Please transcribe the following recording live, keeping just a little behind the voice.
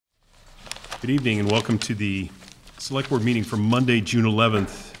Good evening and welcome to the Select Board meeting for Monday, June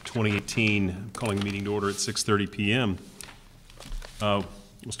 11th, 2018. I'm calling the meeting to order at 6:30 p.m. We'll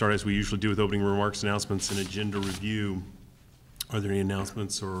start as we usually do with opening remarks, announcements, and agenda review. Are there any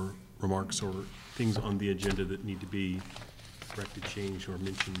announcements or remarks or things on the agenda that need to be corrected, changed, or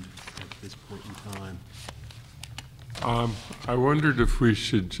mentioned at this point in time? I wondered if we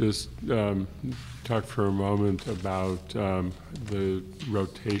should just talk for a moment about the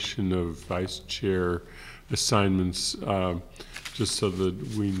rotation of vice chair assignments, just so that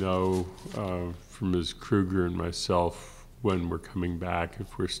we know from Ms. Kruger and myself when we're coming back,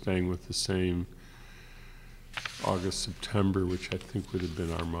 if we're staying with the same August, September, which I think would have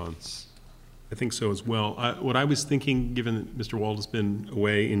been our months. I think so as well. What I was thinking, given that Mr. Wald has been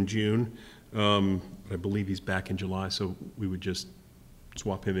away in June, I believe he's back in July, so we would just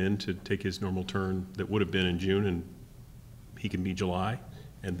swap him in to take his normal turn that would have been in June, and he can be July,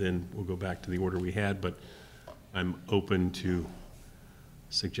 and then we'll go back to the order we had, but I'm open to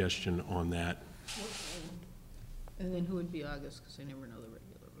suggestion on that. And then who would be August, because I never know the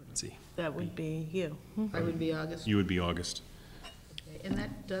regular order. Let's see. That would be you. I would be August? You would be August. Okay. And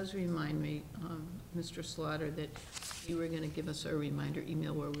that does remind me, Mr. Slaughter, that you were going to give us a reminder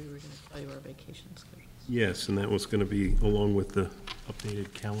email where we were going to tell you our vacation schedules. Yes, and that was going to be along with the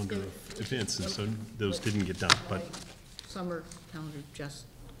updated calendar of events, and so those didn't get done. But summer calendar just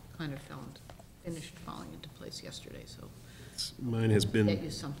kind of finished falling into place yesterday, so mine has been, get you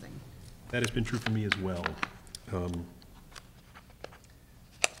something. that has been true for me as well. I'll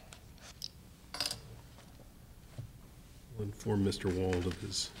inform Mr. Wald of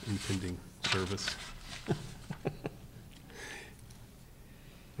his impending service.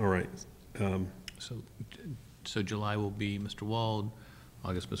 All right. So July will be Mr. Wald,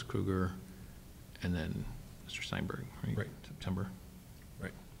 August Ms. Kruger, and then Mr. Steinberg, right? Right. September.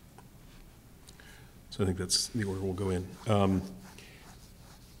 Right. So I think that's the order we'll go in.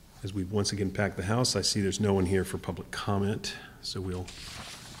 As we once again pack the house, I see there's no one here for public comment, so we'll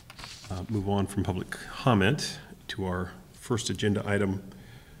move on from public comment to our first agenda item,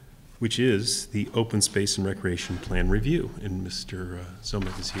 which is the Open Space and Recreation Plan Review. And Mr.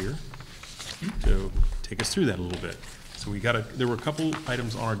 Zomek is here to take us through that a little bit. So there were a couple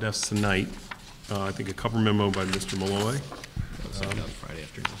items on our desks tonight. I think a cover memo by Mr. Malloy. Friday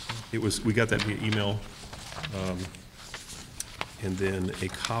afternoon. We got that via email. And then a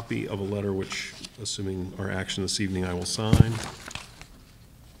copy of a letter which, assuming our action this evening, I will sign.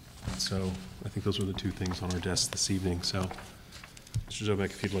 So I think those were the two things on our desk this evening. So Mr. Zomek,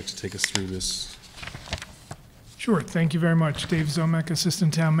 if you'd like to take us through this. Sure. Thank you very much. Dave Zomek,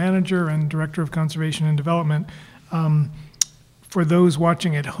 Assistant Town Manager and Director of Conservation and Development. For those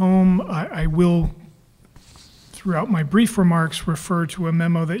watching at home, I will, throughout my brief remarks, refer to a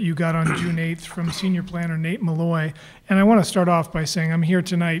memo that you got on June 8th from Senior Planner Nate Malloy. And I want to start off by saying I'm here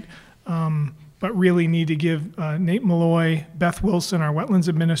tonight, but really need to give Nate Malloy, Beth Wilson, our Wetlands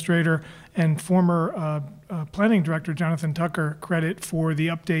Administrator, and former Planning Director Jonathan Tucker credit for the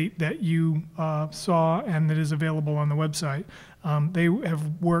update that you saw and that is available on the website. They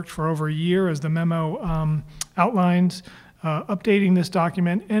have worked for over a year, as the memo outlines, updating this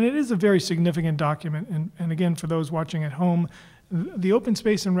document, and it is a very significant document. And again, for those watching at home, the Open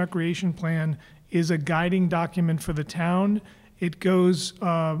Space and Recreation Plan is a guiding document for the town. It goes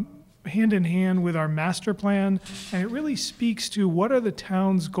hand in hand with our master plan, and it really speaks to what are the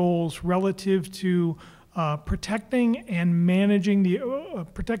town's goals relative to protecting and managing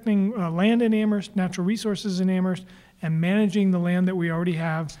protecting land in Amherst, natural resources in Amherst, and managing the land that we already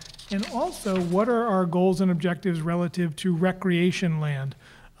have, and also what are our goals and objectives relative to recreation land.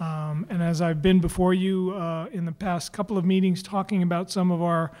 And as I've been before you in the past couple of meetings talking about some of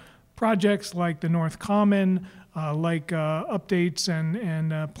our projects like the North Common, like updates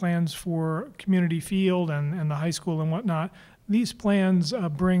and plans for community field and the high school and whatnot, these plans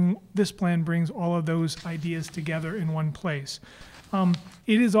this plan brings all of those ideas together in one place.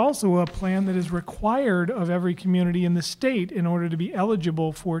 It is also a plan that is required of every community in the state in order to be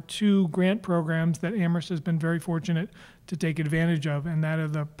eligible for two grant programs that Amherst has been very fortunate to take advantage of, and that are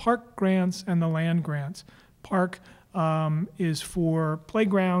the park grants and the land grants. Park is for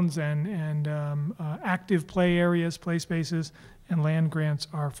playgrounds and active play areas, play spaces, and land grants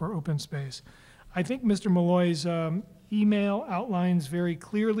are for open space. I think Mr. Malloy's email outlines very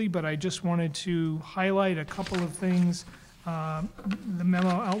clearly, but I just wanted to highlight a couple of things. The memo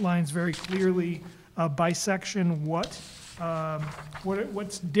outlines very clearly by section what's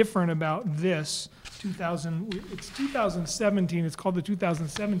different about this 2017. It's called the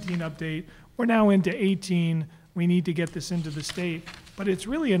 2017 update. We're now into 18. We need to get this into the state. but it's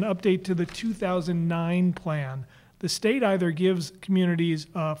really an update to the 2009 plan. The state either gives communities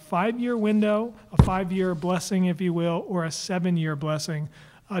a 5-year window, a 5-year blessing, if you will, or a 7-year blessing,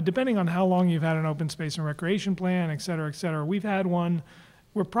 depending on how long you've had an open space and recreation plan, et cetera, et cetera. We've had one.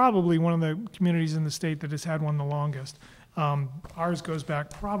 We're probably one of the communities in the state that has had one the longest. Ours goes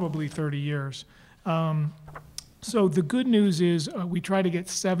back probably 30 years. So the good news is we try to get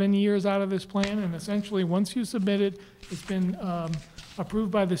 7 years out of this plan, and essentially once you submit it, it's been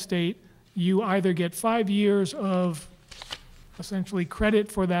approved by the state, you either get 5 years of essentially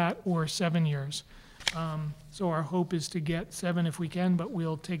credit for that or 7 years. So our hope is to get 7 if we can, but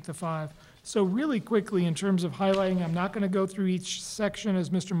we'll take the 5. So really quickly, in terms of highlighting, I'm not going to go through each section as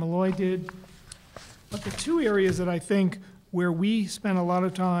Mr. Malloy did, but the 2 areas that I think where we spent a lot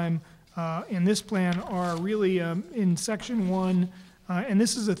of time in this plan are really in section 1, and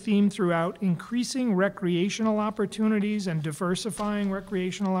this is a theme throughout, increasing recreational opportunities and diversifying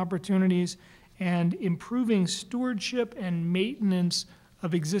recreational opportunities, and improving stewardship and maintenance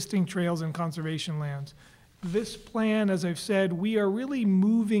of existing trails and conservation lands. This plan, as I've said, we are really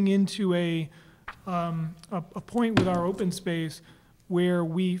moving into a point with our open space where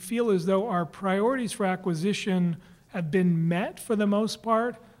we feel as though our priorities for acquisition have been met for the most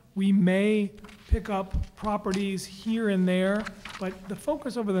part. We may pick up properties here and there, but the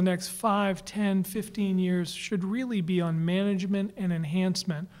focus over the next 5, 10, 15 years should really be on management and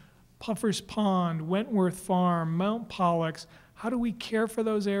enhancement. Puffer's Pond, Wentworth Farm, Mount Pollux, how do we care for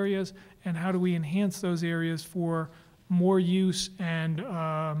those areas and how do we enhance those areas for more use and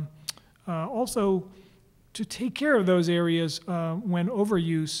also to take care of those areas when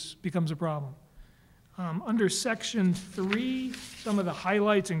overuse becomes a problem. Under section 3, some of the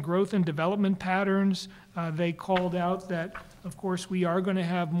highlights and growth and development patterns, they called out that, of course, we are going to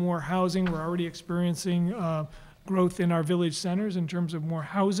have more housing. We're already experiencing growth in our village centers in terms of more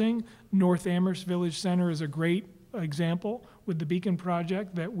housing. North Amherst Village Center is a great example with the Beacon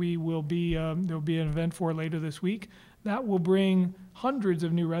Project that we will be, there'll be an event for later this week. That will bring hundreds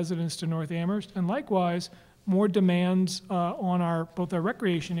of new residents to North Amherst, and likewise, more demands on both our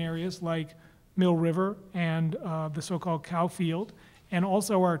recreation areas like Mill River and the so-called Cow Field, and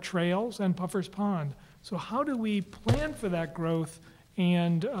also our trails and Puffer's Pond. So how do we plan for that growth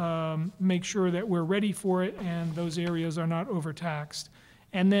and make sure that we're ready for it and those areas are not overtaxed?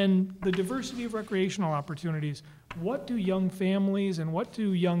 And then the diversity of recreational opportunities. What do young families and what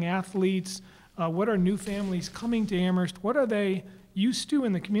do young athletes, what are new families coming to Amherst, what are they used to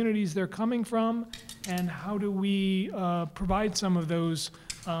in the communities they're coming from, and how do we provide some of those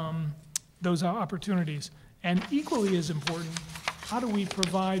opportunities? And equally as important, how do we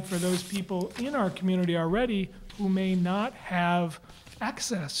provide for those people in our community already who may not have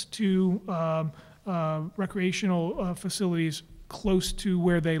access to recreational facilities close to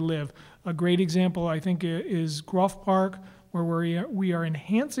where they live? A great example, I think, is Groff Park, where we are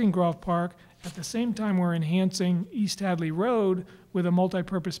enhancing Groff Park. At the same time, we're enhancing East Hadley Road with a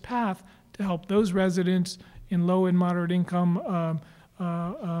multi-purpose path to help those residents in low and moderate income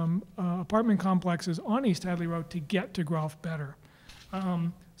apartment complexes on East Hadley Road to get to Groff better.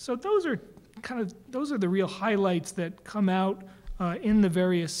 So those are the real highlights that come out in the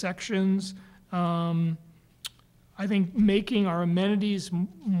various sections. I think making our amenities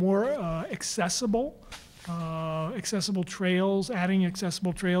more accessible, accessible trails, adding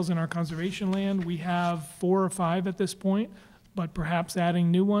accessible trails in our conservation land. We have 4 or 5 at this point, but perhaps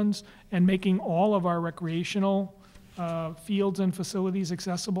adding new ones, and making all of our recreational fields and facilities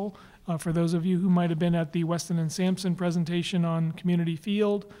accessible. For those of you who might have been at the Weston and Sampson presentation on Community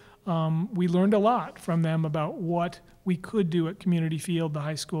Field, we learned a lot from them about what we could do at Community Field, the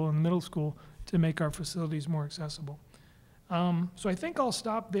high school and the middle school, to make our facilities more accessible. So I think I'll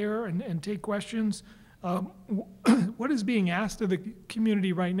stop there and take questions. What is being asked of the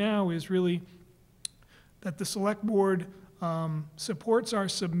community right now is really that the select board supports our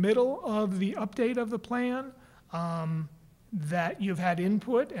submittal of the update of the plan, that you've had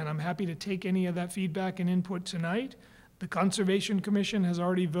input, and I'm happy to take any of that feedback and input tonight. The Conservation Commission has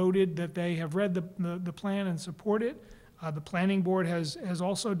already voted that they have read the plan and support it. The Planning Board has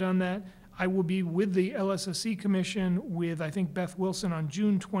also done that. I will be with the LSSC Commission with, I think, Beth Wilson on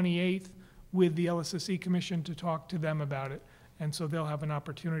June 28th with the LSSC Commission to talk to them about it. And so they'll have an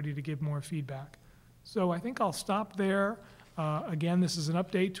opportunity to give more feedback. So I think I'll stop there. Again, this is an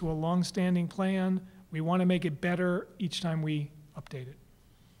update to a long-standing plan. We want to make it better each time we update it.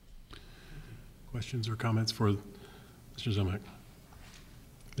 Questions or comments for Mr. Zemek?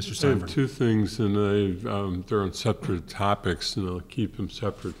 Mr. I have Steinberg. 2 things, and they're on separate topics, and I'll keep them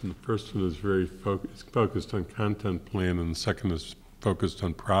separate. And the first one is very focused on content plan, and the second is focused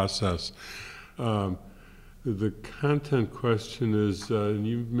on process. The content question is, and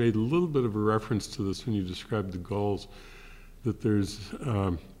you made a little bit of a reference to this when you described the goals, that there's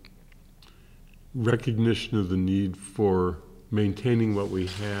recognition of the need for maintaining what we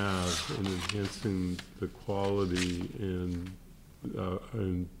have and enhancing the quality and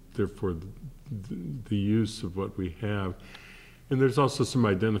therefore the use of what we have. And there's also some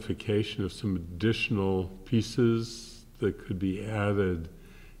identification of some additional pieces that could be added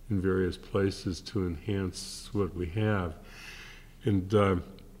in various places to enhance what we have. And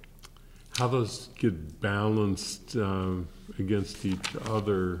how those get balanced against each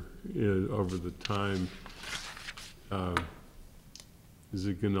other over the time, is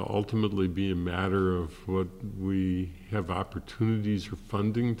it going to ultimately be a matter of what we have opportunities or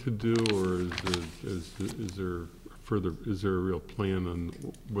funding to do, or is there a real plan on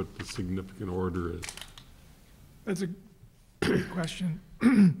what the significant order is? That's a great question.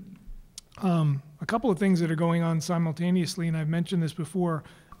 A couple of things that are going on simultaneously, and I've mentioned this before.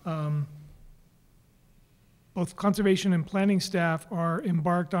 Both conservation and planning staff are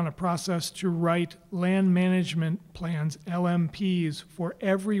embarked on a process to write land management plans, LMPs, for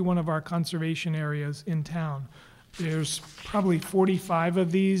every one of our conservation areas in town. There's probably 45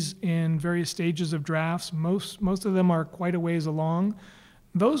 of these in various stages of drafts. Most of them are quite a ways along.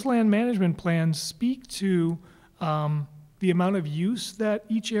 Those land management plans speak to the amount of use that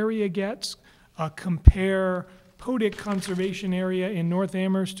each area gets, compare Podick Conservation Area in North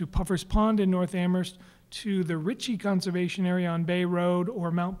Amherst to Puffer's Pond in North Amherst to the Ritchie Conservation Area on Bay Road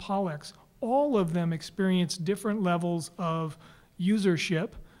or Mount Pollux. All of them experience different levels of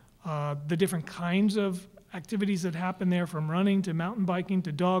usership, the different kinds of activities that happen there, from running to mountain biking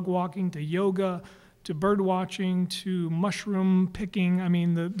to dog walking to yoga to bird watching to mushroom picking. I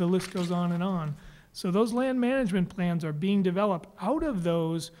mean, the list goes on and on. So those land management plans are being developed. Out of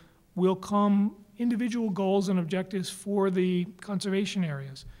those will come individual goals and objectives for the conservation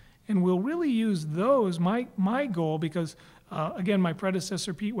areas. And we'll really use those, my goal, because again, my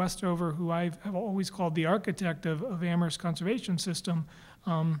predecessor, Pete Westover, who I've always called the architect of Amherst Conservation System,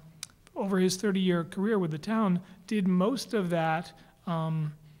 over his 30-year career with the town, did most of that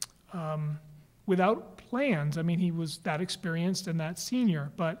without plans. I mean, he was that experienced and that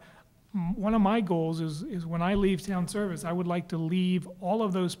senior, but one of my goals is when I leave town service, I would like to leave all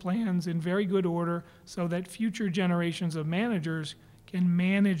of those plans in very good order so that future generations of managers can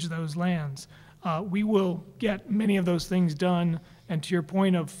manage those lands. We will get many of those things done, and to your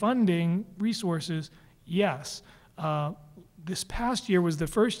point of funding resources, yes. This past year was the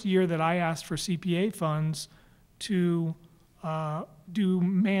first year that I asked for CPA funds to do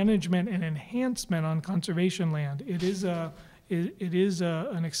management and enhancement on conservation land. It is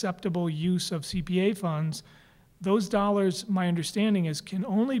an acceptable use of CPA funds. Those dollars, my understanding is, can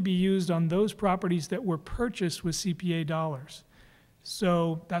only be used on those properties that were purchased with CPA dollars.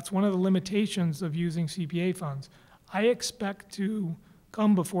 So that's one of the limitations of using CPA funds. I expect to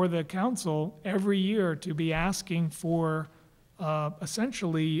come before the council every year to be asking for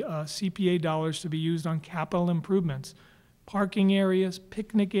essentially CPA dollars to be used on capital improvements, parking areas,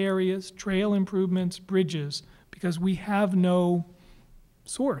 picnic areas, trail improvements, bridges, because we have no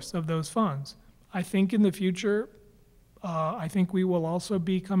source of those funds. I think in the future, I think we will also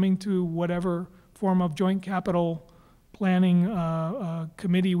be coming to whatever form of joint capital planning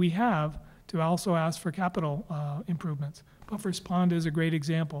committee we have to also ask for capital improvements. Puffer's Pond is a great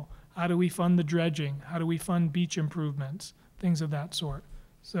example. How do we fund the dredging? How do we fund beach improvements? Things of that sort.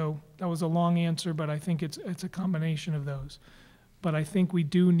 So that was a long answer, but I think it's a combination of those. But I think we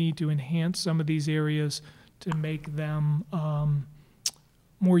do need to enhance some of these areas to make them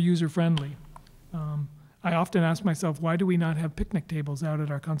more user-friendly. I often ask myself, why do we not have picnic tables out at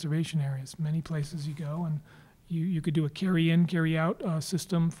our conservation areas? Many places you go, and you could do a carry-in, carry-out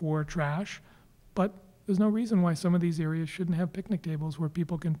system for trash, but there's no reason why some of these areas shouldn't have picnic tables where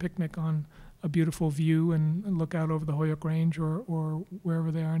people can picnic on a beautiful view and look out over the Holyoke Range or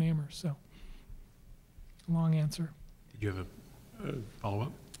wherever they are in Amherst. So, long answer. Did you have a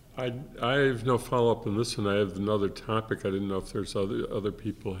follow-up? I have no follow-up on this, and I have another topic. I didn't know if there's other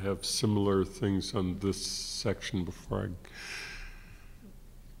people have similar things on this section before I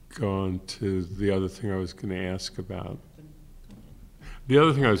go on to the other thing I was going to ask about. The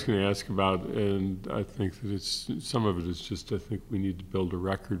other thing I was going to ask about, and I think that some of it is just, I think we need to build a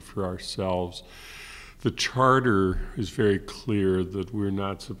record for ourselves. The charter is very clear that we're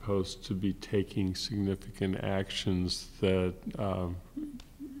not supposed to be taking significant actions that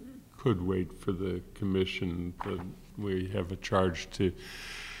could wait for the commission, that we have a charge to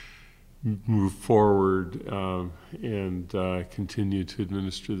move forward and continue to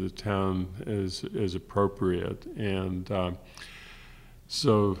administer the town as appropriate. And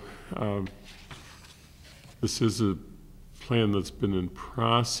so this is a plan that's been in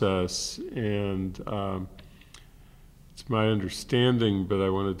process, and it's my understanding, but I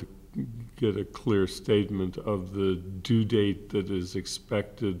wanted to get a clear statement of the due date that is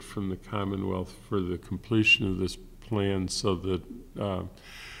expected from the Commonwealth for the completion of this plan, so that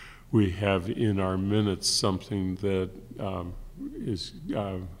we have in our minutes something that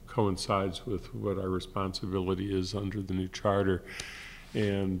coincides with what our responsibility is under the new charter.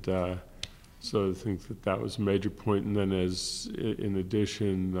 And so I think that was a major point. And then in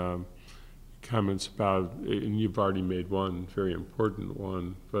addition, comments about, and you've already made one very important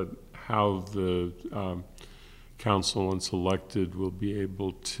one, but how the council, once elected, will be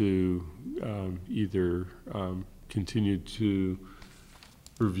able to either continue to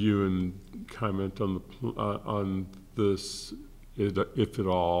review and comment on this, if at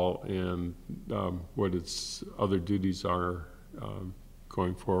all, and what its other duties are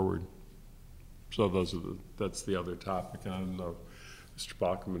going forward. So that's the other topic, and I don't know if Mr.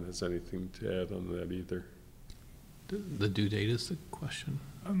 Bachman has anything to add on that either. The due date is the question.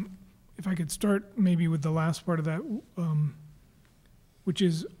 If I could start maybe with the last part of that, which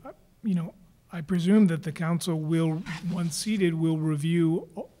is, I presume that the council will, once seated, will review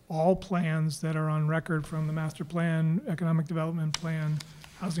all plans that are on record from the master plan, economic development plan,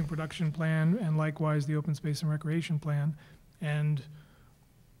 housing production plan, and likewise the open space and recreation plan. And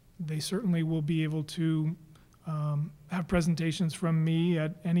they certainly will be able to have presentations from me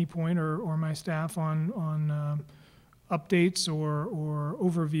at any point, or my staff on updates or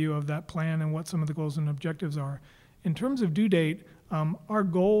overview of that plan and what some of the goals and objectives are. In terms of due date, our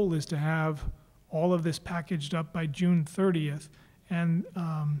goal is to have all of this packaged up by June 30th. And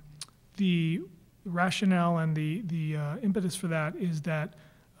the rationale and the impetus for that is that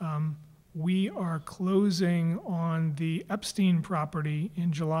we are closing on the Epstein property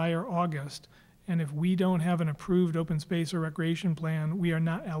in July or August. And if we don't have an approved open space or recreation plan, we are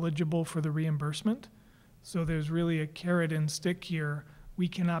not eligible for the reimbursement. So there's really a carrot and stick here. We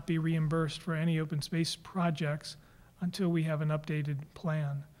cannot be reimbursed for any open space projects until we have an updated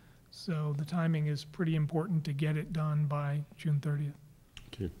plan. So the timing is pretty important to get it done by June 30th.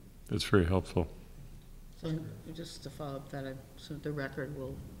 Okay, that's very helpful. So just to follow up that, so the record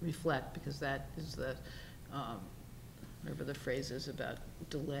will reflect, because that is the, whatever the phrase is about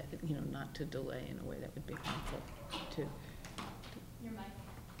delay, not to delay in a way that would be harmful to. Your mic.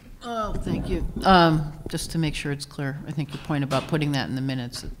 Oh, thank you. Just to make sure it's clear, I think your point about putting that in the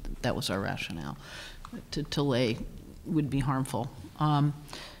minutes, that was our rationale. To delay would be harmful.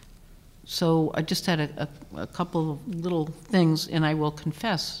 So I just had a couple of little things, and I will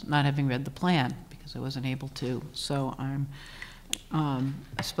confess not having read the plan because I wasn't able to. So I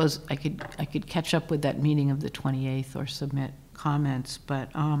suppose I could catch up with that meeting of the 28th or submit comments.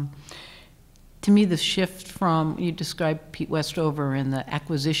 But to me, the shift from, you described Pete Westover in the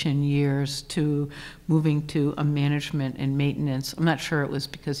acquisition years to moving to a management and maintenance. I'm not sure it was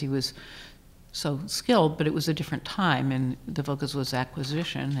because he was so skilled, but it was a different time, and the focus was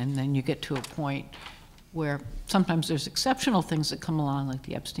acquisition. And then you get to a point where sometimes there's exceptional things that come along, like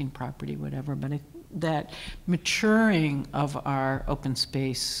the Epstein property, whatever, but that maturing of our open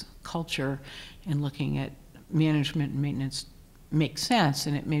space culture and looking at management and maintenance makes sense.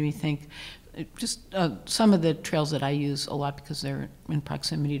 And it made me think, just some of the trails that I use a lot because they're in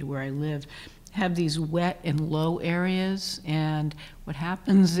proximity to where I live have these wet and low areas, and what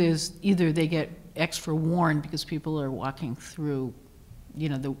happens is either they get extra worn because people are walking through,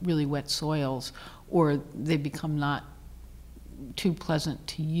 the really wet soils, or they become not too pleasant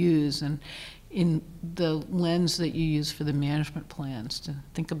to use. And in the lens that you use for the management plans, to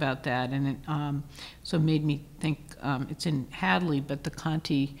think about that, and it so made me think it's in Hadley, but the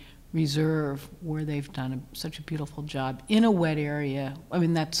Conti Reserve, where they've done such a beautiful job in a wet area. I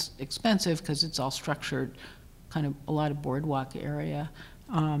mean, that's expensive because it's all structured, kind of a lot of boardwalk area,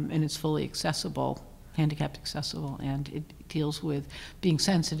 and it's fully accessible, handicapped accessible, and it deals with being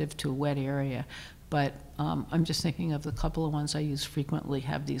sensitive to a wet area. But I'm just thinking of the couple of ones I use frequently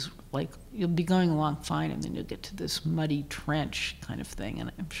have these, like, you'll be going along fine and then you'll get to this muddy trench kind of thing.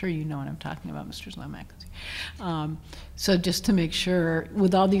 And I'm sure you know what I'm talking about, Mr. Zlomek. So just to make sure,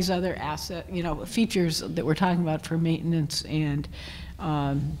 with all these other features that we're talking about for maintenance and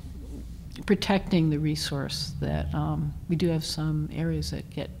protecting the resource, that we do have some areas that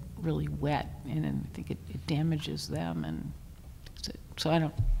get really wet, and I think it damages them. And so I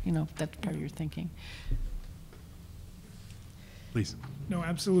don't, if that's part of your thinking. Please. No,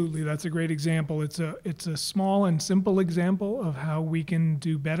 absolutely. That's a great example. It's a small and simple example of how we can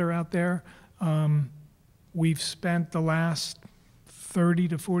do better out there. We've spent the last 30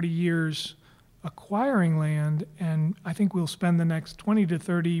 to 40 years acquiring land, and I think we'll spend the next 20 to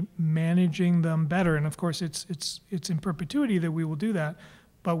 30 managing them better. And of course, it's in perpetuity that we will do that,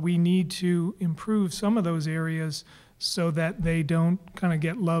 but we need to improve some of those areas so that they don't kind of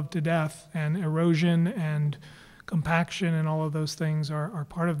get loved to death, and erosion and compaction and all of those things are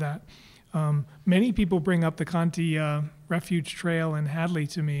part of that. Many people bring up the Conti Refuge Trail in Hadley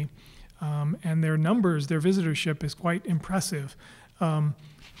to me, and their numbers, their visitorship is quite impressive.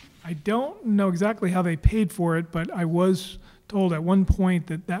 I don't know exactly how they paid for it, but I was told at one point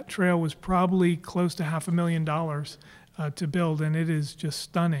that that trail was probably close to $500,000 to build, and it is just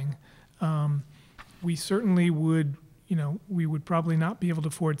stunning. We certainly would, we would probably not be able to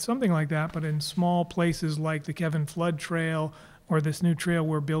afford something like that, but in small places like the Kevin Flood Trail or this new trail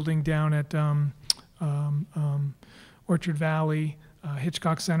we're building down at Orchard Valley,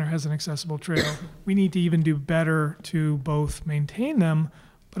 Hitchcock Center has an accessible trail. We need to even do better to both maintain them,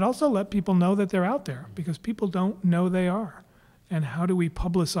 but also let people know that they're out there, because people don't know they are. And how do we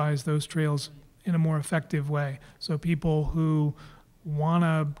publicize those trails in a more effective way so people who want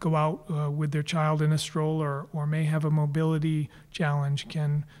to go out with their child in a stroller or may have a mobility challenge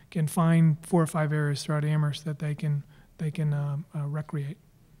can find 4 or 5 areas throughout Amherst that they can recreate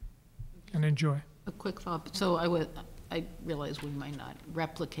and enjoy. A quick follow-up. So I realize we might not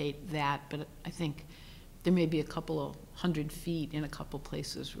replicate that, but I think there may be a couple of 100 feet in a couple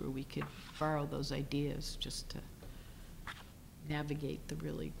places where we could borrow those ideas just to navigate the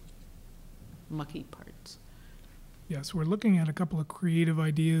really mucky parts. Yes, we're looking at a couple of creative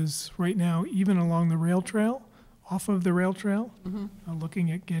ideas right now, even along the rail trail, off of the rail trail,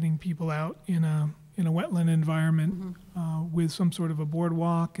 looking at getting people out in a wetland environment with some sort of a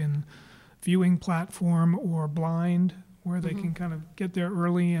boardwalk and viewing platform or blind, where they can kind of get there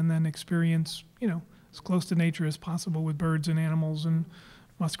early and then experience, as close to nature as possible with birds and animals and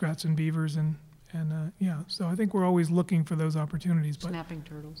muskrats and beavers and yeah. So I think we're always looking for those opportunities. But Snapping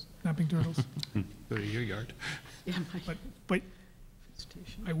turtles. snapping turtles. Go to your yard. Yeah, But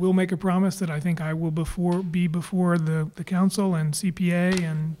station. I will make a promise that I think I will be before the council and CPA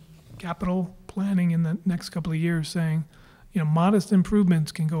and capital planning in the next couple of years, saying, modest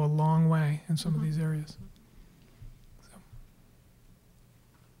improvements can go a long way in some of these areas.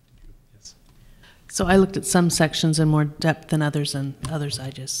 So I looked at some sections in more depth than others, and others I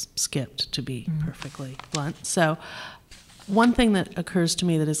just skipped, to be perfectly blunt. So one thing that occurs to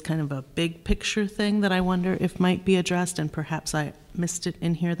me that is kind of a big picture thing that I wonder if might be addressed, and perhaps I missed it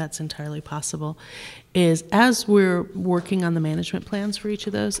in here, that's entirely possible, is as we're working on the management plans for each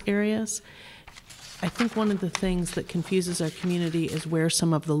of those areas, I think one of the things that confuses our community is where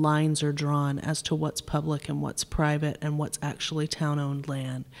some of the lines are drawn as to what's public and what's private and what's actually town-owned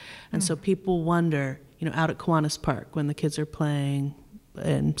land. And so people wonder, out at Kiwanis Park when the kids are playing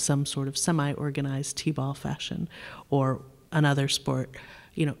in some sort of semi-organized t-ball fashion or another sport,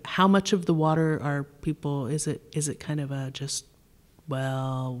 how much of the water are people, is it kind of a just,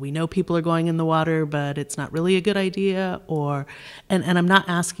 well, we know people are going in the water, but it's not really a good idea, and I'm not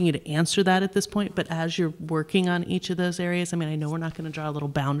asking you to answer that at this point, but as you're working on each of those areas, I know we're not going to draw little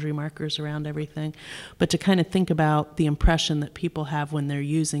boundary markers around everything, but to kind of think about the impression that people have when they're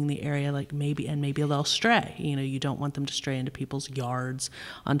using the area, like maybe they'll stray. You don't want them to stray into people's yards,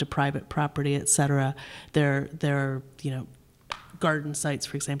 onto private property, etc. They're garden sites,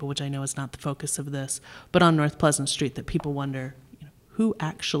 for example, which I know is not the focus of this, but on North Pleasant Street, that people wonder, who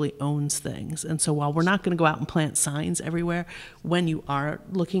actually owns things. And so while we're not going to go out and plant signs everywhere, when you are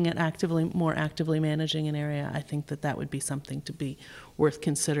looking at more actively managing an area, I think that would be something to be worth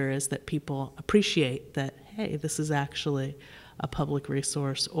consider, is that people appreciate that, hey, this is actually a public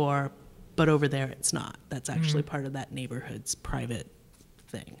resource, but over there it's not. That's actually part of that neighborhood's private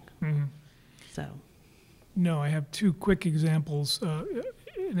thing. So. No, I have 2 quick examples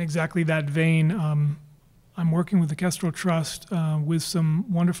in exactly that vein. I'm working with the Kestrel Trust with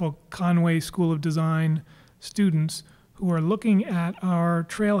some wonderful Conway School of Design students who are looking at our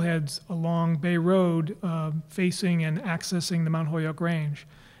trailheads along Bay Road facing and accessing the Mount Holyoke Range.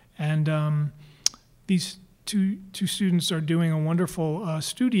 And these two students are doing a wonderful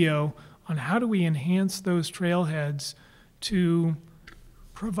studio on how do we enhance those trailheads to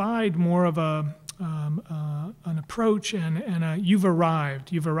provide more of an approach and you've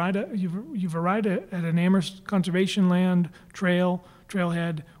arrived at an Amherst Conservation Land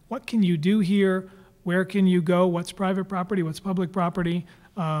trailhead. What can you do here? Where can you go? What's private property? What's public property?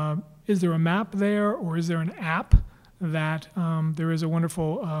 Is there a map there, or is there an app that there is a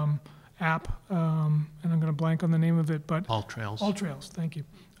wonderful app, and I'm going to blank on the name of it, but All trails. All Trails, thank you.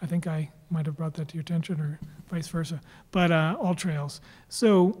 I think I might have brought that to your attention, or vice versa. But All Trails.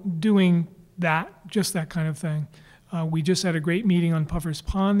 So doing that, just that kind of thing. We just had a great meeting on Puffer's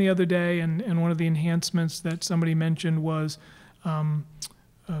Pond the other day, and one of the enhancements that somebody mentioned was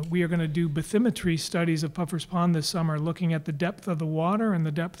we are going to do bathymetry studies of Puffer's Pond this summer, looking at the depth of the water and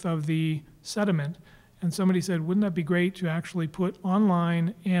the depth of the sediment. And somebody said, wouldn't that be great to actually put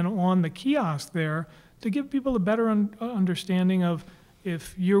online and on the kiosk there to give people a better understanding of,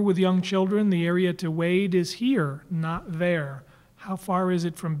 if you're with young children, the area to wade is here, not there. How far is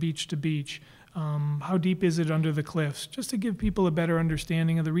it from beach to beach? How deep is it under the cliffs? Just to give people a better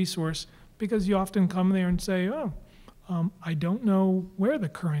understanding of the resource, because you often come there and say, oh, I don't know where the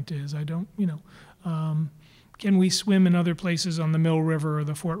current is. I don't, can we swim in other places on the Mill River or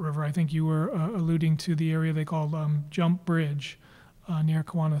the Fort River? I think you were alluding to the area they call Jump Bridge near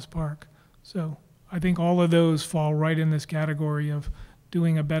Kiwanis Park. So I think all of those fall right in this category of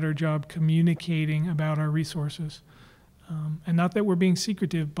doing a better job communicating about our resources. And not that we're being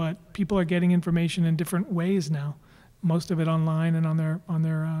secretive, but people are getting information in different ways now. Most of it online and on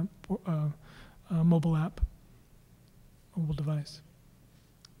their mobile app, mobile device.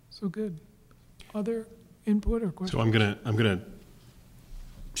 So good. Other input or questions? So I'm gonna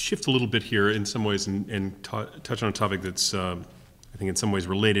shift a little bit here in some ways and touch on a topic that's I think in some ways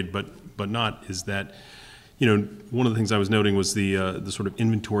related, but not. Is that, one of the things I was noting was the sort of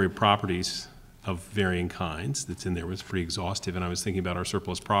inventory of properties of varying kinds that's in there was pretty exhaustive, and I was thinking about our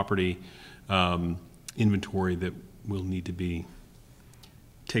surplus property inventory that will need to be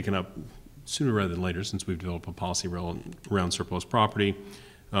taken up sooner rather than later, since we've developed a policy around surplus property.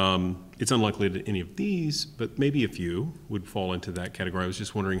 It's unlikely that any of these, but maybe a few, would fall into that category. I was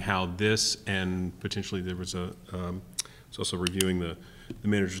just wondering how this, and potentially there was it's also reviewing the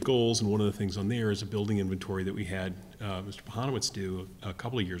manager's goals, and one of the things on there is a building inventory that we had Mr. Pahanowitz do a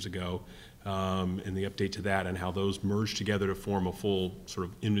couple of years ago, and the update to that, and how those merged together to form a full sort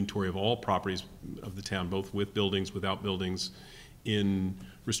of inventory of all properties of the town, both with buildings, without buildings, in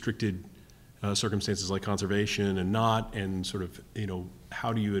restricted circumstances like conservation and not, and sort of,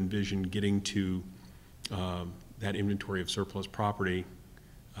 how do you envision getting to that inventory of surplus property?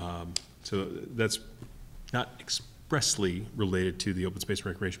 So that's not expressly related to the open space and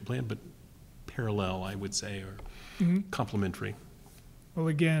recreation plan, but parallel, I would say, or complementary. Well,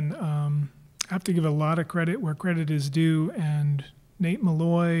 again, I have to give a lot of credit where credit is due, and Nate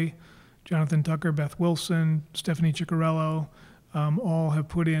Malloy, Jonathan Tucker, Beth Wilson, Stephanie Ciccarello, all have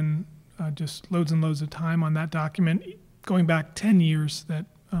put in just loads and loads of time on that document, going back 10 years,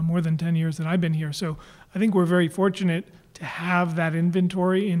 more than 10 years that I've been here. So I think we're very fortunate to have that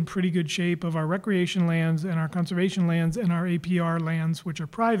inventory in pretty good shape of our recreation lands and our conservation lands and our APR lands, which are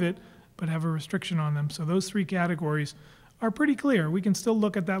private but have a restriction on them. So those three categories are pretty clear. We can still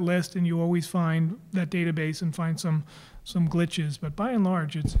look at that list, and you always find that database and find some glitches, but by and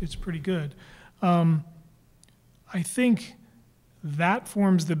large, it's pretty good. I think that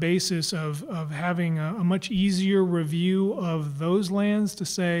forms the basis of having a much easier review of those lands to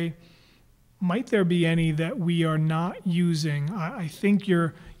say, might there be any that we are not using? I think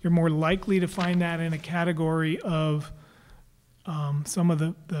you're more likely to find that in a category of some of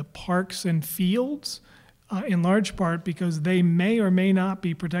the parks and fields, in large part because they may or may not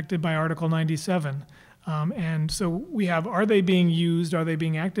be protected by Article 97. And so we have, are they being used? Are they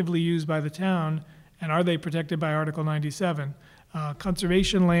being actively used by the town? And are they protected by Article 97?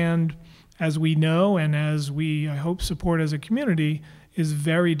 Conservation land, as we know and as we, I hope, support as a community, is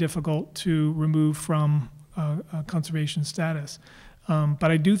very difficult to remove from conservation status. But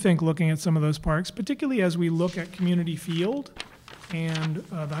I do think looking at some of those parks, particularly as we look at community field and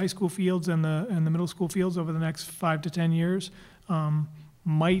the high school fields and the middle school fields over the next 5 to 10 years,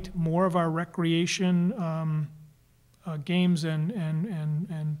 might more of our recreation games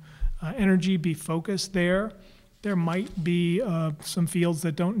and energy be focused there. There might be some fields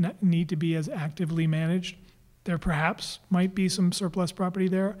that don't need to be as actively managed. There perhaps might be some surplus property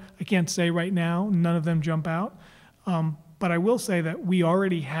there. I can't say right now, none of them jump out. But I will say that we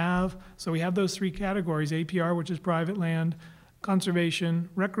already have, so we have those three categories: APR, which is private land, conservation,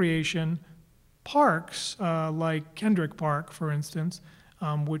 recreation, parks, like Kendrick Park, for instance,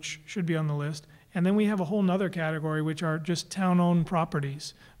 which should be on the list. And then we have a whole nother category, which are just town-owned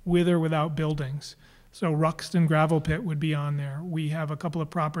properties, with or without buildings. So Ruxton Gravel Pit would be on there. We have a couple of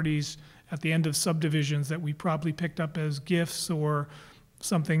properties at the end of subdivisions that we probably picked up as gifts or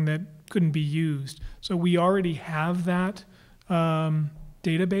something that couldn't be used. So we already have that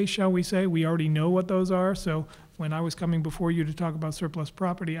database, shall we say. We already know what those are. So when I was coming before you to talk about surplus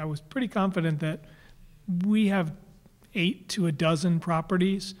property, I was pretty confident that we have 8 to a dozen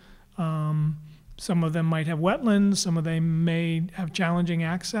properties. Some of them might have wetlands, some of them may have challenging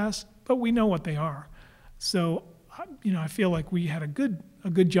access, but we know what they are. So, I feel like we had a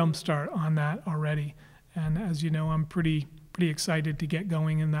good jump start on that already. And as you know, I'm pretty excited to get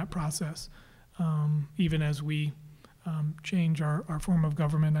going in that process. Even as we change our form of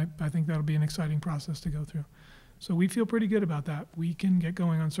government, I think that'll be an exciting process to go through. So we feel pretty good about that. We can get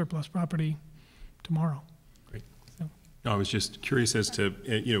going on surplus property tomorrow. Great. No, I was just curious as to,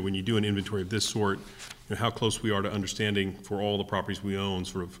 when you do an inventory of this sort, how close we are to understanding for all the properties we own,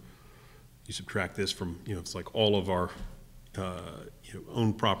 sort of, you subtract this from, it's like all of our,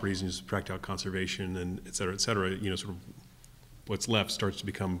 owned properties, and you subtract out conservation and et cetera, sort of what's left starts to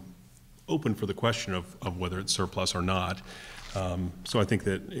become open for the question of whether it's surplus or not. So I think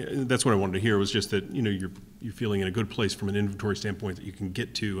that's what I wanted to hear, was just that, you're feeling in a good place from an inventory standpoint that you can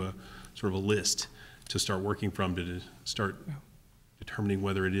get to a sort of a list to start working from, to start determining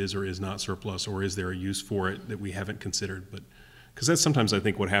whether it is or is not surplus, or is there a use for it that we haven't considered. But because that's sometimes, I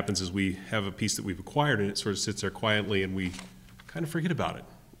think, what happens is we have a piece that we've acquired and it sort of sits there quietly and we kind of forget about it.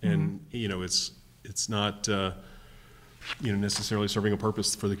 And, it's not, necessarily serving a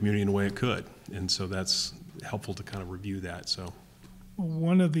purpose for the community in a way it could. And so that's helpful to kind of review that, so. Well,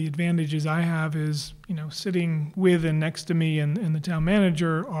 one of the advantages I have is, sitting with and next to me and the town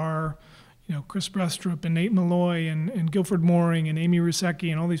manager are, Chris Brestrup and Nate Malloy and Guilford Mooring and Amy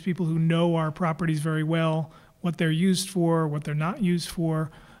Rusecki and all these people who know our properties very well, what they're used for, what they're not used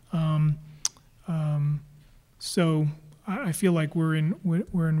for. So I feel like we're in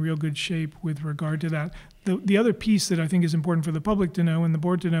real good shape with regard to that. The other piece that I think is important for the public to know and the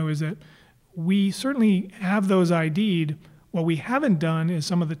board to know is that we certainly have those ID'd. What we haven't done is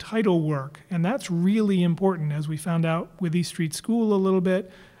some of the title work, and that's really important, as we found out with East Street School a little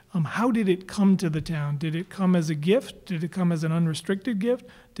bit. How did it come to the town? Did it come as a gift? Did it come as an unrestricted gift?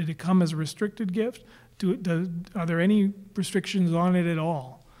 Did it come as a restricted gift? Are there any restrictions on it at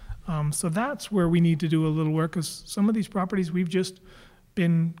all? So that's where we need to do a little work, because some of these properties we've just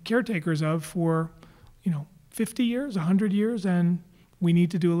been caretakers of for, 50 years, 100 years, and we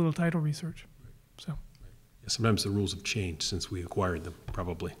need to do a little title research. So Yeah, sometimes the rules have changed since we acquired them,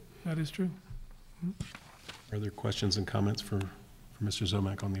 probably. that is true. Are there questions and comments for Mr.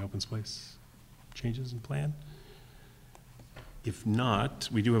 Zomack on the open space changes and plan? If not,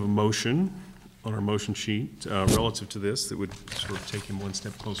 we do have a motion on our motion sheet relative to this that would sort of take him one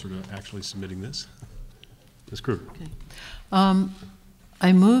step closer to actually submitting this. Ms. Kruger. Okay.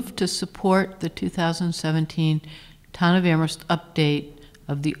 I move to support the 2017 Town of Amherst update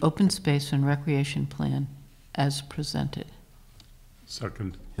of the open space and recreation plan as presented.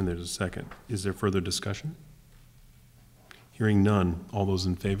 Second. And there's a second. Is there further discussion? Hearing none. All those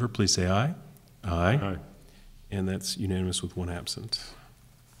in favor, please say aye. Aye. Aye. And that's unanimous with one absent.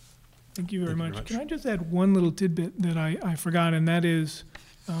 Thank you very Thank you much. very Can I just add one little tidbit that I forgot, and that is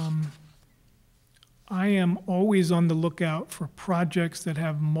I am always on the lookout for projects that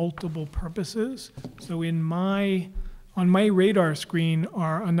have multiple purposes. So on my radar screen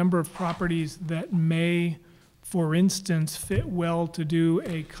are a number of properties that may, for instance, fit well to do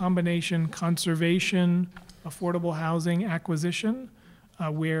a combination conservation, affordable housing acquisition,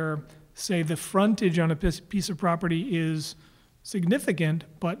 where, say, the frontage on a piece of property is significant,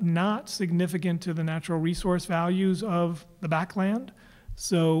 but not significant to the natural resource values of the backland.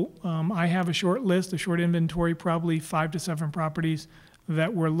 So I have a short list, a short inventory, probably 5 to 7 properties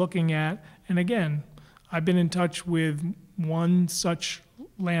that we're looking at. And again, I've been in touch with one such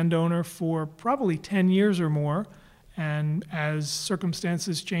landowner for probably 10 years or more. And as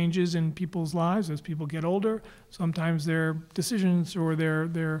circumstances changes in people's lives, as people get older, sometimes their decisions or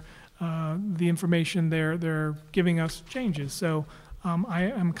the information they're giving us changes. So I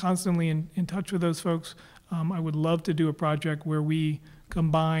am constantly in touch with those folks. I would love to do a project where we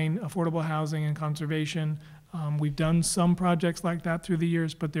combine affordable housing and conservation. We've done some projects like that through the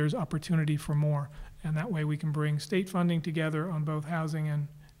years, but there's opportunity for more. And that way we can bring state funding together on both housing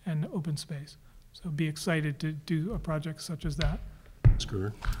and open space. So be excited to do a project such as that. Ms.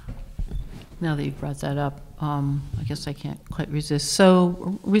 Kruger. Now that you've brought that up, I guess I can't quite resist.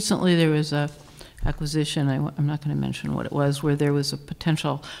 So recently there was a acquisition, I'm not going to mention what it was, where there was a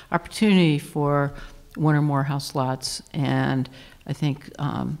potential opportunity for one or more house lots, and I think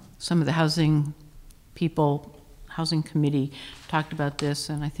some of the housing people, housing committee talked about this,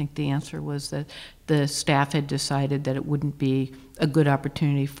 and I think the answer was that the staff had decided that it wouldn't be a good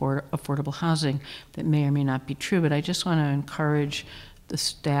opportunity for affordable housing. That may or may not be true, but I just want to encourage the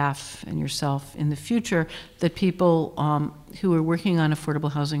staff and yourself in the future, that people who are working on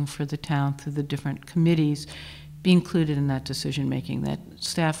affordable housing for the town through the different committees be included in that decision-making, that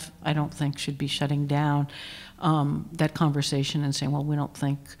staff, I don't think, should be shutting down that conversation and saying, well, we don't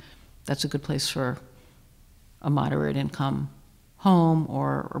think that's a good place for a moderate income home,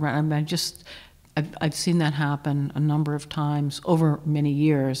 or I mean, I've seen that happen a number of times over many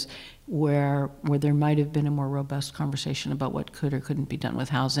years, where there might have been a more robust conversation about what could or couldn't be done with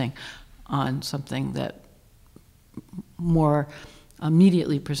housing on something that more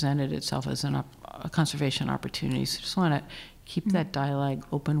immediately presented itself as a conservation opportunity. So just want to keep that dialogue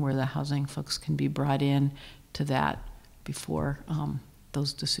open where the housing folks can be brought in to that before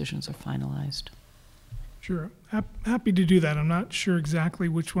those decisions are finalized. Sure. Happy to do that. I'm not sure exactly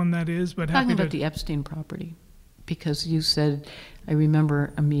which one that is, but happy Talking to. about the Epstein property, because you said, I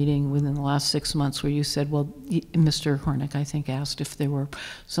remember a meeting within the last 6 months where you said, well, Mr. Hornick, I think, asked if there were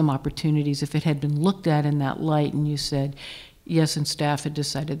some opportunities, if it had been looked at in that light, and you said, yes, and staff had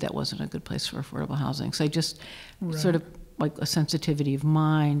decided that wasn't a good place for affordable housing. So I just sort of like a sensitivity of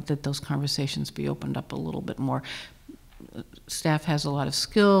mind that those conversations be opened up a little bit more. Staff has a lot of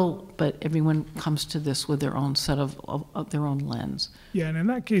skill, but everyone comes to this with their own set of their own lens. Yeah, and in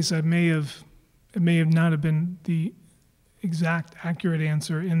that case, it may have not have been the exact accurate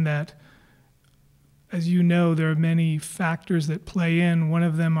answer, in that, as you know, there are many factors that play in. One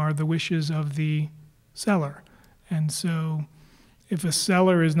of them are the wishes of the seller. And so if a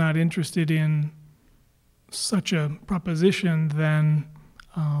seller is not interested in such a proposition, then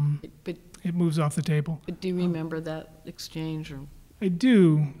But it moves off the table. do you remember that exchange? Or I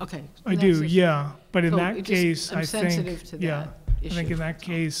do. okay, I do, yeah. But in So that it just- case, I'm I sensitive think, to yeah, that I think issue. in that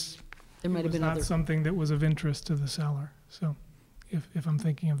case, there might it have was been not other. something that was of interest to the seller. So if I'm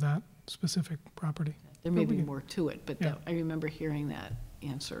thinking of that specific property. There may But we be can- more to it, but Yeah. I remember hearing that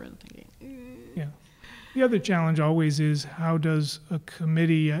answer and thinking, Yeah. The other challenge always is, how does a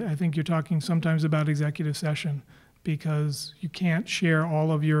committee, I think you're talking sometimes about executive session, because you can't share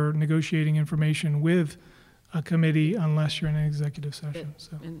all of your negotiating information with a committee unless you're in an executive session.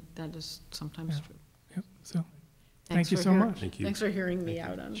 So, and that is sometimes Yeah. true. yep. So Thanks thank you for so hearing- much. Thank you. Thanks for hearing me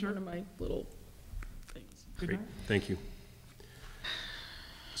out on Sure. one of my little things. Good Great, night. thank you.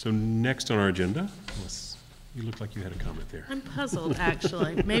 So next on our agenda, unless, you look like you had a comment there. I'm puzzled,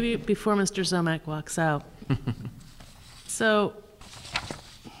 actually. Maybe before Mr. Zomack walks out. So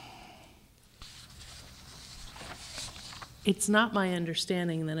it's not my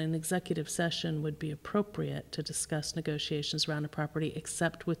understanding that an executive session would be appropriate to discuss negotiations around a property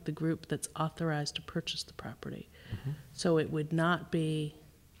except with the group that's authorized to purchase the property. So it would not be,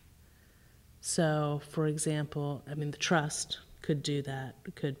 so for example, I mean, the trust could do that,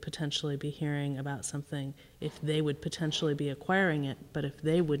 could potentially be hearing about something if they would potentially be acquiring it, but if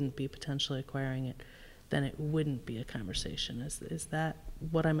they wouldn't be potentially acquiring it, then it wouldn't be a conversation. Is that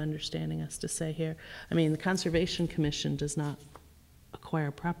what I'm understanding us to say here? I mean, the Conservation Commission does not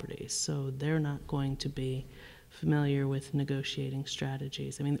acquire properties, so they're not going to be familiar with negotiating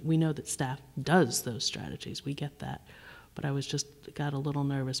strategies. I mean, we know that staff does those strategies, we get that. But I got a little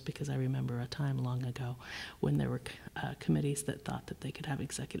nervous because I remember a time long ago when there were committees that thought that they could have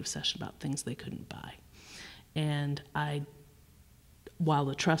executive session about things they couldn't buy. And while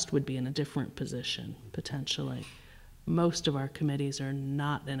the trust would be in a different position, potentially, most of our committees are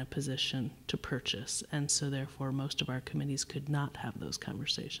not in a position to purchase. And so therefore, most of our committees could not have those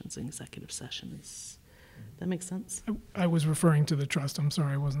conversations in executive sessions. That makes sense? I was referring to the trust. I'm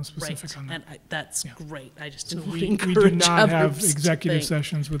sorry, I wasn't specific on that. And that's Yeah. great. I just So didn't we do encourage not have others to executive think.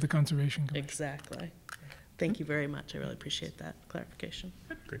 sessions with the Conservation Commission. Exactly. Thank you very much. I really appreciate that clarification.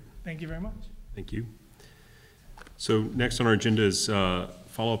 Great, Thank you very much. thank you. So next on our agenda is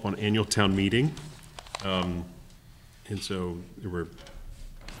follow-up on annual town meeting. And so there were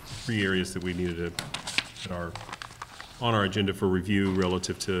 3 areas that we needed to, that are on our agenda for review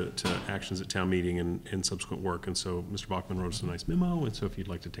relative to actions at town meeting and subsequent work. And so Mr. Bachman wrote us a nice memo, and so if you'd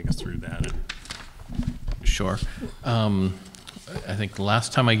like to take us through that. Sure. I think the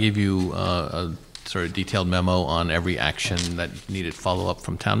last time I gave you a sort of detailed memo on every action that needed follow-up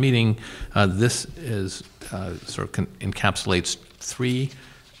from town meeting. This is sort of encapsulates 3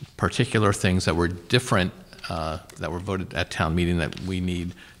 particular things that were different, that were voted at town meeting that we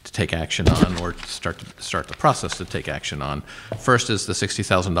need to take action on, or start the process to take action on. First is the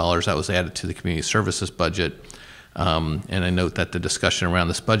 $60,000 that was added to the community services budget. And I note that the discussion around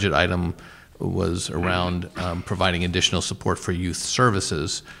this budget item was around providing additional support for youth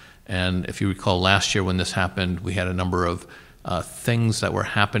services. And if you recall last year when this happened, we had a number of things that were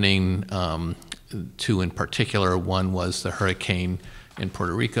happening, 2 in particular. One was the hurricane in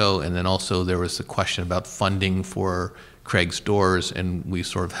Puerto Rico, and then also there was a question about funding for Craig's Doors, and we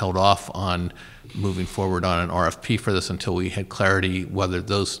sort of held off on moving forward on an RFP for this until we had clarity whether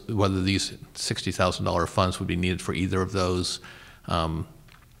these $60,000 funds would be needed for either of those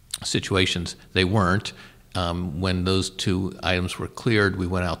situations. They weren't. When those two items were cleared, we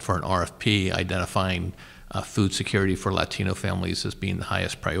went out for an RFP identifying food security for Latino families as being the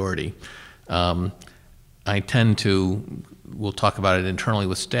highest priority. I tend to, we'll talk about it internally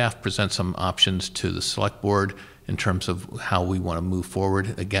with staff, present some options to the select board in terms of how we want to move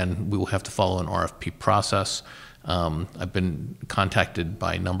forward. Again, we will have to follow an RFP process. I've been contacted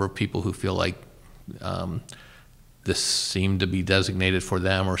by a number of people who feel like this seemed to be designated for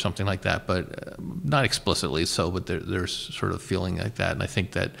them or something like that, but not explicitly so, but there's sort of feeling like that. And I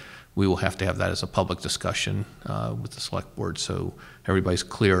think that we will have to have that as a public discussion with the select board so everybody's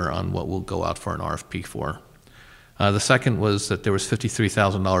clear on what we'll go out for an RFP for. The second was that there was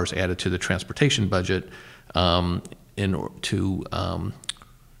 $53,000 added to the transportation budget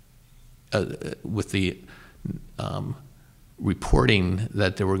with the reporting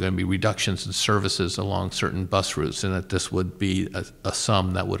that there were going to be reductions in services along certain bus routes, and that this would be a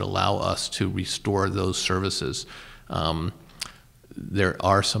sum that would allow us to restore those services. There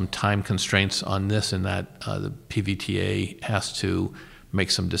are some time constraints on this in that the PVTA has to make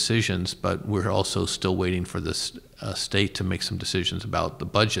some decisions, but we're also still waiting for this state to make some decisions about the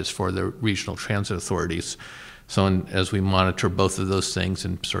budgets for the regional transit authorities. So as we monitor both of those things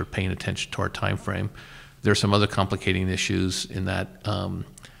and sort of paying attention to our time frame, there are some other complicating issues in that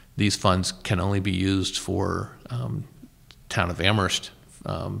these funds can only be used for town of Amherst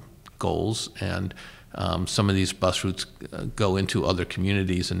goals, and some of these bus routes go into other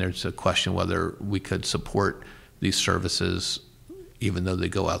communities, and there's a question whether we could support these services even though they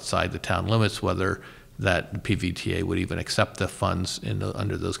go outside the town limits, whether that the PVTA would even accept the funds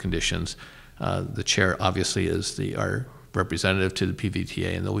under those conditions. The chair obviously is our representative to the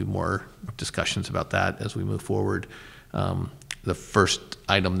PVTA, and there'll be more discussions about that as we move forward. The first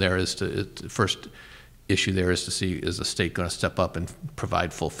item there is first issue there is to see, is the state going to step up and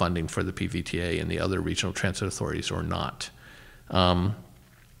provide full funding for the PVTA and the other regional transit authorities or not? And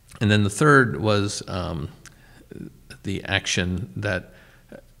then the third was the action that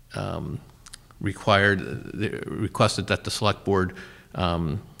requested that the select board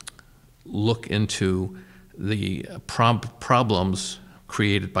look into the problems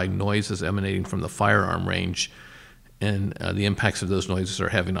created by noises emanating from the firearm range and the impacts of those noises are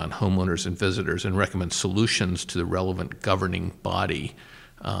having on homeowners and visitors, and recommend solutions to the relevant governing body.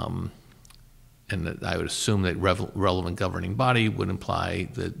 And I would assume that relevant governing body would imply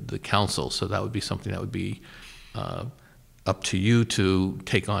the council, so that would be something that would be up to you to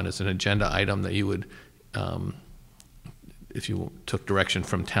take on as an agenda item that you would, if you took direction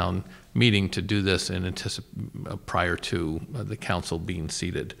from town meeting to do this and prior to the council being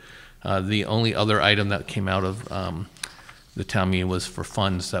seated. The only other item that came out of the town meeting was for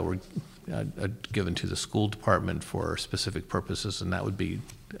funds that were given to the school department for specific purposes, and that would be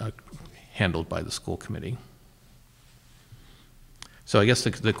handled by the school committee. So I guess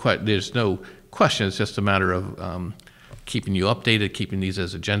there's no question, it's just a matter of keeping you updated, keeping these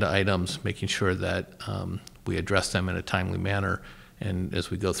as agenda items, making sure that we address them in a timely manner, and as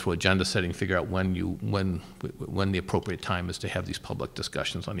we go through agenda setting, figure out when the appropriate time is to have these public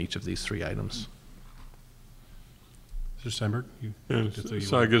discussions on each of these three items. Mr. Steinberg?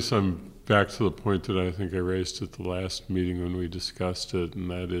 So I guess I'm back to the point that I think I raised at the last meeting when we discussed it,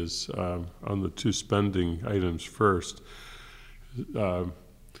 and that is on the two spending items first,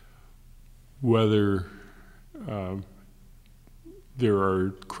 whether there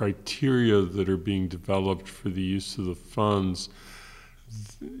are criteria that are being developed for the use of the funds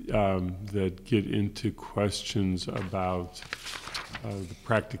that get into questions about the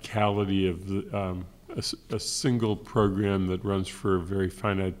practicality of a single program that runs for a very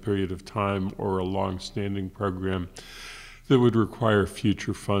finite period of time, or a long-standing program that would require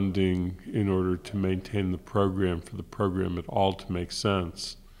future funding in order to maintain the program, for the program at all to make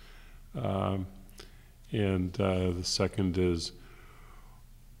sense. And the second is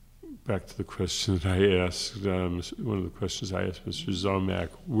back to the question that I asked, one of the questions I asked Mr. Zomack,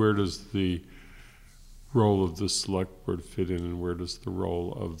 where does the role of the select board fit in, and where does the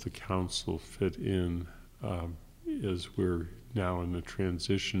role of the council fit in, as we're now in the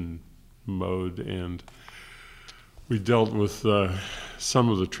transition mode? And we dealt with some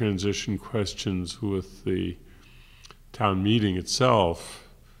of the transition questions with the town meeting itself,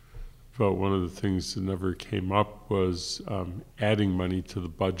 but one of the things that never came up was adding money to the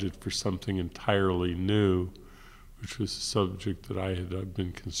budget for something entirely new, which was a subject that I had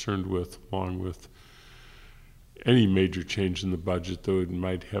been concerned with, along with any major change in the budget, though it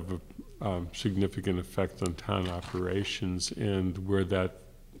might have a significant effect on town operations, and where that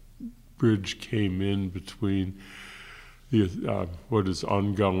bridge came in between the what is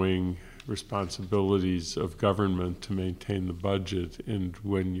ongoing responsibilities of government to maintain the budget, and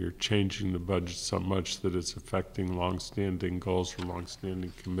when you're changing the budget so much that it's affecting longstanding goals or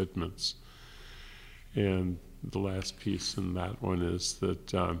longstanding commitments. And the last piece in that one is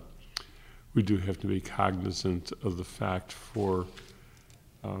that we do have to be cognizant of the fact for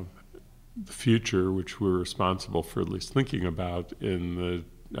the future, which we're responsible for at least thinking about, in the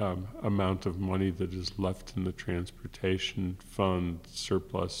amount of money that is left in the transportation fund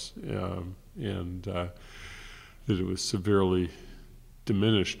surplus, and that it was severely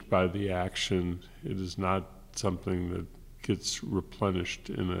diminished by the action. It is not something that gets replenished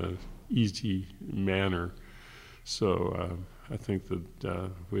in an easy manner. So I think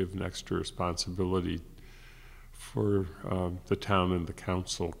that we have an extra responsibility for the town and the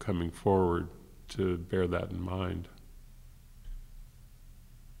council coming forward to bear that in mind.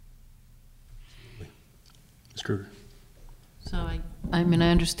 Ms. Kruger? So I mean, I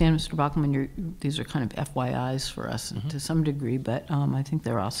understand, Mr. Bachman, these are kind of FYIs for us to some degree, but I think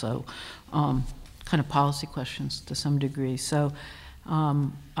they're also kind of policy questions to some degree. So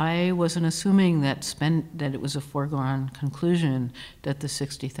I wasn't assuming that it was a foregone conclusion that the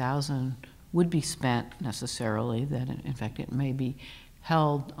 60,000 would be spent necessarily, that in fact it may be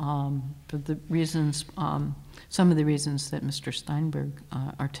held for the reasons, some of the reasons that Mr. Steinberg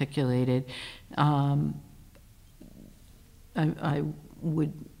articulated. I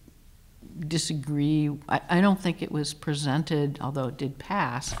would disagree. I don't think it was presented, although it did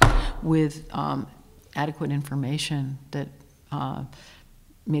pass, with adequate information that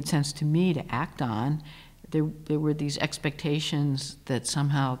made sense to me to act on. There were these expectations that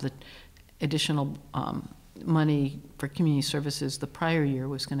somehow the additional money for community services the prior year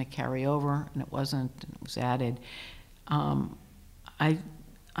was going to carry over, and it wasn't, and it was added. I'm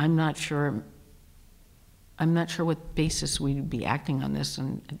not sure. I'm not sure what basis we'd be acting on this,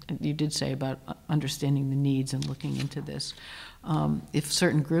 and you did say about understanding the needs and looking into this. If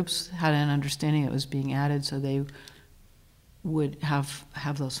certain groups had an understanding it was being added so they would have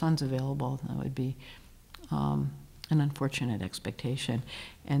those funds available, that would be an unfortunate expectation.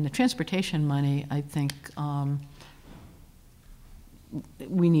 And the transportation money, I think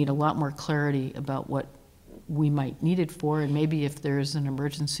we need a lot more clarity about what we might need it for, and maybe if there's an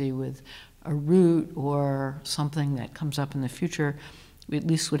emergency with a route or something that comes up in the future, we at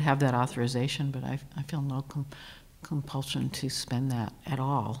least would have that authorization, but I feel no compulsion to spend that at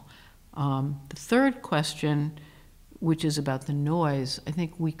all. The third question, which is about the noise, I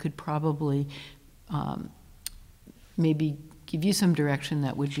think we could probably maybe give you some direction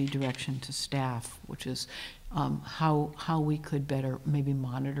that would be direction to staff, which is how we could better maybe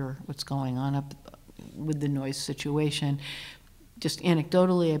monitor what's going on up with the noise situation. Just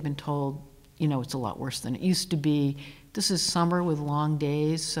anecdotally, I've been told, you know, it's a lot worse than it used to be. This is summer with long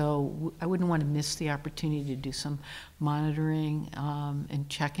days, so I wouldn't want to miss the opportunity to do some monitoring and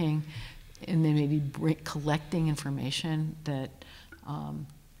checking, and then maybe collecting information that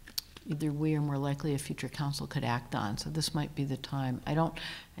either we or more likely a future council could act on. So this might be the time. I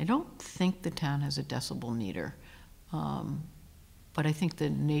don't think the town has a decibel meter, but I think the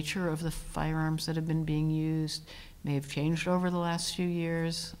nature of the firearms that have been being used may have changed over the last few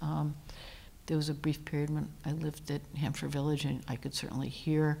years. There was a brief period when I lived at Hampshire Village, and I could certainly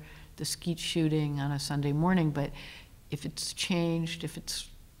hear the skeet shooting on a Sunday morning, but if it's changed, if it's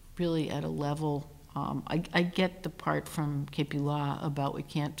really at a level, I get the part from KP Law about we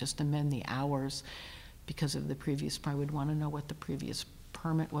can't just amend the hours because of the previous, I would want to know what the previous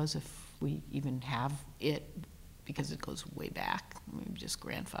permit was, if we even have it, because it goes way back, maybe just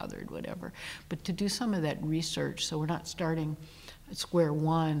grandfathered, whatever. But to do some of that research, so we're not starting at square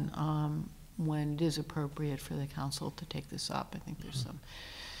one when it is appropriate for the council to take this up. I think there's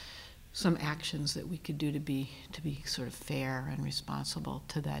some actions that we could do to be sort of fair and responsible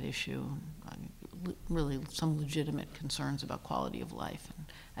to that issue. I mean, really some legitimate concerns about quality of life. And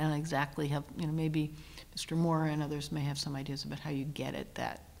I don't exactly have, you know, maybe Mr. Moore and others may have some ideas about how you get at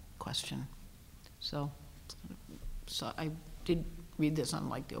that question. So I did read this on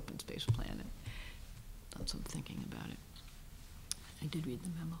like the open space plan and done some thinking about it. I did read the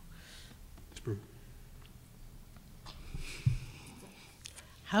memo.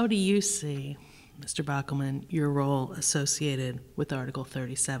 How do you see, Mr. Bockelman, your role associated with Article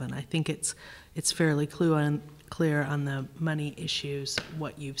 37? I think it's fairly clear on the money issues,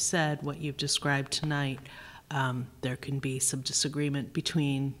 what you've said, what you've described tonight. there can be some disagreement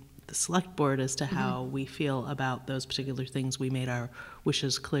between the select board as to how we feel about those particular things. We made our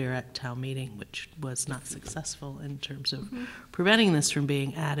wishes clear at town meeting, which was not successful in terms of preventing this from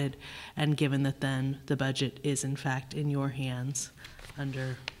being added. And given that then the budget is in fact in your hands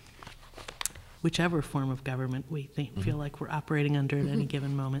under whichever form of government we feel like we're operating under at any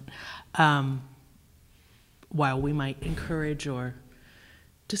given moment, while we might encourage or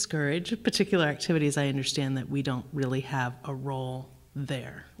discourage particular activities, I understand that we don't really have a role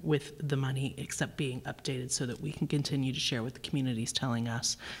there with the money except being updated so that we can continue to share what the community's telling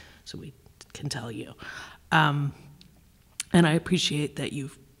us so we can tell you. And I appreciate that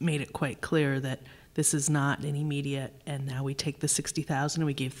you've made it quite clear that this is not an immediate, and now we take the 60,000 and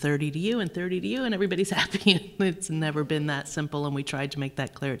we give 30 to you and 30 to you and everybody's happy. It's never been that simple, and we tried to make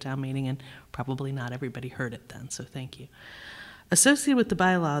that clear at town meeting, and probably not everybody heard it then, so thank you. Associated with the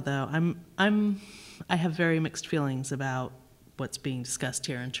bylaw, though, I have very mixed feelings about what's being discussed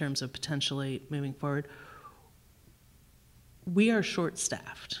here in terms of potentially moving forward. We are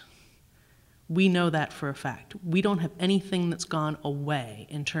short-staffed. We know that for a fact. We don't have anything that's gone away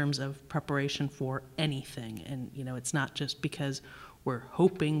in terms of preparation for anything. And, you know, it's not just because we're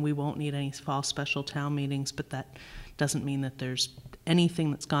hoping we won't need any fall special town meetings, but that doesn't mean that there's anything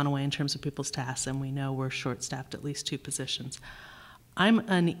that's gone away in terms of people's tasks, and we know we're short-staffed at least 2 positions. I'm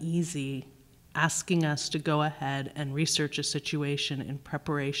uneasy asking us to go ahead and research a situation in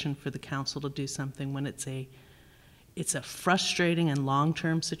preparation for the council to do something when it's a frustrating and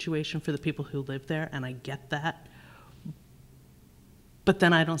long-term situation for the people who live there, and I get that. But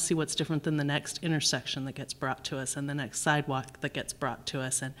then I don't see what's different than the next intersection that gets brought to us and the next sidewalk that gets brought to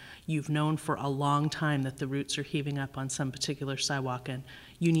us, and you've known for a long time that the roots are heaving up on some particular sidewalk, and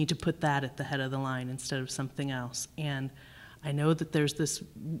you need to put that at the head of the line instead of something else. And I know that there's this,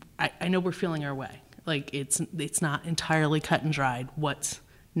 I know we're feeling our way. Like, it's not entirely cut and dried what's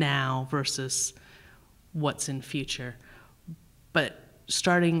now versus what's in future. But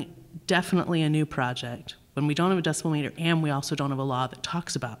starting definitely a new project, when we don't have a decibel meter and we also don't have a law that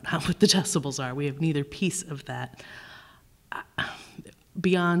talks about what the decibels are, we have neither piece of that.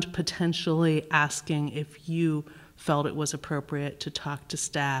 Beyond potentially asking if you felt it was appropriate to talk to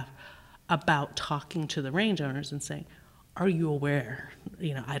staff about talking to the range owners and saying, are you aware?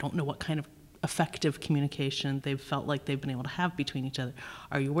 You know, I don't know what kind of effective communication they've felt like they've been able to have between each other.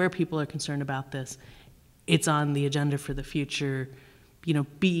 Are you aware people are concerned about this? It's on the agenda for the future. You know,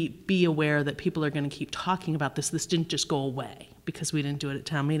 be aware that people are going to keep talking about this. This didn't just go away because we didn't do it at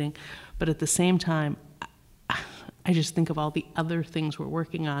town meeting. But at the same time, I just think of all the other things we're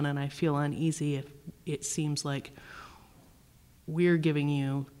working on, and I feel uneasy if it seems like we're giving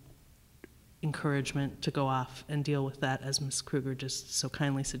you encouragement to go off and deal with that, as Ms. Kruger just so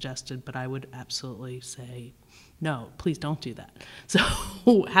kindly suggested, but I would absolutely say, no, please don't do that. So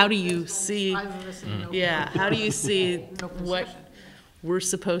how do you see, how do you see what we're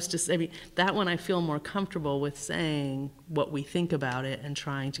supposed to say? I mean, that one I feel more comfortable with saying what we think about it and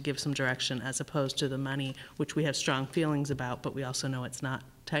trying to give some direction, as opposed to the money, which we have strong feelings about, but we also know it's not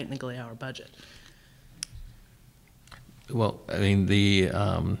technically our budget. Well, I mean, the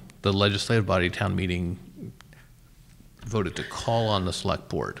legislative body town meeting voted to call on the select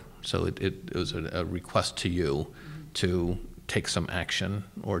board. So it was a request to you to take some action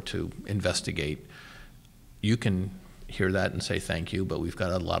or to investigate. You can hear that and say thank you, but we've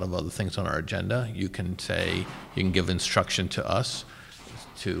got a lot of other things on our agenda. You can say, you can give instruction to us,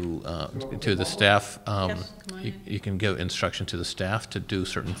 to the staff. You can give instruction to the staff to do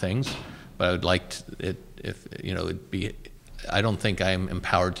certain things, but I would like it, if, you know, it'd be, I don't think I'm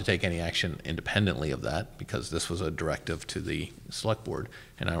empowered to take any action independently of that, because this was a directive to the select board,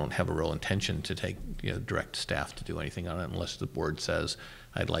 and I don't have a real intention to take, you know, direct staff to do anything on it unless the board says,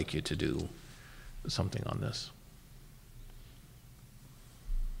 I'd like you to do something on this.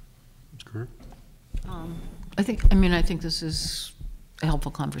 I think this is a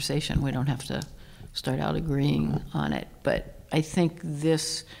helpful conversation. We don't have to start out agreeing on it, but I think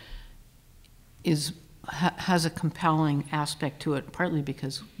this has a compelling aspect to it, partly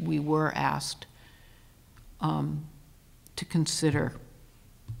because we were asked to consider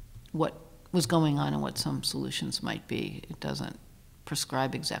what was going on and what some solutions might be. It doesn't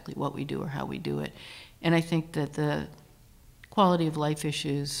prescribe exactly what we do or how we do it. And I think that the quality of life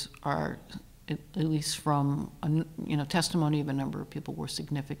issues are, at least from testimony of a number of people, were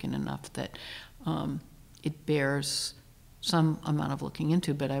significant enough that it bears some amount of looking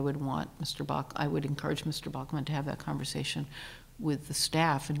into. But I would encourage Mr. Bachman to have that conversation with the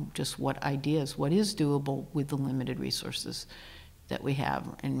staff and just what is doable with the limited resources that we have.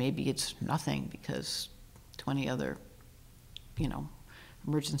 And maybe it's nothing, because 20 other,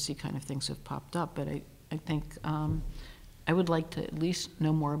 emergency kind of things have popped up. But I think I would like to at least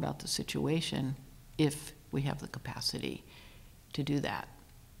know more about the situation if we have the capacity to do that.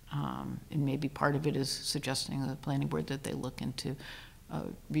 And maybe part of it is suggesting to the planning board that they look into a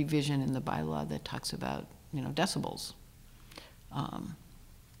revision in the bylaw that talks about, decibels.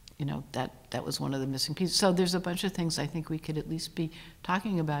 That was one of the missing pieces. So there's a bunch of things I think we could at least be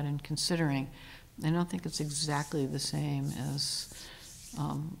talking about and considering. I don't think it's exactly the same as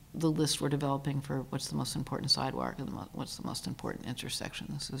the list we're developing for what's the most important sidewalk and what's the most important intersection.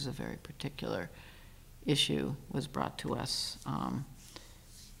 This is a very particular issue, was brought to us, and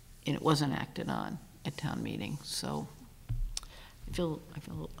it wasn't acted on at town meeting. So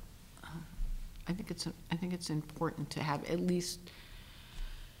I think it's important to have at least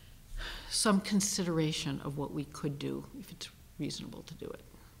some consideration of what we could do if it's reasonable to do it.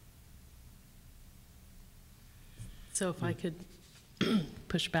 So if I could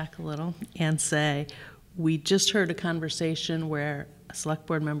push back a little and say, we just heard a conversation where a select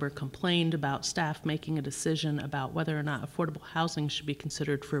board member complained about staff making a decision about whether or not affordable housing should be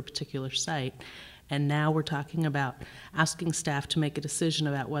considered for a particular site. And now we're talking about asking staff to make a decision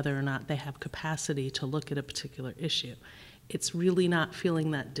about whether or not they have capacity to look at a particular issue. It's really not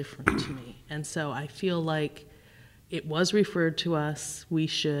feeling that different to me. And so I feel like it was referred to us. We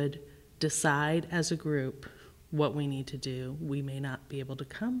should decide as a group what we need to do. We may not be able to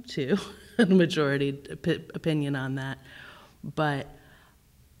come to a majority opinion on that, but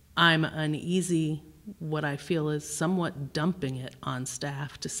I'm uneasy. What I feel is somewhat dumping it on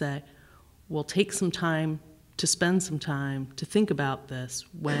staff to say, we'll take some time to spend some time to think about this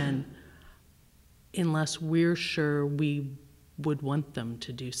when, unless we're sure we would want them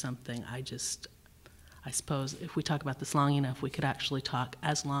to do something, I suppose if we talk about this long enough, we could actually talk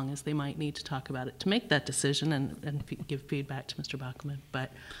as long as they might need to talk about it to make that decision and give feedback to Mr. Bachman.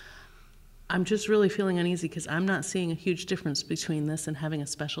 But I'm just really feeling uneasy because I'm not seeing a huge difference between this and having a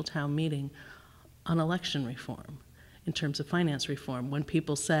special town meeting on election reform in terms of finance reform. When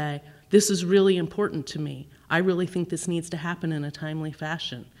people say, this is really important to me, I really think this needs to happen in a timely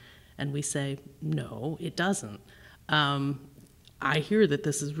fashion. And we say, no, it doesn't. I hear that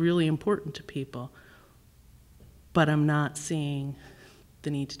this is really important to people, but I'm not seeing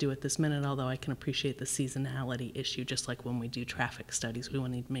the need to do it this minute, although I can appreciate the seasonality issue, just like when we do traffic studies, we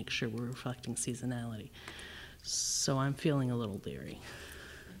want to make sure we're reflecting seasonality. So I'm feeling a little leery.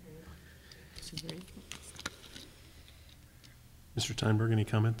 Mr. Steinberg, any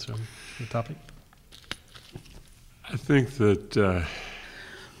comments on the topic? I think that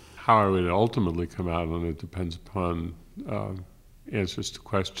how I would ultimately come out on it depends upon answers to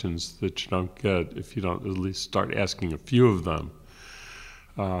questions that you don't get if you don't at least start asking a few of them.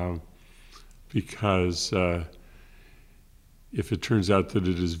 Because if it turns out that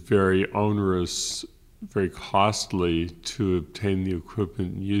it is very onerous, very costly to obtain the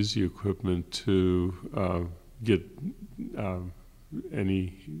equipment and use the equipment to get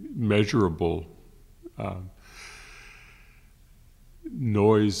any measurable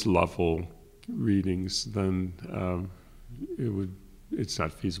noise level readings, then it's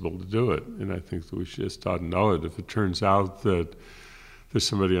not feasible to do it. And I think that we should just ought to know it. If it turns out that there's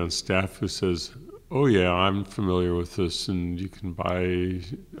somebody on staff who says, oh yeah, I'm familiar with this, and you can buy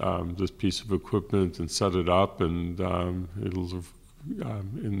this piece of equipment and set it up, and and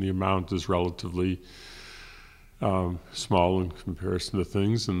the amount is relatively small in comparison to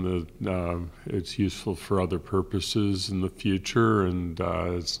things, and that it's useful for other purposes in the future, and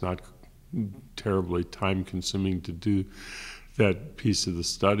it's not terribly time-consuming to do that piece of the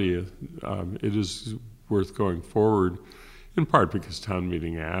study. It is worth going forward, in part because town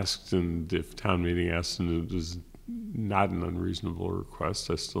meeting asked, and if town meeting asked and it is not an unreasonable request,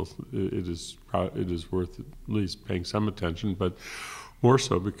 it is worth at least paying some attention, but more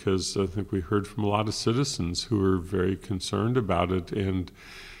so because I think we heard from a lot of citizens who are very concerned about it, and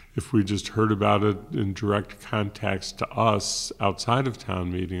if we just heard about it in direct context to us outside of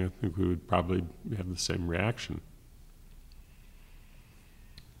town meeting, I think we would probably have the same reaction.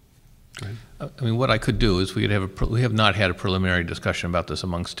 Go ahead. I mean, what I could do is we have not had a preliminary discussion about this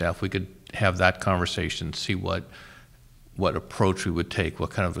among staff. We could have that conversation, see what approach we would take, what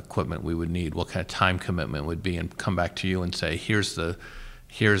kind of equipment we would need, what kind of time commitment would be, and come back to you and say, here's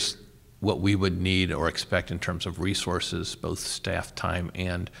what we would need or expect in terms of resources, both staff time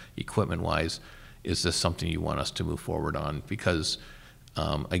and equipment wise. Is this something you want us to move forward on? Because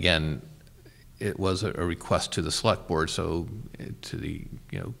again, it was a request to the select board, so to the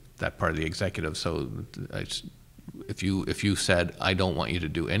that part of the executive. So if you said, I don't want you to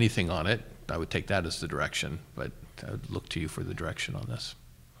do anything on it, I would take that as the direction, but I would look to you for the direction on this.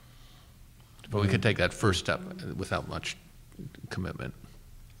 But we could take that first step without much commitment.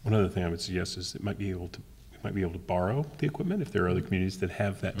 One other thing I would suggest is we might be able to borrow the equipment if there are other communities that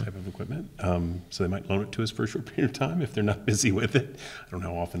have that type of equipment. So they might loan it to us for a short period of time if they're not busy with it. I don't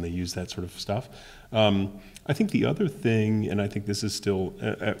know how often they use that sort of stuff. I think the other thing, and I think this is still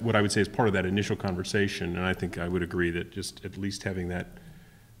what I would say is part of that initial conversation, and I think I would agree that just at least having that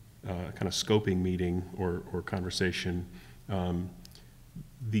kind of scoping meeting or conversation,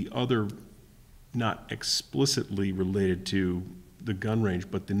 the other, not explicitly related to the gun range,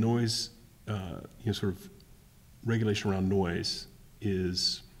 but the noise, sort of regulation around noise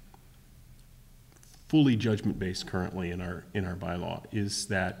is fully judgment-based currently in our bylaw. Is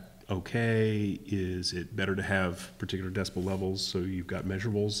that okay? Is it better to have particular decibel levels so you've got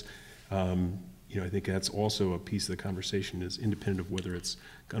measurables? I think that's also a piece of the conversation, is independent of whether it's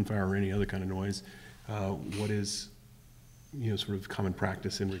gunfire or any other kind of noise. What is, sort of common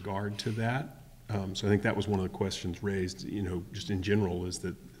practice in regard to that? So I think that was one of the questions raised, just in general, is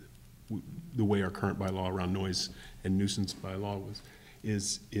that the way our current bylaw around noise and nuisance bylaw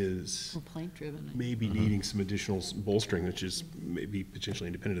is Complaint driven. maybe needing some additional bolstering, which is maybe potentially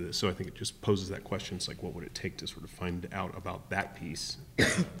independent of this. So I think it just poses that question. It's like, what would it take to sort of find out about that piece?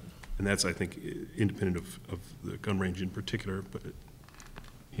 And that's, I think, independent of the gun range in particular, but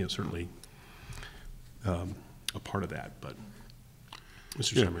certainly a part of that. But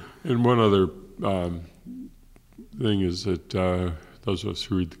Mr. Scheimer. And one other thing is that those of us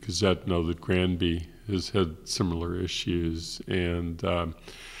who read the Gazette know that Granby has had similar issues, and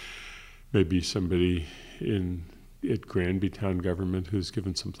maybe somebody at Granby town government who's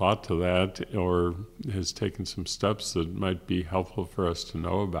given some thought to that or has taken some steps that might be helpful for us to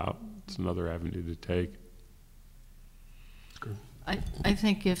know about. It's another avenue to take. I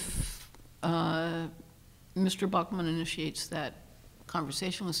think if Mr. Buckman initiates that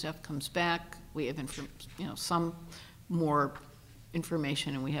conversation with staff, comes back, we have some more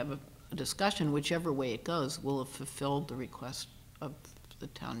information, and we have a discussion, whichever way it goes, we'll have fulfilled the request of the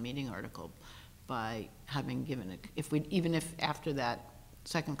town meeting article by having given it, even if after that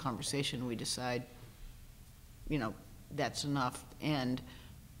second conversation we decide, that's enough,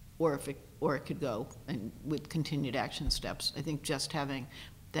 or it could go and with continued action steps. I think just having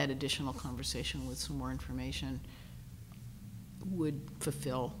that additional conversation with some more information would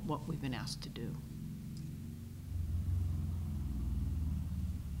fulfill what we've been asked to do.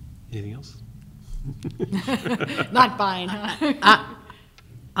 Anything else? Not buying, huh?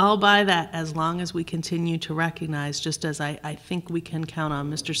 I'll buy that as long as we continue to recognize, just as I think we can count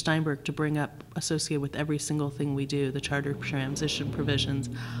on Mr. Steinberg to bring up, associated with every single thing we do, the charter transition provisions.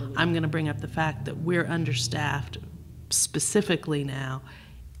 I'm going to bring up the fact that we're understaffed specifically now,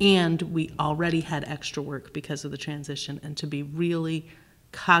 and we already had extra work because of the transition, and to be really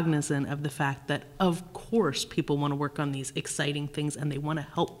cognizant of the fact that, of course, people want to work on these exciting things and they want to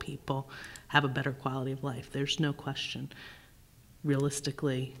help people have a better quality of life. There's no question.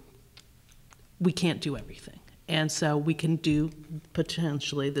 Realistically, we can't do everything. And so we can do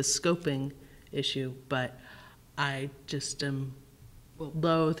potentially the scoping issue, but I just am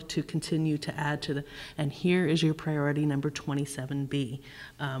loath to continue to add to the, and here is your priority number 27B,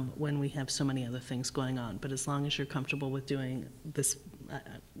 when we have so many other things going on. But as long as you're comfortable with doing this,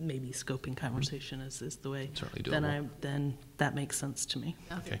 maybe scoping conversation is the way, certainly doable. then that makes sense to me.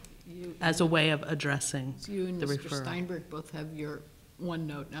 Okay. As a way of addressing You and the Mr. referral. Steinberg both have your one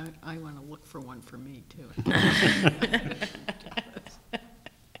note. Now I want to look for one for me, too.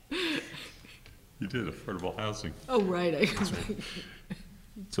 You did affordable housing. Oh, right.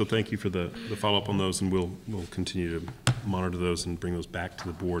 So thank you for the follow-up on those, and we'll continue to monitor those and bring those back to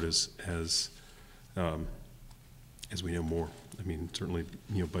the board as we know more. I mean, certainly,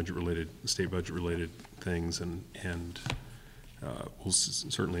 budget-related, state budget-related things, and will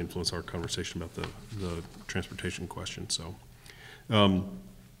certainly influence our conversation about the transportation question. So,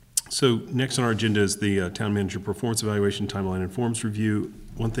 so next on our agenda is the town manager performance evaluation timeline and forms review.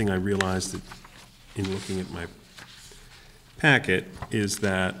 One thing I realized that in looking at my packet is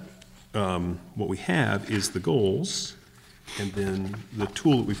that what we have is the goals, and then the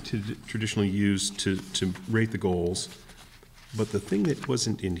tool that we've traditionally used to rate the goals. But the thing that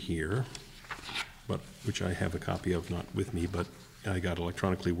wasn't in here, but which I have a copy of, not with me, but I got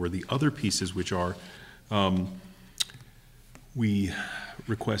electronically, were the other pieces, which are we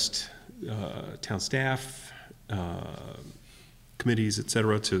request town staff, committees, et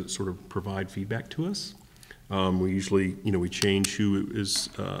cetera, to sort of provide feedback to us. We usually, we change who is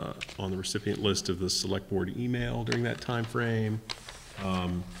on the recipient list of the select board email during that time frame.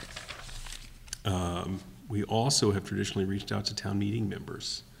 We also have traditionally reached out to town meeting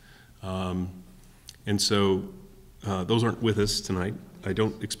members. And so those aren't with us tonight. I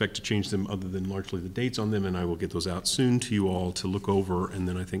don't expect to change them other than largely the dates on them, and I will get those out soon to you all to look over, and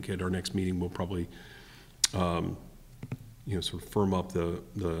then I think at our next meeting, we'll probably, sort of firm up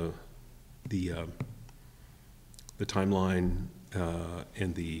the timeline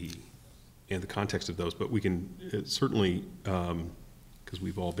and the context of those. But we can certainly, because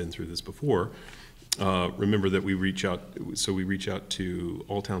we've all been through this before, remember that we reach out to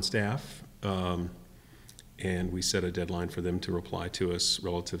all town staff, and we set a deadline for them to reply to us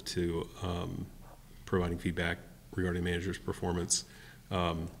relative to providing feedback regarding manager's performance.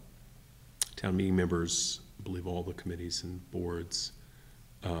 Town meeting members, I believe all the committees and boards,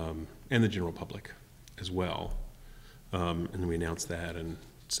 and the general public as well. And then we announce that and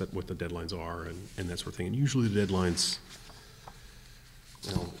set what the deadlines are and that sort of thing. And usually the deadlines,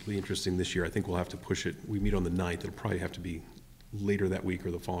 well, it'll be interesting this year. I think we'll have to push it. We meet on the 9th. It'll probably have to be later that week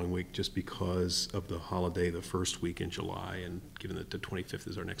or the following week, just because of the holiday the first week in July, and given that the 25th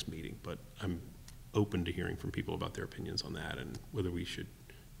is our next meeting. But I'm open to hearing from people about their opinions on that and whether we should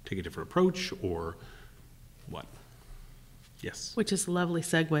take a different approach or what. Yes. Which is a lovely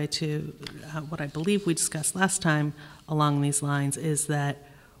segue to what I believe we discussed last time along these lines, is that,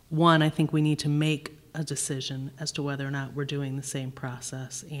 one, I think we need to make a decision as to whether or not we're doing the same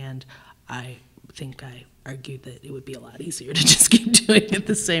process, and I think I argued that it would be a lot easier to just keep doing it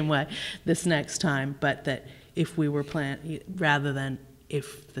the same way this next time, but that if we were rather than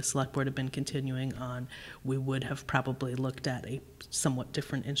if the select board had been continuing on, we would have probably looked at a somewhat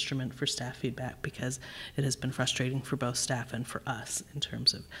different instrument for staff feedback, because it has been frustrating for both staff and for us in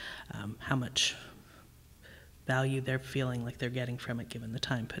terms of how much value they're feeling like they're getting from it given the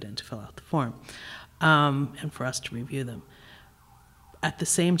time put in to fill out the form, and for us to review them. At the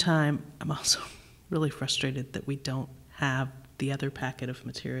same time, I'm also really frustrated that we don't have the other packet of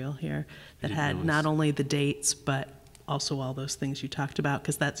material here that had not only the dates, but also all those things you talked about,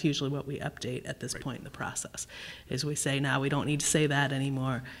 because that's usually what we update at this point in the process, is we say, now we don't need to say that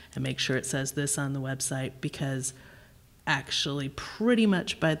anymore, and make sure it says this on the website, because actually pretty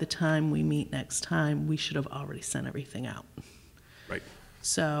much by the time we meet next time, we should have already sent everything out. Right.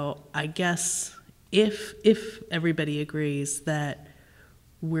 So I guess if everybody agrees that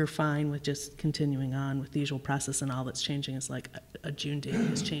we're fine with just continuing on with the usual process, and all that's changing is like a June date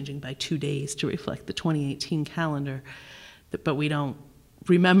is changing by 2 days to reflect the 2018 calendar, but we don't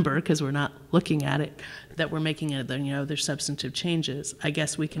remember, because we're not looking at it, that we're making it, there's substantive changes. I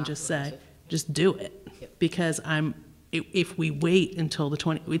guess we can just say, just do it, because if we wait until the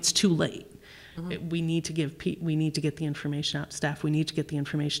 20, it's too late. We need to get the information out to staff. We need to get the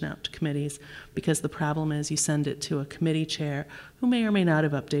information out to committees, because the problem is you send it to a committee chair who may or may not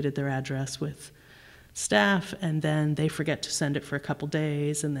have updated their address with staff, and then they forget to send it for a couple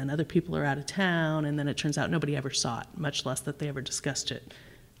days, and then other people are out of town, and then it turns out nobody ever saw it, much less that they ever discussed it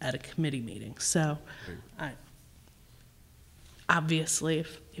at a committee meeting. So obviously,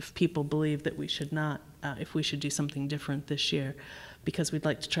 if people believe that we should not, if we should do something different this year, because we'd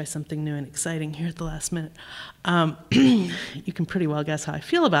like to try something new and exciting here at the last minute. You can pretty well guess how I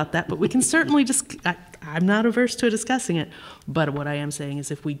feel about that, but we can certainly I'm not averse to discussing it, but what I am saying is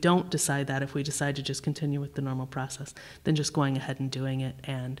if we don't decide that, if we decide to just continue with the normal process, then just going ahead and doing it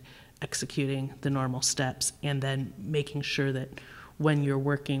and executing the normal steps, and then making sure that when you're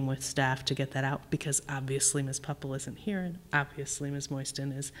working with staff to get that out, because obviously Ms. Pupple isn't here, and obviously Ms.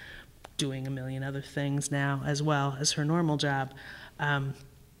 Moyston is doing a million other things now as well as her normal job.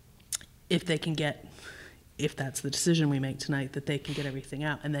 If they can get, if that's the decision we make tonight, that they can get everything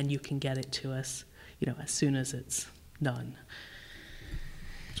out, and then you can get it to us, as soon as it's done.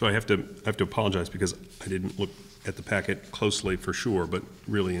 So I have to apologize, because I didn't look at the packet closely for sure, but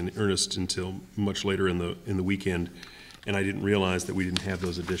really in earnest until much later in the weekend, and I didn't realize that we didn't have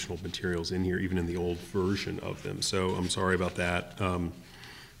those additional materials in here, even in the old version of them. So I'm sorry about that.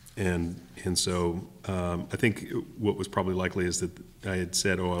 And so I think what was probably likely is that I had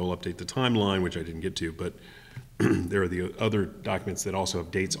said, I will update the timeline, which I didn't get to, but there are the other documents that also have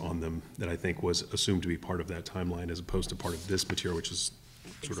dates on them that I think was assumed to be part of that timeline as opposed to part of this material, which is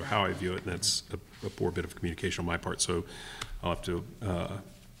sort of how I view it, and that's a poor bit of communication on my part. So I'll have to,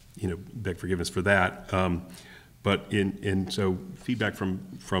 beg forgiveness for that. So feedback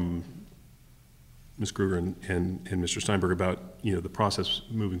from Ms. Kruger and Mr. Steinberg about the process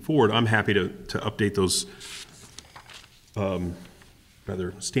moving forward. I'm happy to update those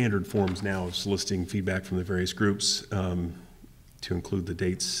rather standard forms now of soliciting feedback from the various groups to include the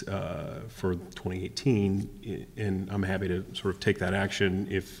dates for 2018, and I'm happy to sort of take that action.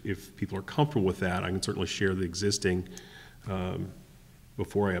 If people are comfortable with that, I can certainly share the existing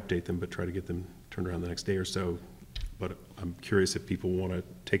before I update them, but try to get them turned around the next day or so. But I'm curious if people want to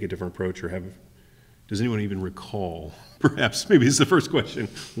take a different approach or have, does anyone even recall, perhaps, maybe this is the first question,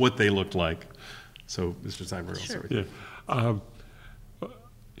 what they looked like? So, Mr. Steinberg, I'll start with you. Yeah.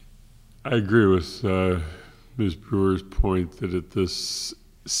 I agree with Ms. Brewer's point that at this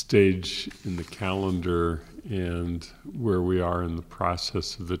stage in the calendar and where we are in the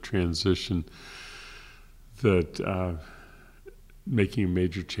process of the transition, that making a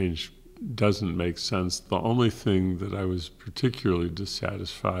major change doesn't make sense. The only thing that I was particularly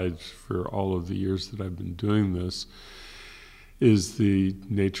dissatisfied for all of the years that I've been doing this is the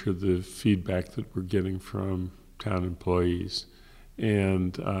nature of the feedback that we're getting from town employees.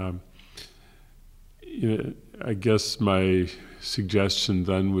 And you know, I guess my suggestion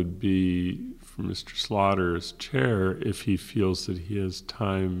then would be for Mr. Slaughter as chair, if he feels that he has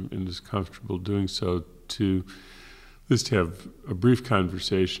time and is comfortable doing so, to just have a brief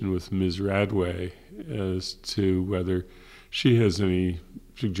conversation with Ms. Radway as to whether she has any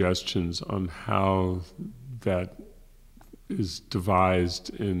suggestions on how that is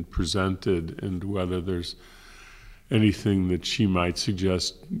devised and presented, and whether there's anything that she might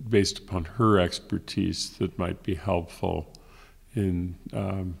suggest based upon her expertise that might be helpful. In,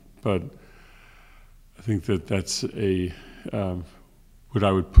 but I think that that's a what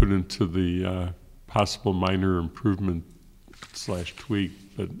I would put into the possible minor improvement / tweak,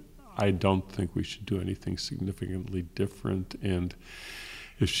 but I don't think we should do anything significantly different. And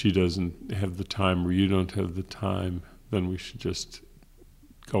if she doesn't have the time or you don't have the time, then we should just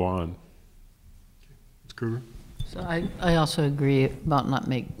go on. Ms. Kruger? So I also agree about not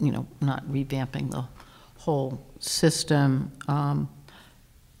revamping the whole system.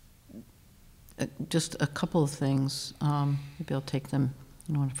 Just a couple of things, maybe I'll take them,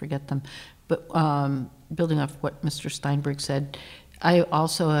 I don't want to forget them. But building off what Mr. Steinberg said, I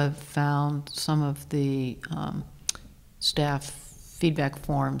also have found some of the staff feedback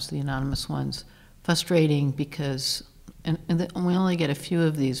forms, the anonymous ones, frustrating because, and we only get a few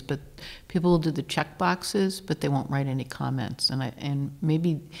of these, but people will do the check boxes, but they won't write any comments. And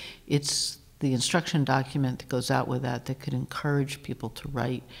maybe it's the instruction document that goes out with that could encourage people to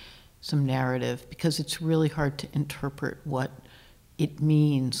write some narrative, because it's really hard to interpret what it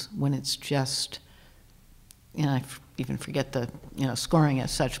means when it's just, I even forget the, scoring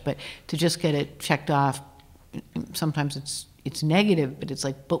as such, but to just get it checked off, sometimes it's negative, but it's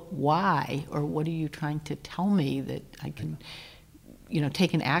like, but why? Or what are you trying to tell me that I can,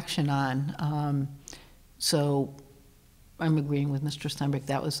 take an action on? So I'm agreeing with Mr. Steinberg.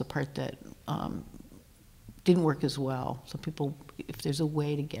 That was the part that didn't work as well. So people, if there's a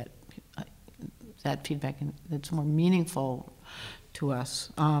way to get that feedback that's more meaningful to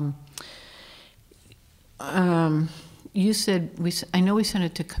us. You said, I know we sent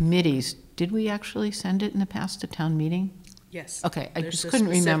it to committees. Did we actually send it in the past to town meeting? Yes. Okay, I There's just a couldn't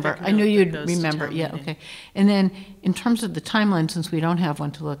remember. specific I knew note you'd that goes to remember, town yeah, meeting. okay. And then, in terms of the timeline, since we don't have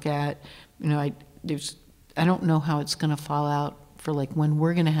one to look at, I don't know how it's gonna fall out for like when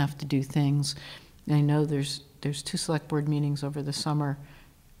we're gonna have to do things. And I know there's 2 select board meetings over the summer,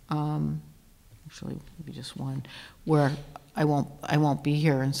 actually maybe just one, where I won't be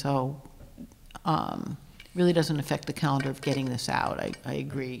here, and so really doesn't affect the calendar of getting this out. I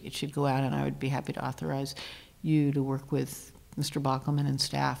agree, it should go out, and I would be happy to authorize you to work with Mr. Bockelman and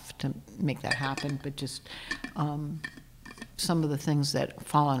staff to make that happen, but just some of the things that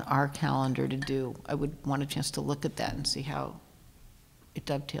fall on our calendar to do, I would want a chance to look at that and see how it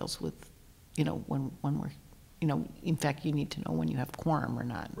dovetails with, when we're, in fact, you need to know when you have quorum or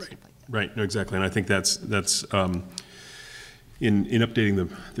not. And Right. stuff like that. Right, no, exactly, and I think that's in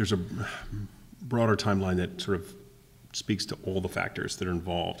updating there's a broader timeline that sort of speaks to all the factors that are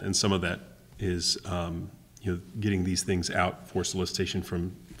involved, and some of that is getting these things out for solicitation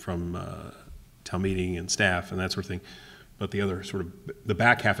from town meeting and staff and that sort of thing. But the other sort of the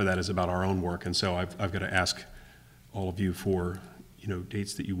back half of that is about our own work, and so I've got to ask all of you for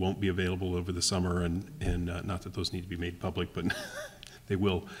dates that you won't be available over the summer, and not that those need to be made public, but they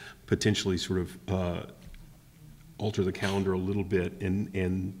will potentially sort of alter the calendar a little bit,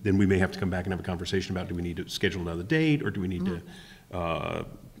 and then we may have to come back and have a conversation about, do we need to schedule another date, or do we need to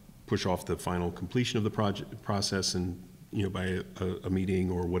push off the final completion of the process and by a meeting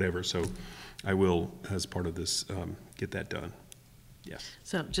or whatever. So I will, as part of this, get that done. Yes.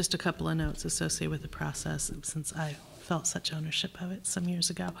 So just a couple of notes associated with the process, since I felt such ownership of it some years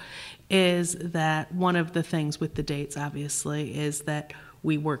ago, is that one of the things with the dates, obviously, is that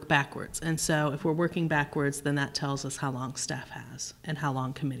we work backwards. And so if we're working backwards, then that tells us how long staff has and how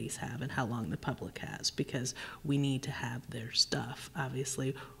long committees have and how long the public has, because we need to have their stuff,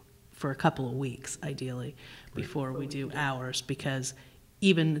 obviously, for a couple of weeks, ideally, before we do ours, because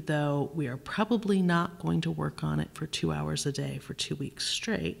even though we are probably not going to work on it for 2 hours a day for 2 weeks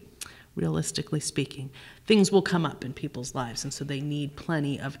straight, realistically speaking, things will come up in people's lives, and so they need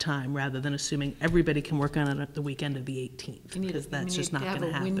plenty of time rather than assuming everybody can work on it at the weekend of the 18th, because that's just not going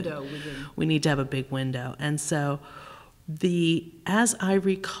to happen. We need to have a big window. And so as I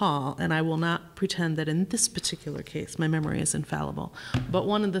recall, and I will not pretend that in this particular case my memory is infallible, but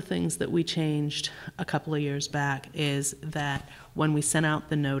one of the things that we changed a couple of years back is that when we sent out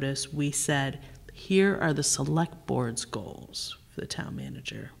the notice, we said, here are the select board's goals for the town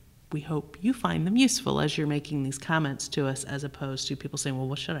manager. We hope you find them useful as you're making these comments to us, as opposed to people saying, well,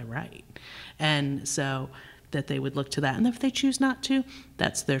 what should I write? And so that they would look to that. And if they choose not to,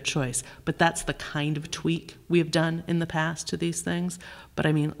 that's their choice. But that's the kind of tweak we have done in the past to these things. But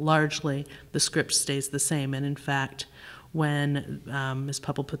I mean, largely, the script stays the same. And in fact, when Ms.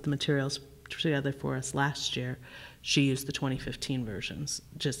 Pupple put the materials together for us last year, she used the 2015 versions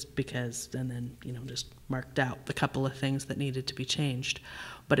just because, and then, just marked out the couple of things that needed to be changed.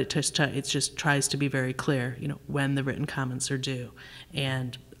 But it just tries to be very clear, when the written comments are due.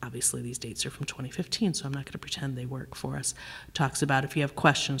 And obviously these dates are from 2015, so I'm not going to pretend they work for us. Talks about if you have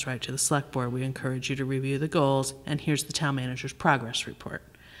questions, write to the select board. We encourage you to review the goals, and here's the town manager's progress report.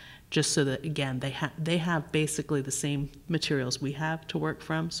 Just so that, again, they have basically the same materials we have to work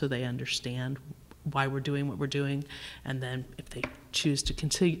from, so they understand why we're doing what we're doing, and then if they choose to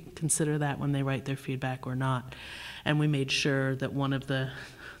consider that when they write their feedback or not. And we made sure that one of the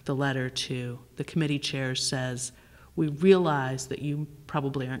letter to the committee chairs says, we realize that you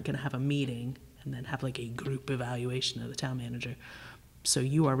probably aren't going to have a meeting and then have like a group evaluation of the town manager. So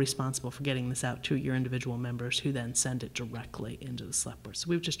you are responsible for getting this out to your individual members, who then send it directly into the select board. So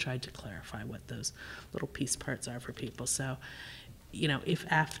we've just tried to clarify what those little piece parts are for people. So, if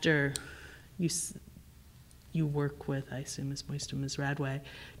after you work with, I assume, Ms. Moist and Ms. Radway,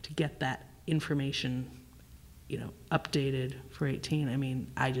 to get that information, updated for 18, I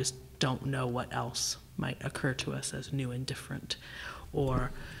mean, I just don't know what else might occur to us as new and different.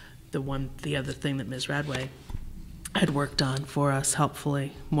 Or the other thing that Ms. Radway had worked on for us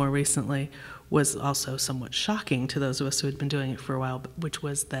helpfully more recently was also somewhat shocking to those of us who had been doing it for a while, which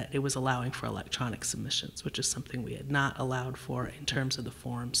was that it was allowing for electronic submissions, which is something we had not allowed for in terms of the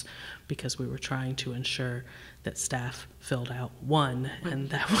forms, because we were trying to ensure that staff filled out one, and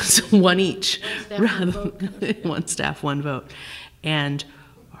that was one each, one staff, one vote. And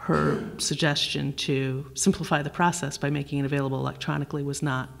her suggestion to simplify the process by making it available electronically was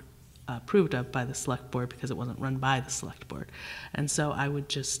not approved of by the select board, because it wasn't run by the select board. And so I would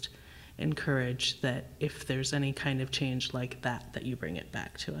just encourage that if there's any kind of change like that, that you bring it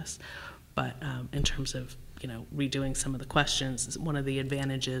back to us. But in terms of, redoing some of the questions, one of the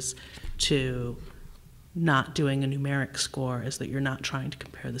advantages to not doing a numeric score is that you're not trying to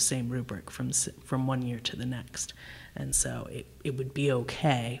compare the same rubric from 1 year to the next. And so it would be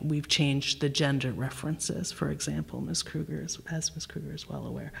okay. We've changed the gender references, for example, as Ms. Kruger is well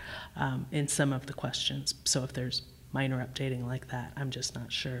aware, in some of the questions. So if there's minor updating like that, I'm just not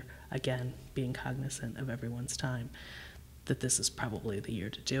sure, again, being cognizant of everyone's time, that this is probably the year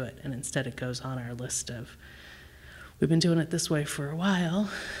to do it. And instead it goes on our list of, we've been doing it this way for a while,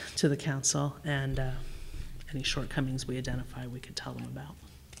 to the council, and any shortcomings we identify, we could tell them about.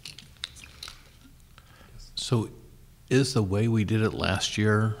 So is the way we did it last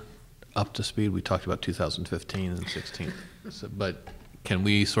year up to speed? We talked about 2015 and 16, but can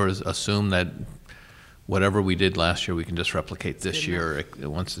we sort of assume that whatever we did last year, we can just replicate this year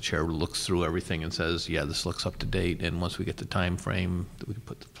once the chair looks through everything and says, yeah, this looks up to date, and once we get the time frame, we can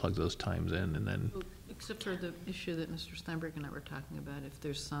plug those times in, and then... Except for the issue that Mr. Steinberg and I were talking about, if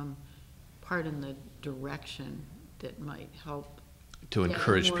there's some part in the direction that might help to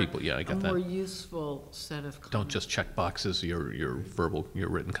encourage people, yeah, I get that. A more useful set of comments. Don't just check boxes. Your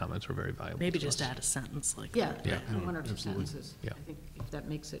written comments were very valuable. Maybe just add a sentence like that. Yeah. One or two sentences. Yeah. I think if that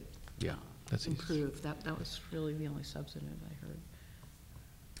makes it that's improve, that was really the only substantive I heard.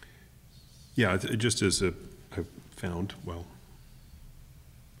 Yeah, just as I found, well,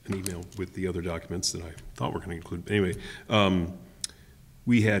 an email with the other documents that I thought were going to include. But anyway,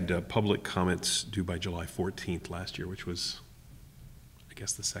 we had public comments due by July 14th last year, which was, I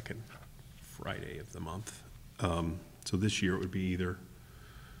guess, the second Friday of the month. So this year it would be either,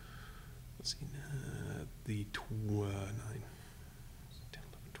 let's see, the 9, 10, 11,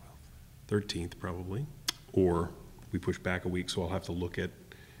 12, 13th probably, or we push back a week, so I'll have to look at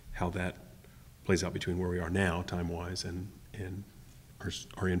how that plays out between where we are now, time-wise, and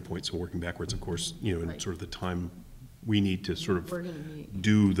our endpoint. So working backwards, of course, you know, and sort of the time we need to sort of We're gonna meet.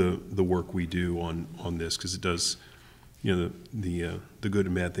 do the work we do on this, because it does, you know, the good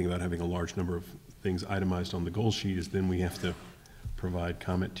and bad thing about having a large number of things itemized on the goal sheet is then we have to provide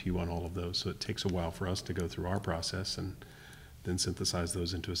comment to you on all of those. So it takes a while for us to go through our process and then synthesize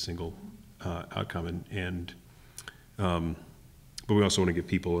those into a single outcome. But we also want to give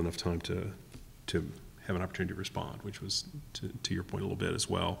people enough time to have an opportunity to respond, which was to your point a little bit as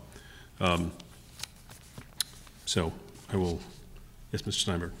well. So I will, yes, Mr.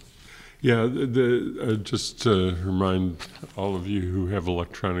 Steinberg. Yeah, just to remind all of you who have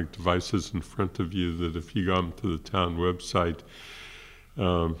electronic devices in front of you that if you go onto the town website,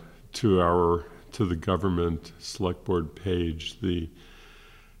 to the government select board page, the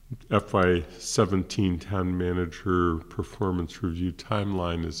FY17 town manager performance review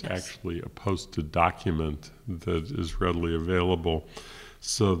timeline is actually a posted document that is readily available,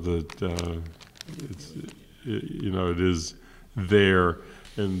 so that it is there.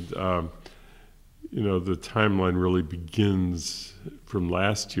 And the timeline really begins from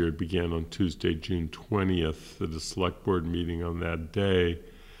last year. It began on Tuesday, June 20th, at a select board meeting on that day.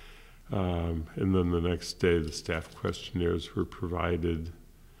 And then the next day, the staff questionnaires were provided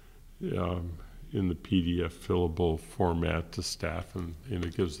in the PDF fillable format to staff, and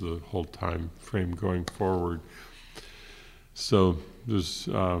it gives the whole time frame going forward. So there's,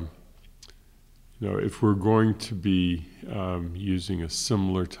 if we're going to be using a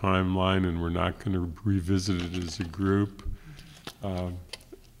similar timeline and we're not going to revisit it as a group,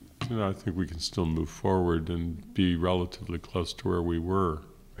 I think we can still move forward and be relatively close to where we were.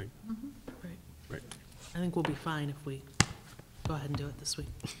 Right. Right. I think we'll be fine if we go ahead and do it this week.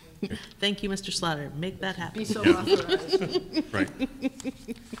 Thank you, Mr. Slaughter. Make that happen. Be so authorized. Right.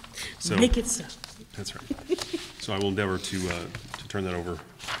 So Make it so. that's right. So I will endeavor to turn that over.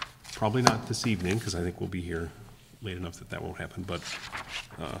 Probably not this evening, because I think we'll be here late enough that won't happen, but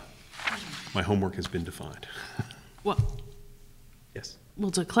my homework has been defined. Well, Yes.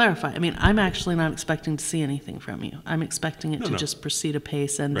 well, to clarify, I mean, I'm actually not expecting to see anything from you. I'm expecting it to No. just proceed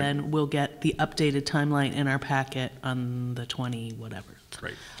apace, and Right. then we'll get the updated timeline in our packet on the 20 whatever.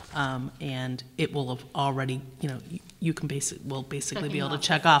 Right. And it will have already, we'll basically be able to Checking off.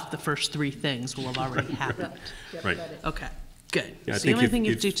 check off the first 3 things will have already happened. Right. Okay, good. Yeah, I So the think only if- thing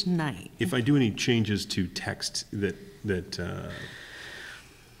you have if- to do tonight. If I do any changes to text that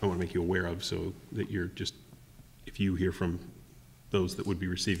I want to make you aware of, so that you're just, if you hear from those that would be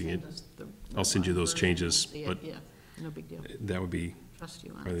receiving it, I'll send you those changes, but Yeah, no big deal. that would be Trust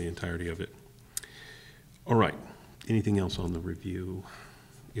you on probably it. the entirety of it. All right. Anything else on the review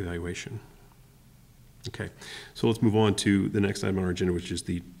evaluation? Okay. So let's move on to the next item on our agenda, which is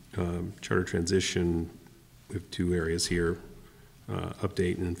the charter transition. We have 2 areas here,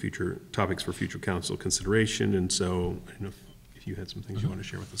 update and future topics for future council consideration. And so I don't know if you had some things you want to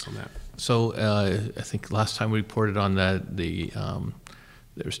share with us on that. So I think last time we reported on that,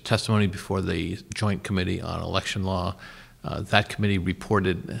 there's testimony before the Joint Committee on Election Law. That committee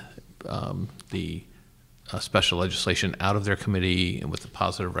reported the special legislation out of their committee and with a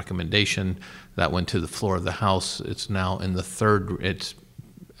positive recommendation. That went to the floor of the House. It's now in the third, it's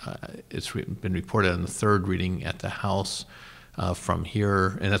been reported on the third reading at the House from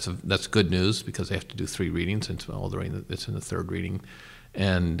here, and that's good news because they have to do 3 readings, and it's in the third reading,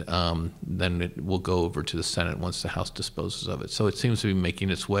 and then it will go over to the Senate once the House disposes of it. So it seems to be making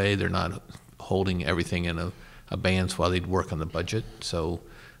its way. They're not holding everything in abeyance while they'd work on the budget. So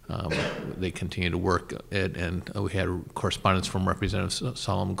they continue to work it, and we had correspondence from Representative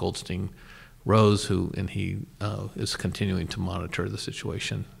Solomon Goldstein Rose, he is continuing to monitor the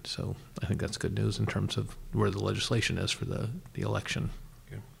situation. So I think that's good news in terms of where the legislation is for the election.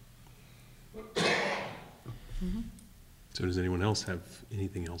 Okay. So does anyone else have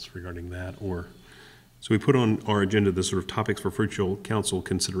anything else regarding that? Or, so we put on our agenda the sort of topics for future council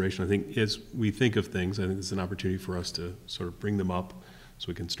consideration. I think as we think of things, I think it's an opportunity for us to sort of bring them up so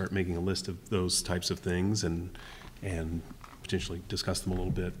we can start making a list of those types of things and potentially discuss them a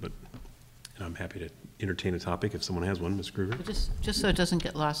little bit. But I'm happy to entertain a topic if someone has one. Ms. Kruger? But just so it doesn't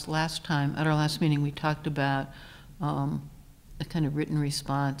get lost, last time, at our last meeting, we talked about a kind of written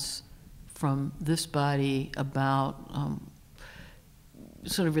response from this body about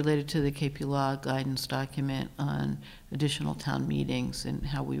sort of related to the KP Law guidance document on additional town meetings and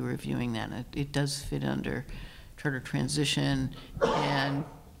how we were viewing that. It does fit under charter transition, and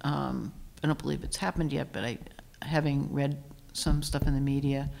I don't believe it's happened yet, but having read some stuff in the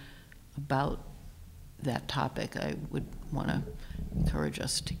media about that topic, I would want to encourage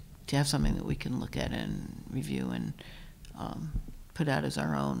us to have something that we can look at and review and put out as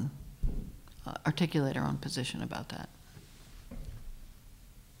our own, articulate our own position about that.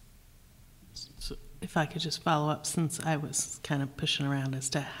 So if I could just follow up, since I was kind of pushing around as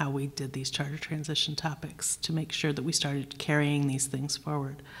to how we did these charter transition topics to make sure that we started carrying these things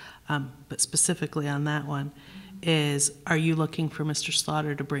forward. But specifically on that one is, are you looking for Mr.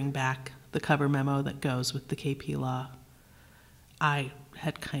 Slaughter to bring back the cover memo that goes with the KP law? I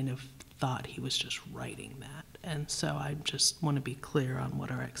had kind of thought he was just writing that. And so I just want to be clear on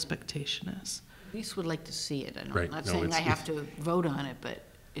what our expectation is. At least would like to see it. I'm Right. not No, saying I it's- have to vote on it, but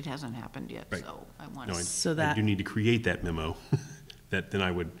it hasn't happened yet, Right. so I want No, to. So I that, do need to create that memo that then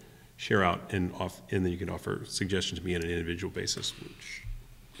I would share out and then you can offer suggestions to me on an individual basis, which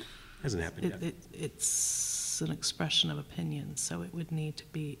hasn't happened yet. it's an expression of opinion, so it would need to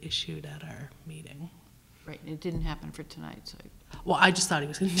be issued at our meeting. Right, and it didn't happen for tonight, so. Well, I just thought he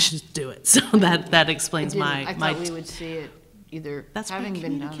was going to just do it, so that explains I my. thought we would see it either That's why having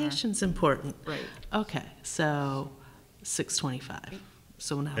been done or. communication's important. Right. Okay, so 6:25.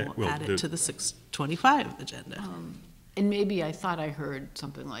 So now we'll well, add it to the 6:25 agenda. And maybe I thought I heard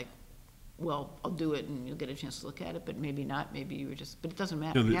something like, well, I'll do it and you'll get a chance to look at it, but maybe not, maybe you were just, but it doesn't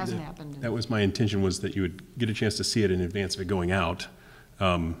matter, No, it hasn't happened. That was my intention, was that you would get a chance to see it in advance of it going out.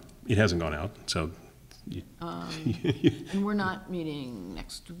 It hasn't gone out, so And we're not meeting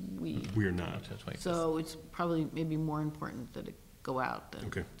next week, we're not. so it's probably maybe more important that it go out than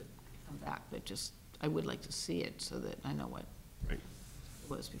Okay. come back, but just, I would like to see it so that I know what Right. it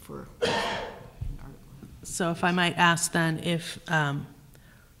was before. So if I might ask then if,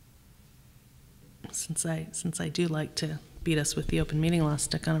 since I do like to beat us with the open meeting law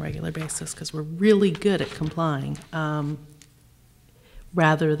stick on a regular basis, because we're really good at complying,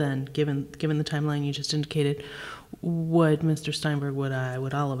 rather than, given the timeline you just indicated, would Mr. Steinberg, would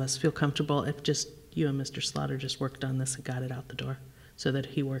all of us feel comfortable if just you and Mr. Slaughter just worked on this and got it out the door, so that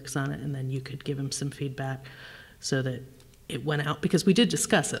he works on it, and then you could give him some feedback, so that it went out, because we did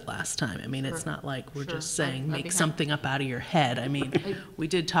discuss it last time. I mean, it's Sure. not like we're Sure. just saying, I'd be make happy. something up out of your head. I mean, we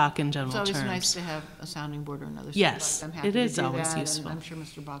did talk in general It's terms. always nice to have a sounding board or another. Yes, supervisor. I'm happy it to is do always that, and useful. I'm sure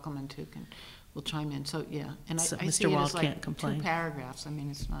Mr. Bockelman too will chime in, so, yeah. And I So see Mr. it Wall as like can't complain. 2 paragraphs, I mean,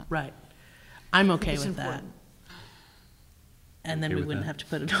 it's not. Right. I'm okay It's with that. important. And then Okay we with wouldn't that? have to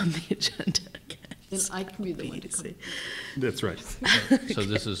put it on the agenda again. Then I can be the one to Easy. come. That's right. So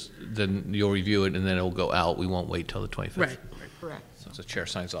this is, then you'll review it and then it'll go out. We won't wait till the 25th. Right, Correct. So the chair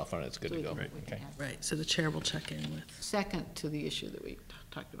signs off on it, it's good So to we go. can- we can Okay. have- right. So the chair will check in with. Second to the issue that we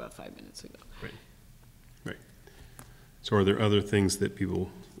talked about 5 minutes ago. Right. So are there other things that people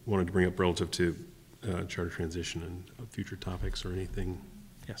wanted to bring up relative to charter transition and future topics or anything?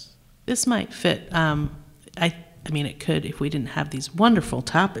 Yes. This might fit, I mean, it could, if we didn't have these wonderful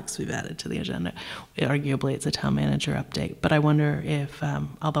topics we've added to the agenda. Arguably, it's a town manager update, but I wonder if,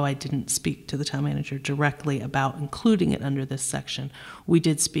 although I didn't speak to the town manager directly about including it under this section, we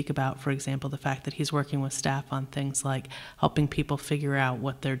did speak about, for example, the fact that he's working with staff on things like helping people figure out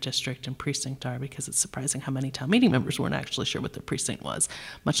what their district and precinct are, because it's surprising how many town meeting members weren't actually sure what their precinct was,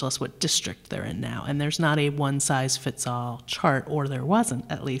 much less what district they're in now. And there's not a one-size-fits-all chart, or there wasn't,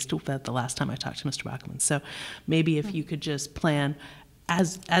 at least, the last time I talked to Mr. Bachman. So maybe if you could just plan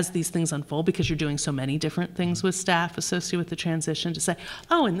as these things unfold, because you're doing so many different things with staff associated with the transition, to say,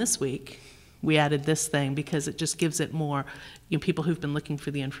 oh, and this week we added this thing, because it just gives it more, people who've been looking for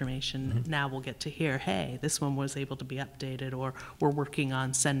the information now will get to hear, hey, this one was able to be updated, or we're working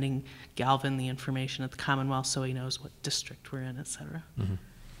on sending Galvin the information at the Commonwealth so he knows what district we're in, et cetera.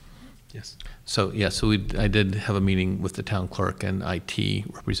 Yes. So, yeah, so I did have a meeting with the town clerk and IT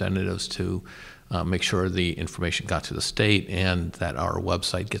representatives to make sure the information got to the state and that our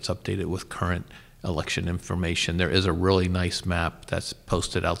website gets updated with current election information. There is a really nice map that's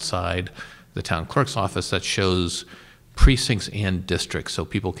posted outside the town clerk's office that shows precincts and districts, so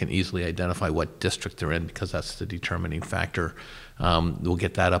people can easily identify what district they're in, because that's the determining factor. We'll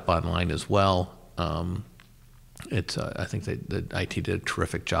get that up online as well. I think the IT did a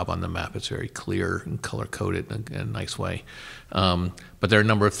terrific job on the map. It's very clear and color coded in a nice way. But there are a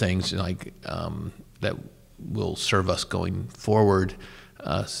number of things like that will serve us going forward.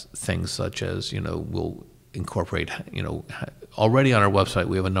 Things such as, we'll incorporate, already on our website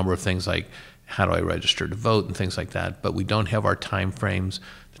we have a number of things like how do I register to vote and things like that, but we don't have our time frames.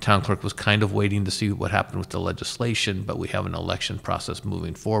 The town clerk was kind of waiting to see what happened with the legislation, but we have an election process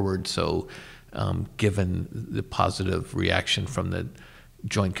moving forward, so given the positive reaction from the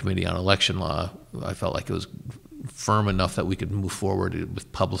Joint Committee on Election Law, I felt like it was firm enough that we could move forward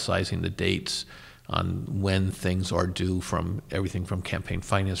with publicizing the dates on when things are due, from everything from campaign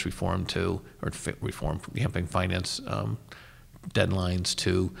finance reform to, campaign finance deadlines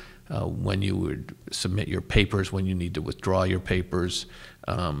to when you would submit your papers, when you need to withdraw your papers,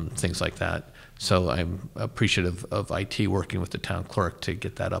 things like that. So I'm appreciative of IT working with the town clerk to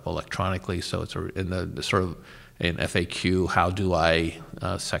get that up electronically. So it's in the sort of an FAQ, how do I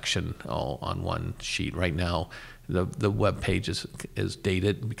section all on one sheet. Right now, the web page is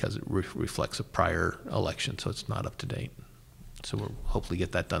dated because it reflects a prior election, so it's not up to date. So we'll hopefully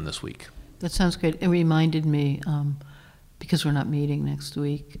get that done this week. That sounds great. It reminded me, because we're not meeting next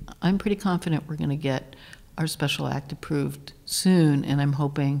week, I'm pretty confident we're going to get our special act approved soon, and I'm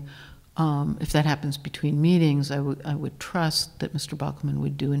hoping if that happens between meetings, I would trust that Mr. Bachman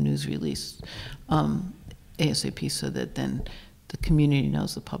would do a news release ASAP, so that then the community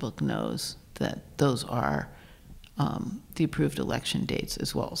knows, the public knows that those are the approved election dates,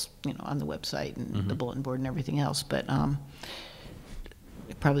 as well as, on the website and the bulletin board and everything else. But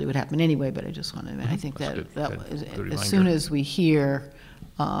it probably would happen anyway, but I just wanted, I think That's good as soon as we hear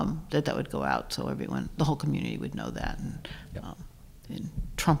that would go out, so everyone, the whole community would know that, and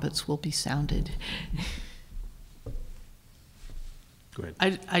trumpets will be sounded. Go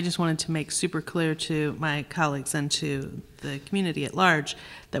ahead. I just wanted to make super clear to my colleagues and to the community at large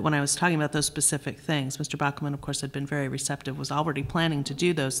that when I was talking about those specific things, Mr. Bachman, of course, had been very receptive, was already planning to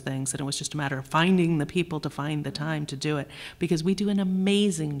do those things, and it was just a matter of finding the people to find the time to do it, because we do an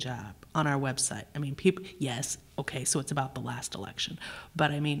amazing job on our website. I mean, people, yes, okay, so it's about the last election,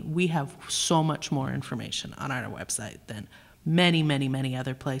 but I mean, we have so much more information on our website than many, many, many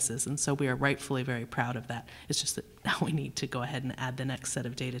other places, and so we are rightfully very proud of that. It's just that now we need to go ahead and add the next set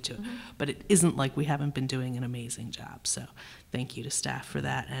of data to it. But it isn't like we haven't been doing an amazing job, so thank you to staff for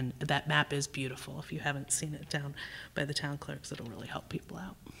that. And that map is beautiful. If you haven't seen it down by the town clerks, it'll really help people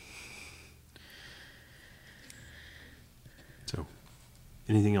out. So,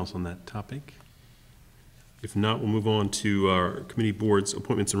 anything else on that topic? If not, we'll move on to our committee boards,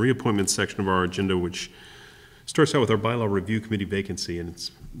 appointments and reappointments section of our agenda, which starts out with our bylaw review committee vacancy, and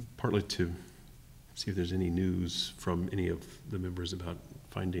it's partly to see if there's any news from any of the members about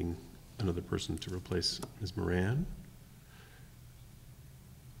finding another person to replace Ms. Moran.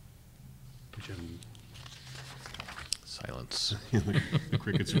 Silence. The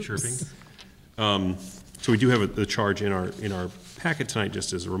crickets are chirping. So we do have the charge in our packet tonight,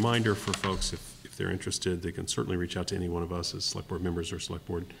 just as a reminder for folks, if they're interested, they can certainly reach out to any one of us as select board members or select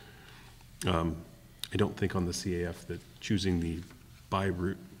board. I don't think on the CAF that choosing the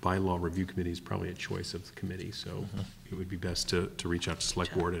bylaw review committee is probably a choice of the committee, so it would be best to reach out to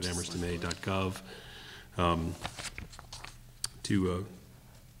selectboard@amherstma.gov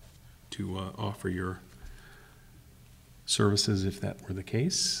to offer your services if that were the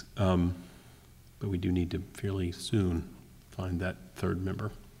case. But we do need to fairly soon find that third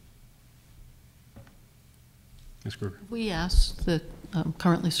member. Ms. Kruger. We asked the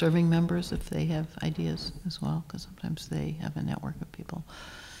currently serving members if they have ideas as well, because sometimes they have a network of people.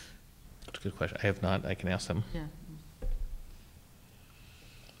 That's a good question. I have not. I can ask them. Yeah.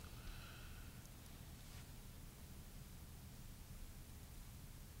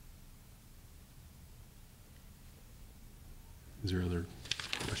 Is there other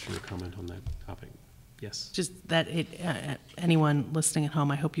question or comment on that topic? Yes. Just that anyone listening at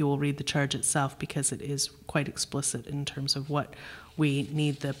home, I hope you will read the charge itself, because it is quite explicit in terms of what we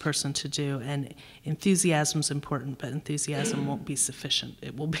need the person to do. And enthusiasm is important, but enthusiasm won't be sufficient.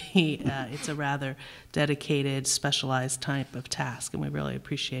 It will be, it's a rather dedicated, specialized type of task. And we really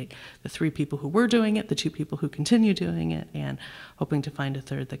appreciate the 3 people who were doing it, the 2 people who continue doing it, and hoping to find a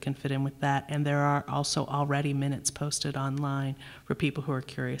third that can fit in with that. And there are also already minutes posted online for people who are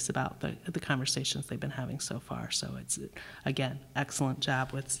curious about the conversations they've been having so far. So it's, again, excellent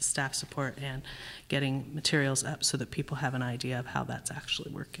job with staff support and getting materials up so that people have an idea of how that's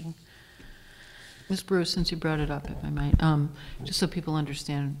actually working. Ms. Brewer, since you brought it up, if I might, just so people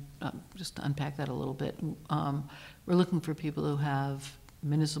understand, just to unpack that a little bit, we're looking for people who have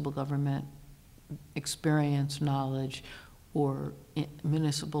municipal government experience, knowledge, or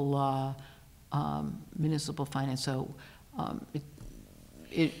municipal law, municipal finance. So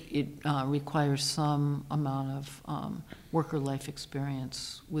it requires some amount of worker life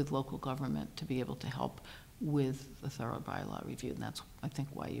experience with local government to be able to help with the thorough bylaw review, and that's, I think,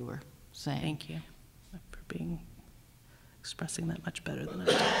 why you were saying. Thank you for expressing that much better than I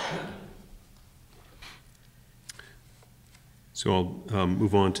did. So I'll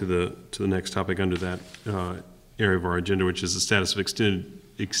move on to the next topic under that area of our agenda, which is the status of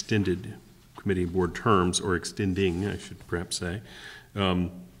extended committee board terms, or extending, I should perhaps say. So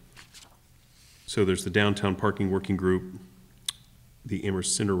there's the Downtown Parking Working Group, the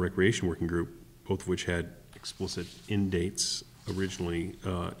Amherst Center Recreation Working Group, both of which had explicit end dates originally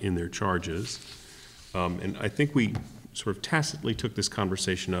in their charges. And I think we sort of tacitly took this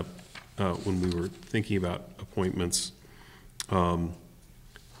conversation up when we were thinking about appointments, but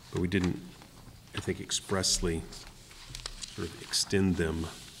we didn't, I think, expressly sort of extend them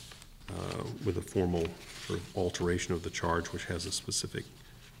with a formal sort of alteration of the charge, which has a specific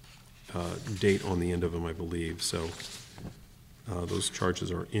date on the end of them, I believe. So those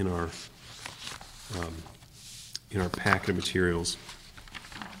charges are in our packet of materials.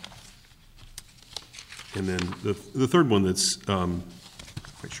 And then the third one that's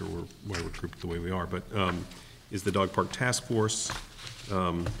quite sure why we're grouped the way we are, but is the Dog Park Task Force,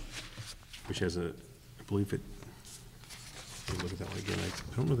 which has I believe it. Let me look at that one again.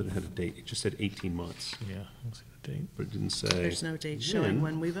 I don't know that it had a date. It just said 18 months. Yeah, let's see the date. But it didn't say. There's no date showing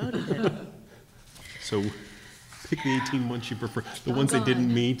when we voted it. So pick the 18 months you prefer. The ones that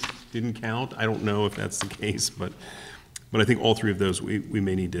didn't meet didn't count. I don't know if that's the case, but I think all three of those we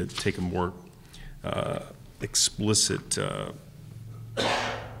may need to take a more explicit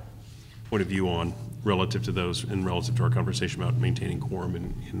point of view on relative to those and relative to our conversation about maintaining quorum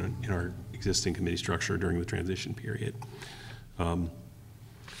in our existing committee structure during the transition period.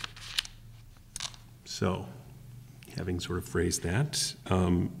 So, having sort of phrased that,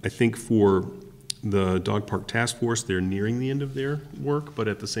 I think for the Dog Park Task Force, they're nearing the end of their work, but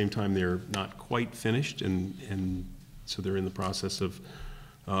at the same time, they're not quite finished, and so they're in the process of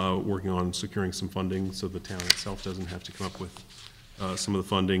working on securing some funding so the town itself doesn't have to come up with some of the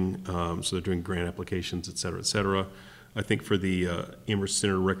funding. So they're doing grant applications, et cetera, et cetera. I think for the Amherst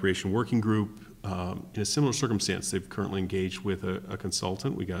Center Recreation Working Group, in a similar circumstance, they've currently engaged with a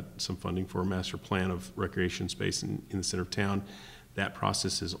consultant. We got some funding for a master plan of recreation space in the center of town. That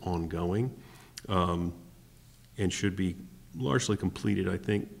process is ongoing and should be largely completed, I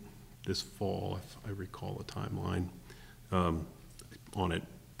think, this fall, if I recall the timeline on it.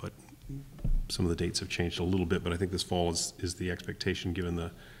 But some of the dates have changed a little bit, but I think this fall is the expectation, given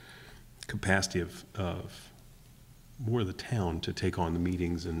the capacity of more of the town to take on the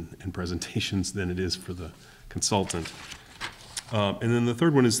meetings and presentations than it is for the consultant. And then the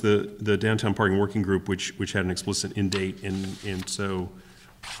third one is the Downtown Parking Working Group, which had an explicit end date, and so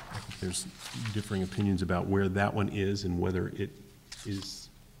I think there's differing opinions about where that one is and whether it is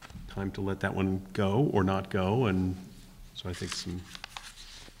time to let that one go or not go, and so I think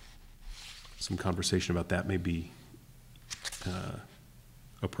some conversation about that may be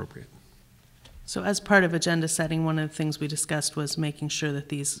appropriate. So as part of agenda setting, one of the things we discussed was making sure that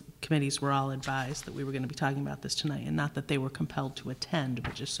these committees were all advised that we were going to be talking about this tonight, and not that they were compelled to attend,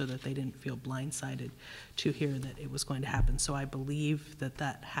 but just so that they didn't feel blindsided to hear that it was going to happen. So I believe that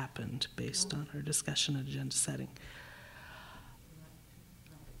that happened based on our discussion at agenda setting.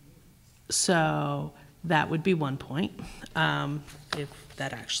 So that would be one point, if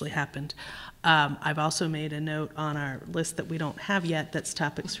that actually happened. I've also made a note on our list that we don't have yet that's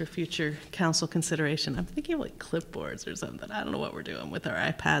topics for future council consideration. I'm thinking of like clipboards or something. I don't know what we're doing with our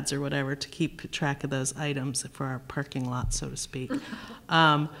iPads or whatever to keep track of those items for our parking lot, so to speak.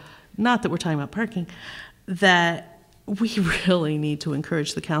 Not that we're talking about parking, that we really need to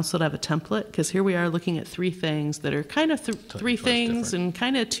encourage the council to have a template, because here we are looking at three things that are kind of three things and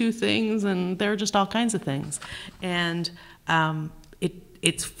kind of two things, and they're just all kinds of things. And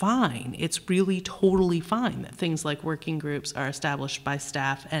it's fine. It's really totally fine that things like working groups are established by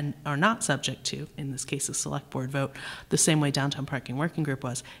staff and are not subject to, in this case, a select board vote, the same way Downtown Parking Working Group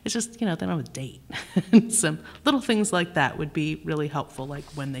was. It's just, they don't have a date. Some little things like that would be really helpful, like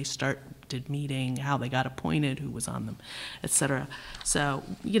when they started meeting, how they got appointed, who was on them, et cetera. So,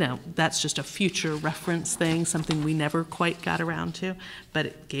 that's just a future reference thing, something we never quite got around to, but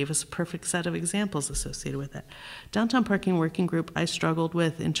it gave us a perfect set of examples associated with it. Downtown Parking Working Group, I struggled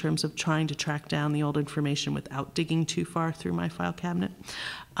with in terms of trying to track down the old information without digging too far through my file cabinet.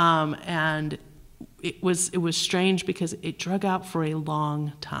 And it was strange because it drug out for a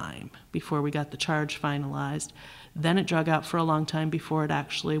long time before we got the charge finalized. Then it drug out for a long time before it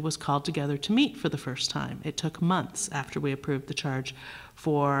actually was called together to meet for the first time. It took months after we approved the charge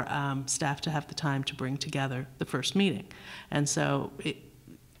for staff to have the time to bring together the first meeting. And so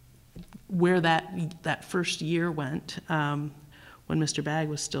where that first year went, when when Mr. Bagg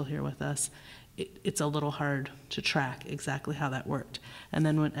was still here with us, it's a little hard to track exactly how that worked. And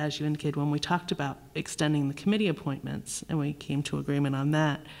then, as you indicated, when we talked about extending the committee appointments and we came to agreement on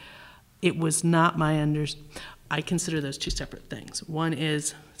that, it was not I consider those two separate things. One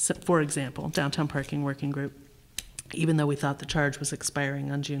is, for example, Downtown Parking Working Group. Even though we thought the charge was expiring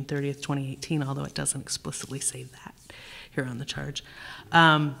on June 30th, 2018, although it doesn't explicitly say that here on the charge,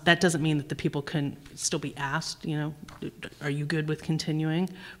 that doesn't mean that the people can still be asked, are you good with continuing?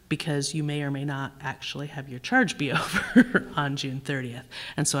 Because you may or may not actually have your charge be over on June 30th.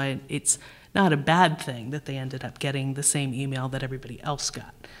 And so it's not a bad thing that they ended up getting the same email that everybody else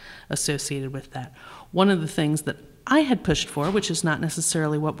got associated with that. One of the things that I had pushed for, which is not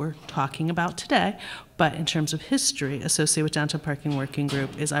necessarily what we're talking about today, but in terms of history associated with Downtown Parking Working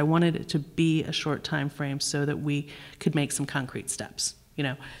Group, is I wanted it to be a short time frame so that we could make some concrete steps.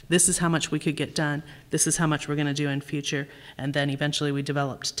 This is how much we could get done, this is how much we're going to do in future, and then eventually we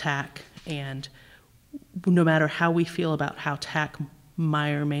developed TAC, and no matter how we feel about how TAC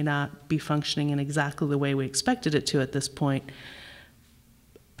may or may not be functioning in exactly the way we expected it to at this point,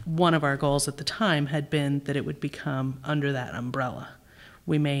 one of our goals at the time had been that it would become under that umbrella.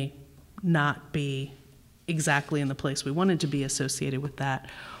 We may not be exactly in the place we wanted to be associated with that,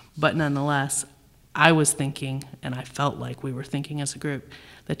 but nonetheless, I was thinking, and I felt like we were thinking as a group,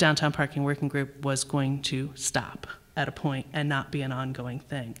 that Downtown Parking Working Group was going to stop at a point and not be an ongoing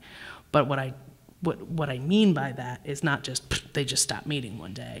thing. But what I mean by that is not just they just stopped meeting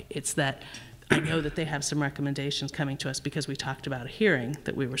one day. It's that I know that they have some recommendations coming to us because we talked about a hearing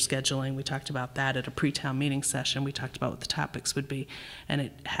that we were scheduling. We talked about that at a pre-town meeting session. We talked about what the topics would be, and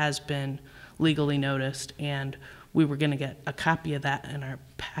it has been legally noticed, and we were going to get a copy of that in our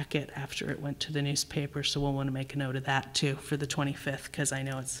packet after it went to the newspaper, so we'll want to make a note of that too for the 25th, because I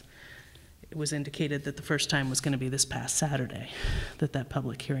know it was indicated that the first time was going to be this past Saturday that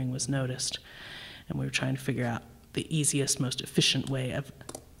public hearing was noticed, and we were trying to figure out the easiest, most efficient way of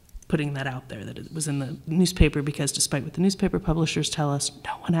putting that out there, that it was in the newspaper, because despite what the newspaper publishers tell us,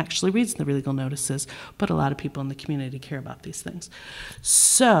 no one actually reads the legal notices, but a lot of people in the community care about these things.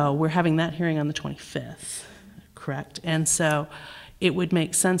 So we're having that hearing on the 25th, correct? And so it would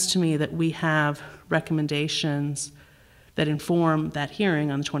make sense to me that we have recommendations that inform that hearing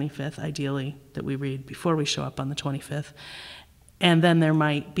on the 25th, ideally, that we read before we show up on the 25th. And then there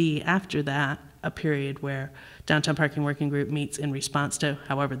might be, after that, a period where Downtown Parking Working Group meets in response to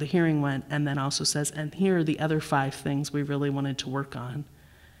however the hearing went, and then also says, and here are the other 5 things we really wanted to work on,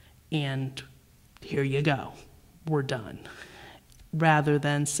 and here you go, we're done. Rather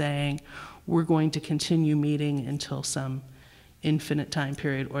than saying, we're going to continue meeting until some infinite time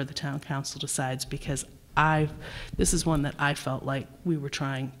period or the town council decides, because this is one that I felt like we were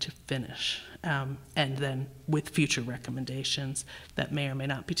trying to finish, and then with future recommendations that may or may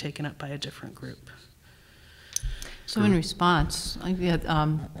not be taken up by a different group. So in response,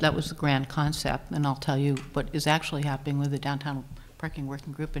 that was the grand concept, and I'll tell you what is actually happening with the Downtown Parking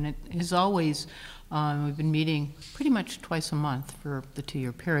Working Group, and it is always, we've been meeting pretty much twice a month for the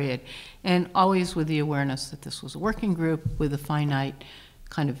 2-year period, and always with the awareness that this was a working group with a finite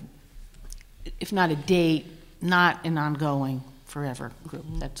kind of, if not a date, not an ongoing forever group.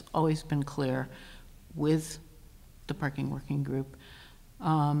 That's always been clear with the Parking Working Group.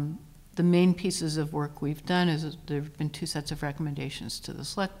 The main pieces of work we've done is there have been 2 sets of recommendations to the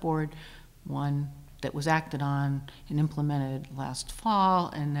Select Board, one that was acted on and implemented last fall,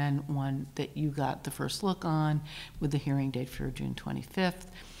 and then one that you got the first look on with the hearing date for June 25th.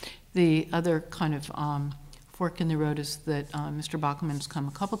 The other kind of fork in the road is that Mr. Bachman's come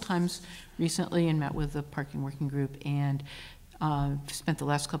a couple times recently and met with the Parking Working Group, and spent the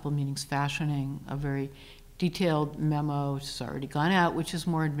last couple of meetings fashioning a very detailed memo. It's already gone out, which is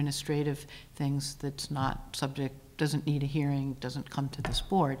more administrative things that's not subject, doesn't need a hearing, doesn't come to this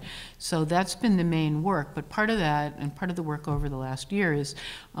board. So that's been the main work, but part of that and part of the work over the last year is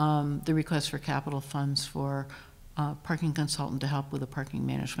the request for capital funds for parking consultant to help with a parking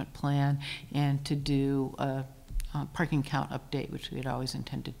management plan and to do a parking count update, which we had always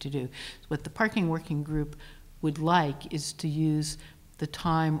intended to do. What the Parking Working Group would like is to use the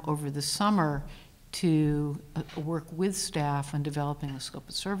time over the summer to work with staff on developing a scope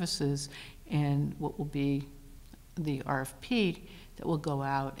of services and what will be the RFP that will go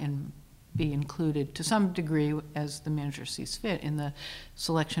out and be included to some degree as the manager sees fit in the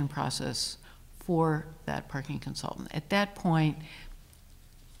selection process for that parking consultant. At that point,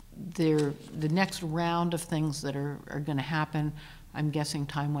 the next round of things that are going to happen, I'm guessing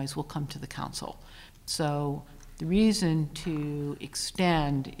time-wise, will come to the council. So the reason to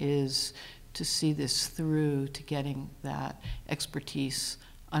extend is to see this through to getting that expertise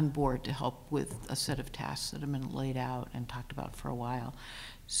on board to help with a set of tasks that have been laid out and talked about for a while.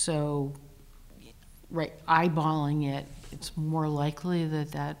 So, right, eyeballing it, it's more likely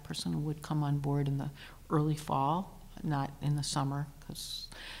that that person would come on board in the early fall, not in the summer, because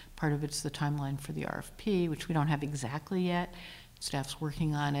part of it's the timeline for the RFP, which we don't have exactly yet. Staff's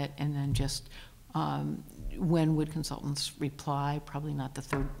working on it, and then just when would consultants reply? Probably not the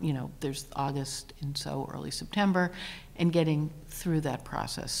third, there's August, and so early September, and getting through that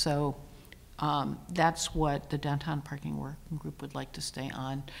process. So that's what the Downtown Parking Working Group would like to stay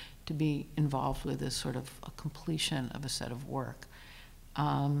on, to be involved with this sort of a completion of a set of work.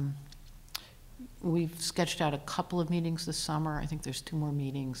 We've sketched out a couple of meetings this summer. I think there's 2 more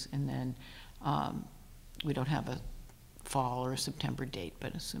meetings, and then we don't have a fall or a September date,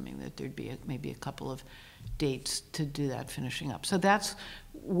 but assuming that there'd be maybe a couple of dates to do that finishing up. So that's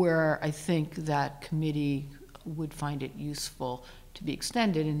where I think that committee would find it useful to be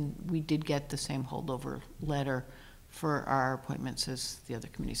extended, and we did get the same holdover letter for our appointments as the other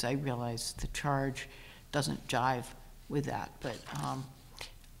committees. I realize the charge doesn't jive with that, but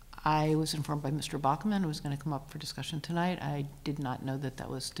I was informed by Mr. Bachman, who was going to come up for discussion tonight. I did not know that that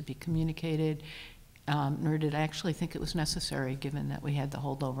was to be communicated, nor did I actually think it was necessary, given that we had the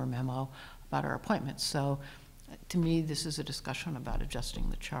holdover memo about our appointments. So to me, this is a discussion about adjusting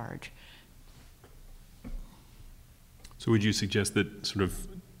the charge. So would you suggest that sort of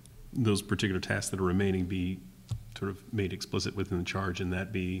those particular tasks that are remaining be sort of made explicit within the charge, and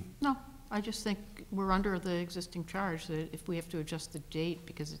that be? No, I just think we're under the existing charge, that if we have to adjust the date,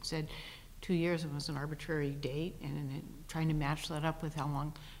 because it said 2 years, it was an arbitrary date, and trying to match that up with how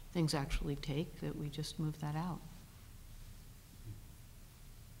long things actually take, that we just move that out.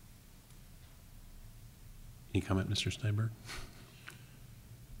 Any comment, Mr. Steinberg?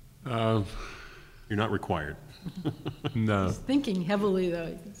 Uh, You're not required. No. He's thinking heavily,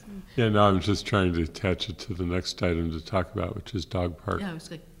 though. Yeah, no, I'm just trying to attach it to the next item to talk about, which is dog park. Yeah, I was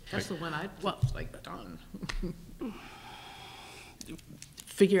like, that's the one I was like, done.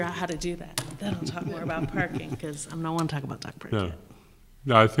 Figure out how to do that. Then I'll talk more about parking, because I don't want to talk about dog park No. yet.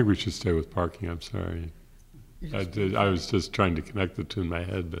 No, I think we should stay with parking, I'm sorry. I was just trying to connect the two in my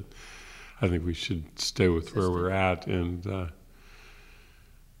head, but I think we should stay with where we're at, and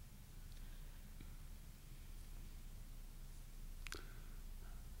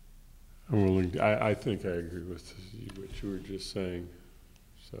I'm willing, I think I agree with what you were just saying,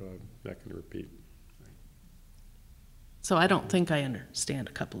 so I'm not going to repeat. So I don't think I understand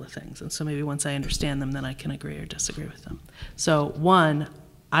a couple of things, and so maybe once I understand them, then I can agree or disagree with them. So one,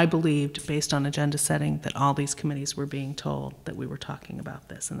 I believed, based on agenda setting, that all these committees were being told that we were talking about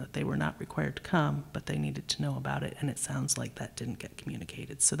this and that they were not required to come, but they needed to know about it, and it sounds like that didn't get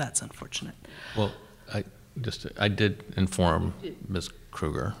communicated, so that's unfortunate. Well, I did inform Ms.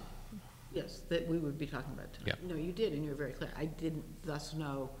 Kruger. Yes, that we would be talking about tonight. Yeah. No, you did, and you were very clear. I didn't thus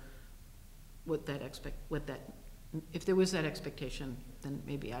know what that if there was that expectation, then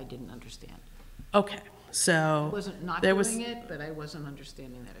maybe I didn't understand. Okay, I so wasn't not there was- doing it, but I wasn't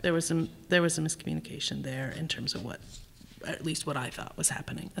understanding that. there was a miscommunication there in terms of what, at least what I thought was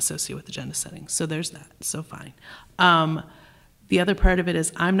happening associated with agenda setting. So there's that, so fine. The other part of it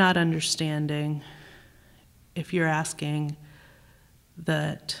is I'm not understanding if you're asking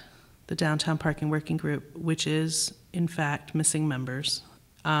that the Downtown Parking Working Group, which is in fact missing members,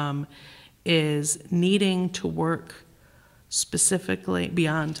 is needing to work specifically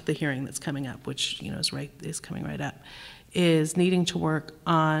beyond the hearing that's coming up, which is coming right up, is needing to work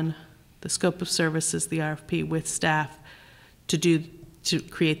on the scope of services, the RFP, with staff to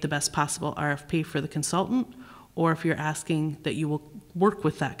create the best possible RFP for the consultant, or if you're asking that you will work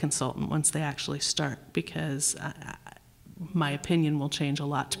with that consultant once they actually start, because my opinion will change a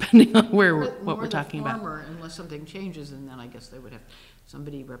lot depending on what we're talking about. Unless something changes, and then I guess they would have,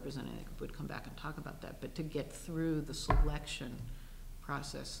 somebody representing it would come back and talk about that. But to get through the selection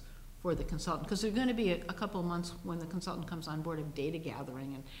process for the consultant, because there's going to be a couple of months when the consultant comes on board of data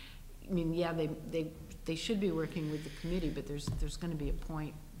gathering, and I mean, yeah, they should be working with the committee, but there's going to be a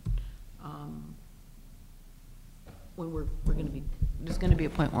point when there's going to be a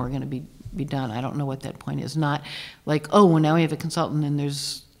point where we're going to be done. I don't know what that point is. Not like, oh, well, now we have a consultant and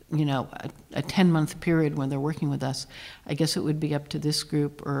there's a 10-month period when they're working with us. I guess it would be up to this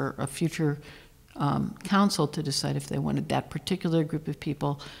group or a future council to decide if they wanted that particular group of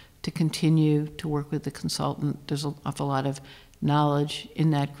people to continue to work with the consultant. There's an awful lot of knowledge in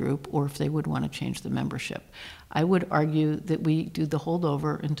that group, or if they would want to change the membership. I would argue that we do the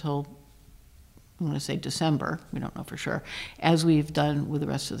holdover until I'm going to say December, we don't know for sure, as we've done with the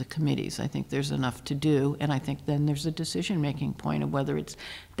rest of the committees. I think there's enough to do, and I think then there's a decision-making point of whether it's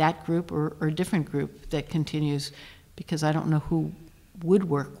that group or a different group that continues, because I don't know who would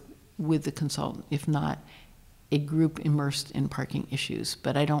work with the consultant, if not a group immersed in parking issues.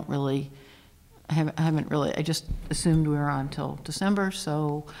 But I don't really, I haven't really, I just assumed we were on until December,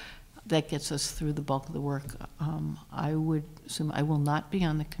 so that gets us through the bulk of the work. I would assume I will not be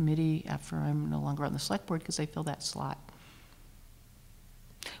on the committee after I'm no longer on the select board because I fill that slot.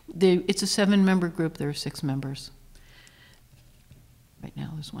 It's a 7-member group. There are 6 members. Right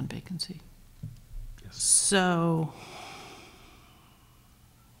now, there's 1 vacancy. So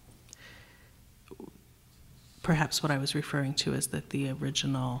perhaps what I was referring to is that the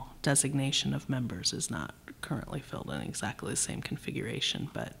original designation of members is not currently filled in exactly the same configuration,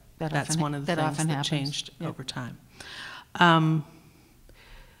 but that's one of the things that changed over time.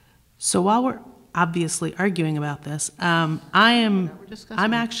 So while we're obviously arguing about this, I'm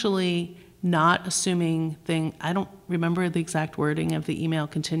actually not assuming I don't remember the exact wording of the email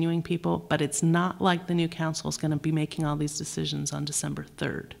continuing people, but it's not like the new council is going to be making all these decisions on December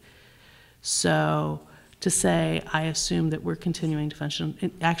 3rd. So to say, I assume that we're continuing to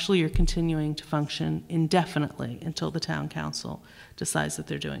function, actually you're continuing to function indefinitely until the town council decides that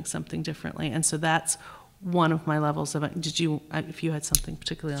they're doing something differently. And so that's one of my levels of, if you had something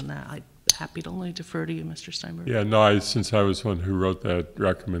particularly on that, I'm happy to only defer to you, Mr. Steinberg. Yeah, no, since I was one who wrote that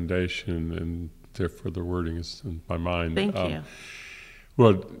recommendation, and therefore the wording is in my mind. Thank you.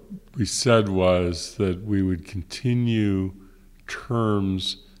 What we said was that we would continue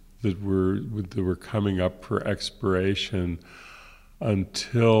terms that were coming up for expiration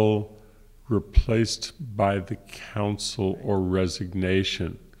until replaced by the council or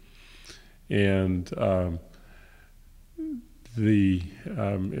resignation. And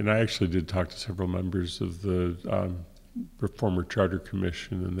and I actually did talk to several members of the former Charter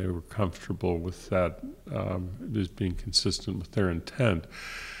Commission, and they were comfortable with that as being consistent with their intent.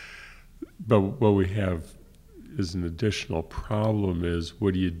 But what we have is an additional problem is,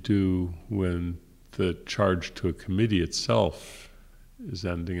 what do you do when the charge to a committee itself is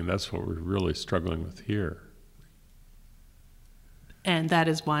ending? And that's what we're really struggling with here. And that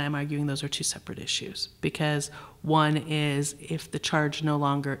is why I'm arguing those are 2 separate issues. Because one is, if the charge no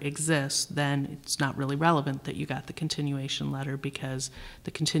longer exists, then it's not really relevant that you got the continuation letter, because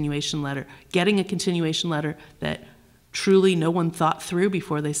the continuation letter, getting a continuation letter that truly no one thought through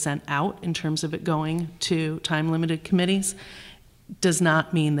before they sent out in terms of it going to time-limited committees, does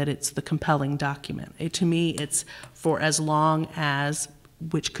not mean that it's the compelling document. To me, it's for as long as,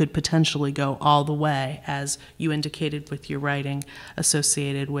 which could potentially go all the way, as you indicated with your writing,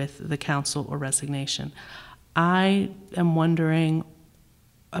 associated with the council or resignation. I am wondering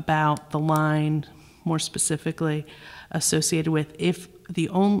about the line more specifically associated with if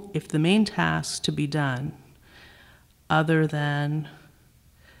the main task to be done, other than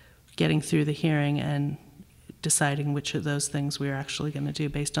getting through the hearing and deciding which of those things we are actually going to do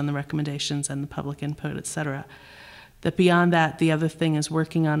based on the recommendations and the public input, et cetera, that beyond that, the other thing is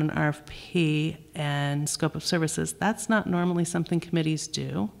working on an RFP and scope of services. That's not normally something committees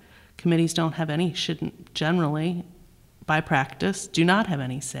do. Committees don't have any, shouldn't generally, by practice, do not have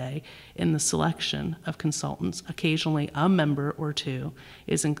any say in the selection of consultants. Occasionally, a member or 2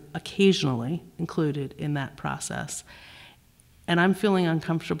 is occasionally included in that process. And I'm feeling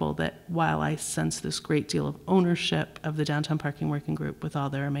uncomfortable that while I sense this great deal of ownership of the Downtown Parking Working Group with all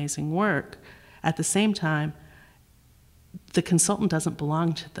their amazing work, at the same time, the consultant doesn't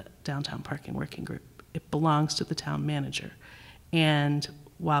belong to the Downtown Parking Working Group. It belongs to the town manager. And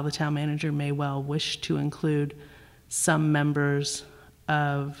while the town manager may well wish to include some members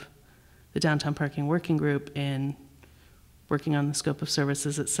of the Downtown Parking Working Group in working on the scope of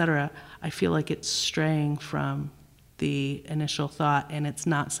services, et cetera, I feel like it's straying from the initial thought, and it's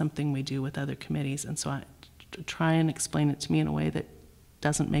not something we do with other committees. And so I try and explain it to me in a way that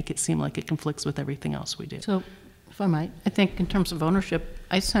doesn't make it seem like it conflicts with everything else we do. So, if I might, I think in terms of ownership,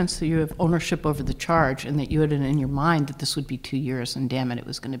 I sense that you have ownership over the charge, and that you had it in your mind that this would be 2 years, and damn it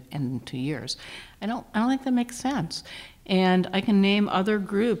was going to end in 2 years. I don't think that makes sense. And I can name other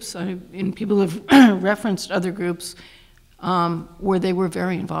groups, and people have referenced other groups where they were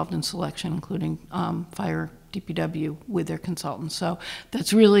very involved in selection, including fire, DPW, with their consultants. So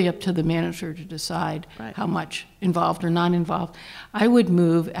that's really up to the manager to decide how much involved or not involved. I would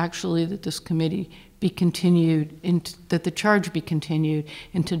move, actually, that this committee be continued, that the charge be continued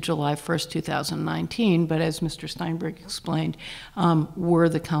into July 1st, 2019, but as Mr. Steinberg explained, were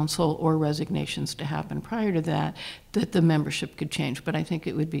the council or resignations to happen prior to that, that the membership could change. But I think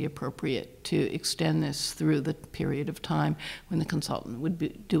it would be appropriate to extend this through the period of time when the consultant would be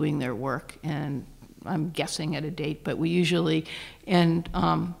doing their work, and I'm guessing at a date, but we usually end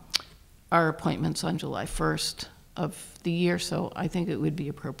our appointments on July 1st of the year, so I think it would be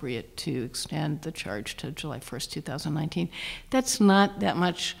appropriate to extend the charge to July 1st, 2019. That's not that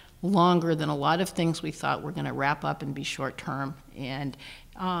much longer than a lot of things we thought were going to wrap up and be short-term, and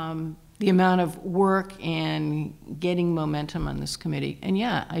the amount of work and getting momentum on this committee. And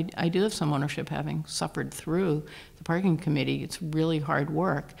yeah, I do have some ownership, having suffered through the parking committee. It's really hard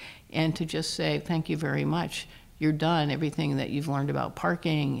work, and to just say thank you very much, you're done, everything that you've learned about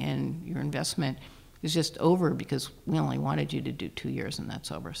parking and your investment is just over, because we only wanted you to do 2 years and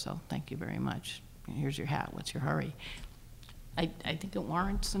that's over, so thank you very much. Here's your hat, what's your hurry? I think it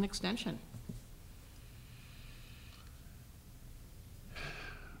warrants an extension.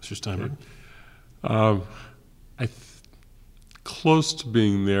 Mr. Steinberg? Close to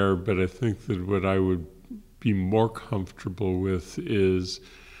being there, but I think that what I would be more comfortable with is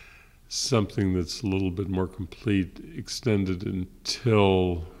something that's a little bit more complete, extended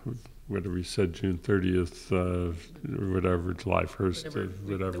until whatever you said, June 30th, or whatever, July 1st,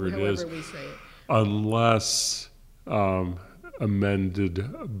 whatever it is, we say it. unless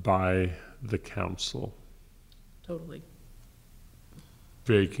amended by the council, Totally.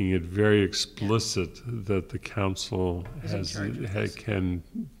 making it very explicit that the council can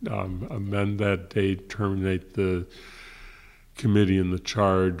amend that date, terminate the committee in the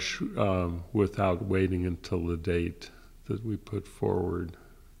charge without waiting until the date that we put forward.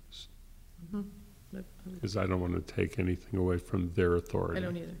 Because I don't want to take anything away from their authority. I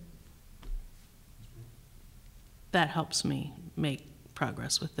don't either. That helps me make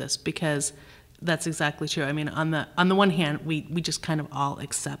progress with this, because that's exactly true. I mean, on the one hand, we just kind of all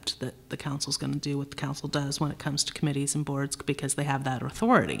accept that the council's going to do what the council does when it comes to committees and boards, because they have that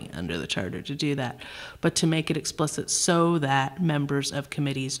authority under the charter to do that. But to make it explicit so that members of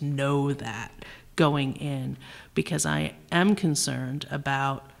committees know that going in, because I am concerned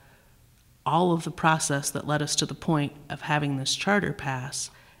about all of the process that led us to the point of having this charter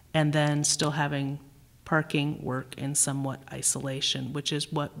pass, and then still having parking work in somewhat isolation, which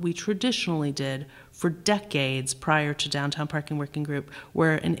is what we traditionally did for decades prior to Downtown Parking Working Group,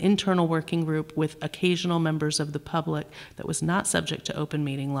 where an internal working group with occasional members of the public that was not subject to open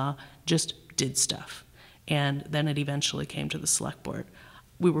meeting law just did stuff. And then it eventually came to the select board.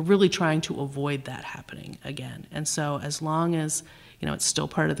 We were really trying to avoid that happening again. And so as long as, it's still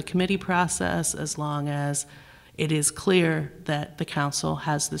part of the committee process, as long as it is clear that the council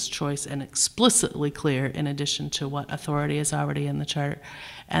has this choice, and explicitly clear in addition to what authority is already in the charter,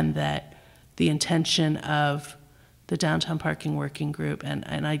 and that the intention of the Downtown Parking Working Group, and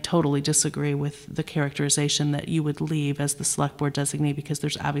I totally disagree with the characterization that you would leave as the select board designee, because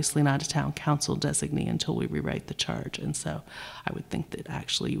there's obviously not a town council designee until we rewrite the charge, and so I would think that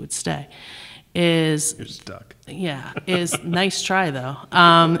actually you would stay. You're stuck. Yeah, nice try though,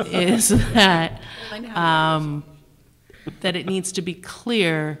 is that that it needs to be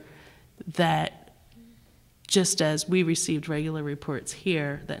clear that just as we received regular reports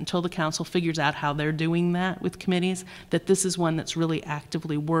here, that until the council figures out how they're doing that with committees, that this is one that's really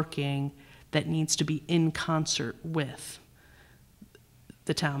actively working, that needs to be in concert with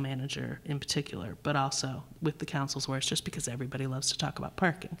the town manager in particular, but also with the council's words, just because everybody loves to talk about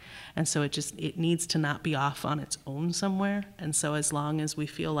parking. And so it needs to not be off on its own somewhere. And so as long as we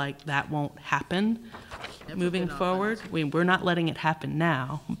feel like that won't happen moving forward, we're not letting it happen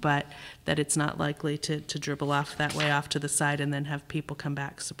now, but that it's not likely to dribble off that way off to the side and then have people come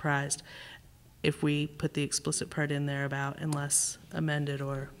back surprised. If we put the explicit part in there about unless amended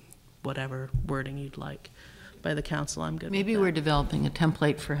or whatever wording you'd like by the council, I'm good with Maybe that. we're developing a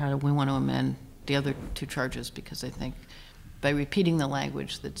template for how we want to amend the other two charges, because I think by repeating the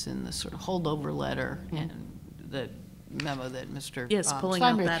language that's in the sort of holdover letter and the memo that Mr. Yes, pulling out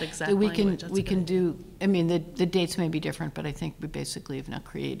Steinberg, that exact that language, that's we a can good do, I mean, the dates may be different, but I think we basically have now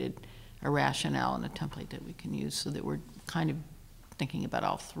created a rationale and a template that we can use, so that we're kind of thinking about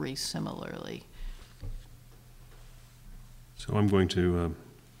all three similarly. So I'm going to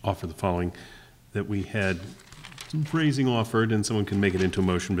offer the following, that we had some phrasing offered, and someone can make it into a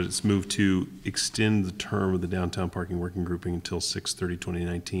motion, but it's moved to extend the term of the Downtown Parking Working Grouping until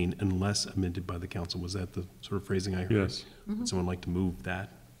 6/30/2019, unless amended by the council. Was that the sort of phrasing I heard? Yes. Would someone like to move that?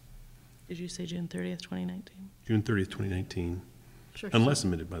 Did you say June 30th, 2019? June 30th, 2019. Sure. unless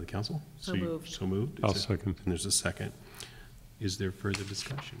amended by the council. So you- moved. So moved. I'll Is there- second. And there's a second. Is there further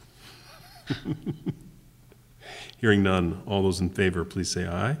discussion? Hearing none, all those in favor, please say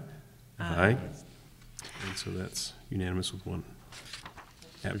aye. Aye. And so that's unanimous with one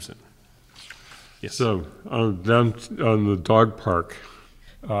absent. Yes. So, down on the dog park,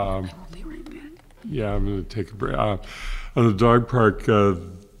 yeah, I'm going to take a break. On the dog park, it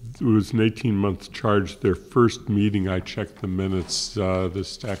was an 18-month charge. Their first meeting, I checked the minutes, the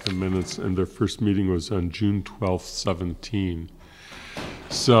stack of minutes, and their first meeting was on June 12th, 17.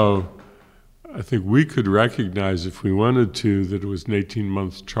 So I think we could recognize, if we wanted to, that it was an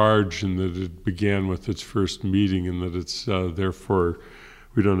 18-month charge and that it began with its first meeting, and that it's therefore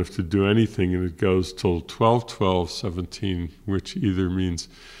we don't have to do anything, and it goes till 12/12/17, which either means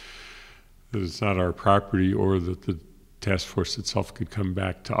that it's not our property or that the task force itself could come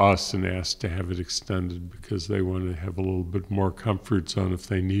back to us and ask to have it extended because they want to have a little bit more comfort zone if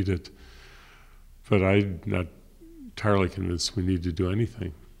they need it. But I'm not entirely convinced we need to do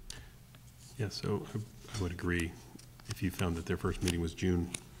anything. Yeah, so I would agree. If you found that their first meeting was June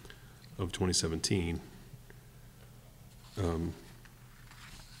of 2017,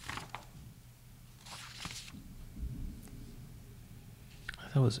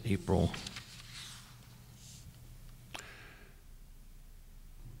 That was April.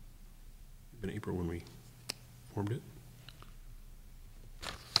 in April when we formed it.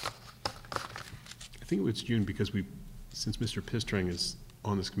 I think it was June because since Mr. Pistrang is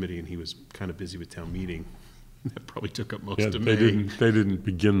on this committee and he was kind of busy with town meeting, that probably took up most Yeah, of they May, didn't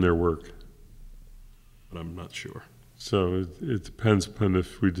begin their work. but I'm not sure. So it depends upon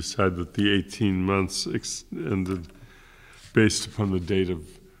if we decide that the 18 months ended based upon the date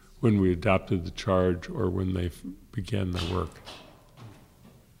of when we adopted the charge or when they began their work.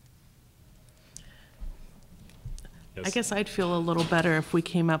 I guess I'd feel a little better if we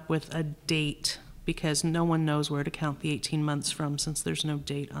came up with a date, because no one knows where to count the 18 months from since there's no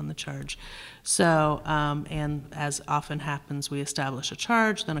date on the charge. So, and as often happens, we establish a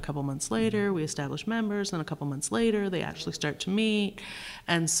charge, then a couple months later, we establish members, then a couple months later, they actually start to meet.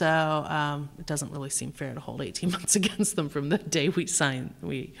 And so it doesn't really seem fair to hold 18 months against them from the day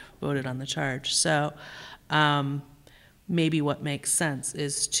we voted on the charge. So maybe what makes sense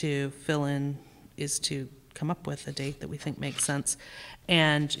is to come up with a date that we think makes sense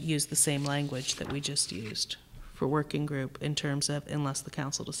and use the same language that we just used for working group in terms of unless the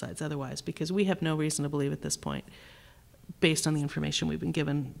council decides otherwise, because we have no reason to believe at this point, based on the information we've been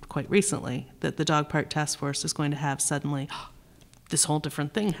given quite recently, that the dog park task force is going to have suddenly this whole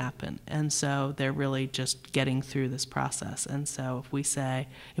different thing happen. And so they're really just getting through this process. And so if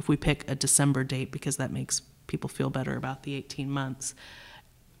we pick a December date because that makes people feel better about the 18 months,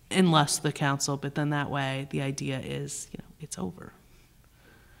 unless the council, but then that way the idea is, it's over.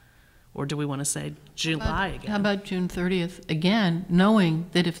 Or do we want to say July again? How about June 30th again, knowing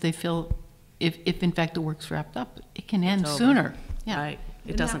that if they feel, if in fact the work's wrapped up, it can end over. sooner. Yeah. Right. It And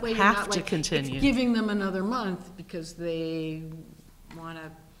that doesn't way you're have not to like, continue. It's giving them another month because they want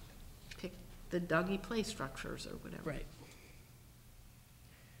to pick the doggy play structures or whatever. Right.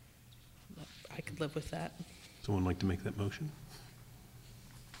 I could live with that. Someone like to make that motion?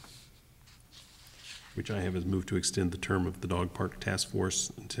 Which I have as moved to extend the term of the dog park task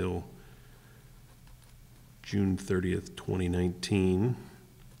force until June 30th, 2019,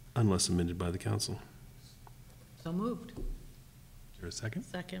 unless amended by the council. So moved. Is there a second?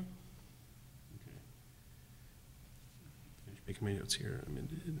 Second. Finish making my notes here.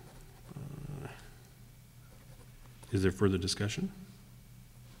 Amended. Is there further discussion?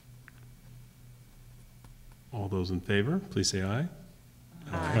 All those in favor, please say aye.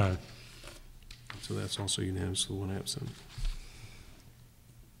 Aye. So that's also unanimous with one absent.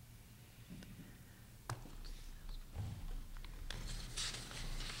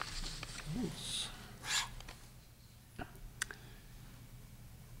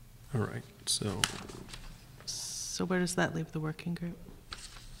 All right, So where does that leave the working group?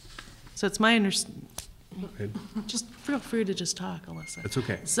 So it's my understanding, just feel free to just talk, Alyssa. that's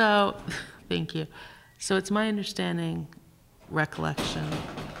okay. So, thank you. So it's my understanding, recollection,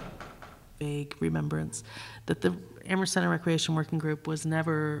 vague remembrance, that the Amherst Center Recreation Working Group was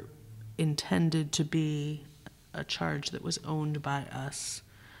never intended to be a charge that was owned by us,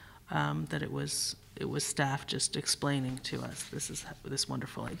 that it was staff just explaining to us, this is this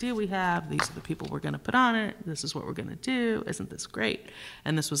wonderful idea we have, these are the people we're going to put on it, this is what we're going to do, isn't this great?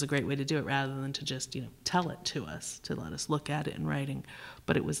 And this was a great way to do it rather than to just, tell it to us, to let us look at it in writing,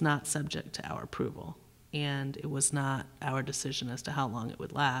 but it was not subject to our approval. and it was not our decision as to how long it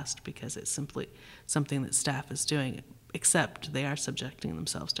would last, because it's simply something that staff is doing, except they are subjecting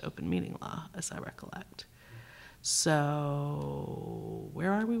themselves to open meeting law, as I recollect. So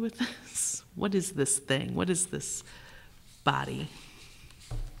where are we with this? What is this thing? What is this body?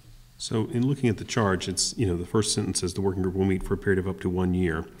 So in looking at the charge, it's, the first sentence says the working group will meet for a period of up to 1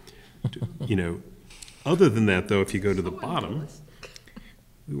 year. Other than that, though, if you go to the bottom,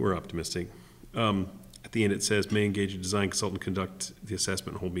 we were optimistic. At the end, it says, may engage a design consultant to conduct the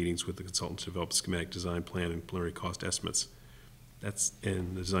assessment and hold meetings with the consultant to develop a schematic design plan and preliminary cost estimates.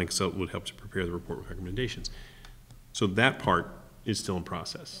 And the design consultant would help to prepare the report with recommendations. So that part is still in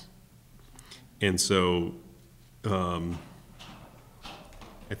process. And so I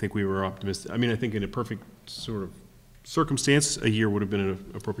think we were optimistic. I mean, I think in a perfect sort of circumstance, a year would have been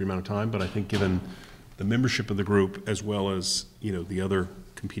an appropriate amount of time, but I think given the membership of the group, as well as, the other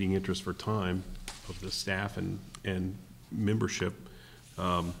competing interests for time of the staff and membership,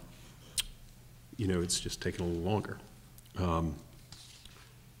 it's just taken a little longer.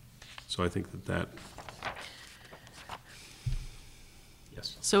 So I think that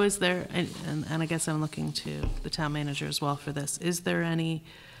yes. So is there, and I guess I'm looking to the town manager as well for this, is there any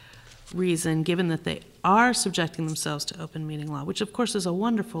reason, given that they are subjecting themselves to open meeting law, which of course is a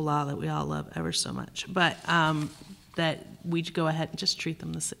wonderful law that we all love ever so much, but that we go ahead and just treat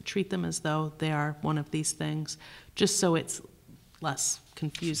them as though they are one of these things, just so it's less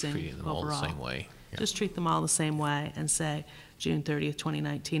confusing Treating them overall. all the same way. Yeah. Just treat them all the same way and say June 30th,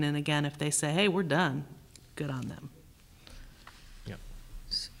 2019, and again, if they say, hey, we're done, good on them.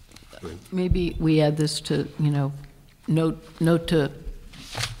 Maybe we add this to, note to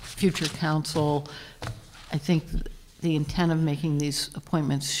future council. I think the intent of making these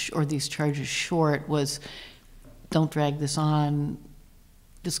appointments or these charges short was, don't drag this on.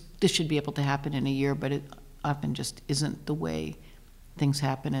 This should be able to happen in a year, but it often just isn't the way things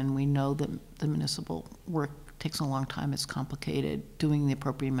happen, and we know that the municipal work takes a long time, it's complicated, doing the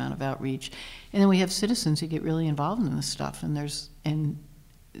appropriate amount of outreach. And then we have citizens who get really involved in this stuff, and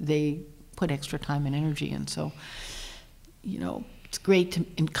they put extra time and energy in. So, it's great to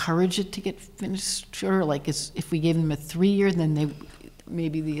encourage it to get finished. Sure, like if we gave them a 3-year, then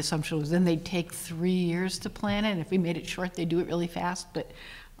maybe the assumption was then they'd take 3 years to plan it. And if we made it short, they'd do it really fast. But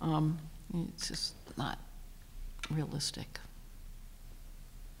it's just not realistic.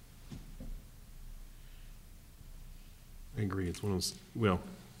 I agree. It's one of those, well,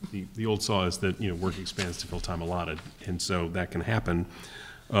 the old saw is that, work expands to fill time allotted, and so that can happen.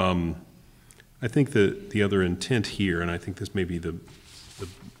 I think the other intent here, and I think this may be the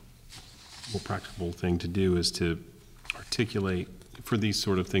more practical thing to do, is to articulate, for these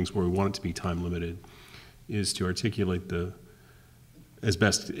sort of things where we want it to be time limited, is to articulate as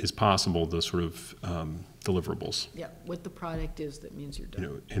best as possible, the sort of deliverables. Yeah, what the product is that means you're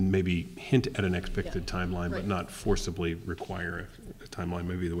done. And maybe hint at an expected timeline, Right. but not forcibly require a timeline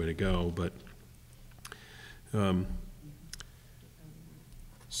may be the way to go. But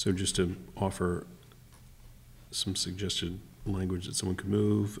so just to offer some suggested language that someone could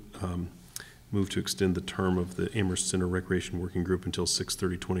move to extend the term of the Amherst Center Recreation Working Group until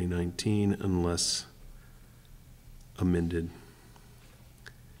 6/30/2019 unless amended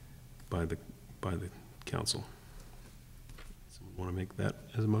by the council. Someone want to make that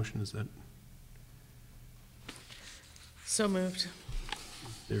as a motion? Is that? So moved.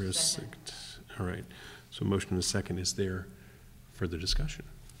 There is second. All right. So motion and a second. Is there further discussion?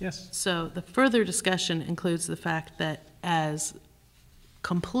 Yes. So the further discussion includes the fact that, as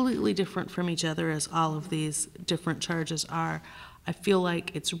completely different from each other as all of these different charges are, I feel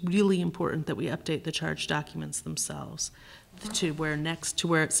like it's really important that we update the charge documents themselves to where next to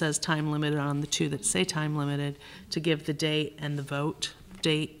where it says time limited on the two that say time limited, to give the date and the vote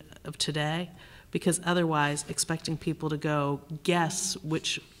date of today, because otherwise expecting people to go guess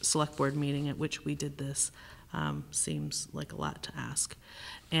which select board meeting at which we did this seems like a lot to ask.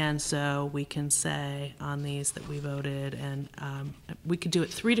 And so we can say on these that we voted, and we could do it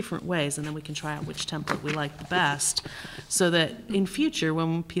 3 different ways, and then we can try out which template we like the best, so that in future,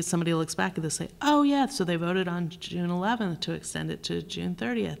 when somebody looks back at this, say, oh yeah, so they voted on June 11th to extend it to June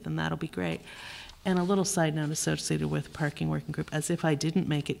 30th, and that'll be great. And a little side note associated with parking working group, as if I didn't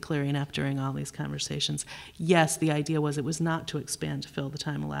make it clear enough during all these conversations. Yes, the idea was it was not to expand to fill the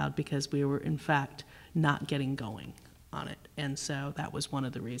time allowed, because we were in fact not getting going on it. And so that was one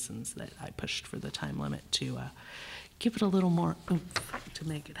of the reasons that I pushed for the time limit, to give it a little more oomph to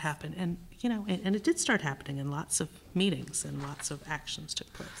make it happen. And, and it did start happening, and lots of meetings and lots of actions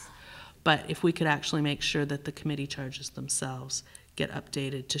took place. But if we could actually make sure that the committee charges themselves get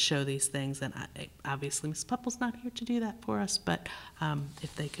updated to show these things. And obviously, Ms. Pupple's not here to do that for us, but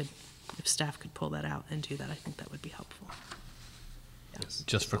if staff could pull that out and do that, I think that would be helpful.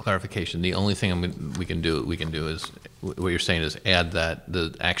 Just for clarification, the only thing we can do is, what you're saying is add that,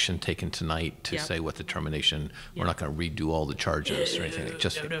 the action taken tonight to Yep. say what determination, we're Yep. not going to redo all the charges or anything,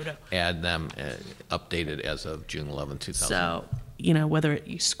 just No. add them updated as of June 11, 2000. So, whether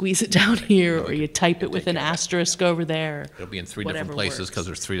you squeeze it down here or you type it with an asterisk over there. It'll be in three whatever different places works. because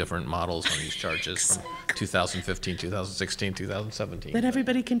there's three different models on these charges from 2015, 2016, 2017. Then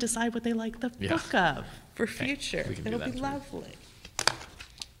everybody can decide what they like the Yeah. book of for Okay, future. we can do It'll that be too. lovely.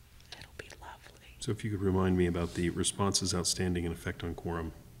 It'll be lovely. So if you could remind me about the responses outstanding and effect on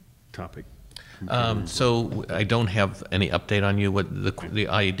quorum topic. So I don't have any update on you. What the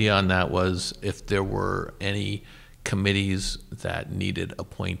idea on that was, if there were any committees that needed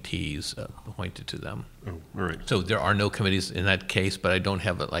appointees appointed to them. Oh, all right. So there are no committees in that case, but I don't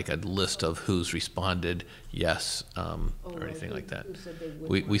have like a list of who's responded yes or anything like that.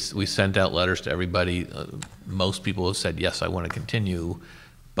 We sent out letters to everybody. Most people have said, yes, I want to continue,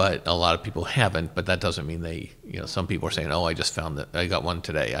 but a lot of people haven't. But that doesn't mean they, some people are saying, oh, I just found that, I got one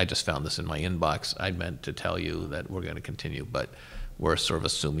today. I just found this in my inbox. I meant to tell you that we're going to continue, but we're sort of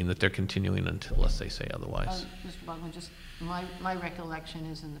assuming that they're continuing unless they say otherwise. Mr. Bogman, just my recollection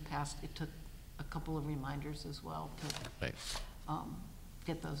is in the past, it took a couple of reminders as well to Right.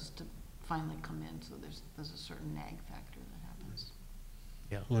 get those to finally come in, so there's a certain nag factor that happens.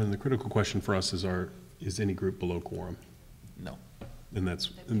 Well, and the critical question for us is any group below quorum? No. And that's,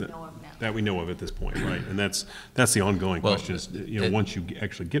 That we know of now. that we know of at this point, right? And that's the ongoing Well, question is, it- once you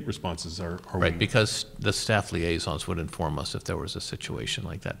actually get responses, are we? Right, because the staff liaisons would inform us if there was a situation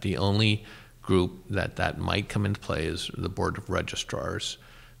like that. The only group that might come into play is the Board of Registrars,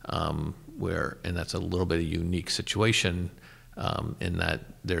 and that's a little bit of a unique situation, in that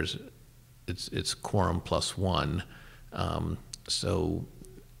it's quorum plus one. So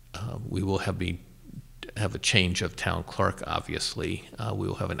we will have a change of town clerk, obviously. We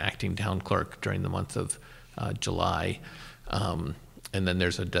will have an acting town clerk during the month of July. And then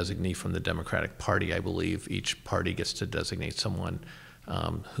there's a designee from the Democratic Party, I believe. Each party gets to designate someone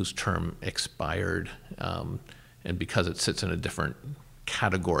whose term expired. And because it sits in a different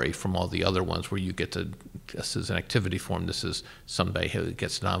category from all the other ones where you get to, this is an activity form, this is somebody who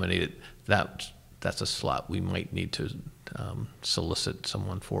gets nominated, that's a slot we might need to solicit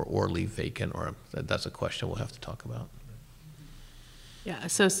someone for or leave vacant, or that's a question we'll have to talk about. Yeah,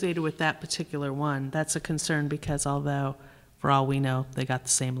 associated with that particular one, that's a concern because although, for all we know, they got the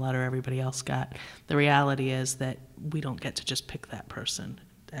same letter everybody else got, the reality is that we don't get to just pick that person.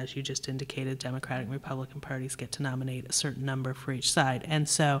 As you just indicated, Democratic and Republican parties get to nominate a certain number for each side. And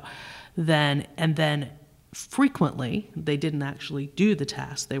so then frequently, they didn't actually do the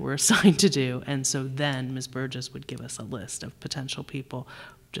task they were assigned to do, and so then Ms. Burgess would give us a list of potential people,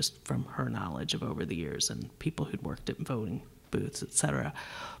 just from her knowledge of over the years, and people who'd worked at voting booths, et cetera.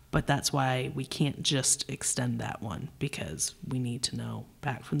 But that's why we can't just extend that one, because we need to know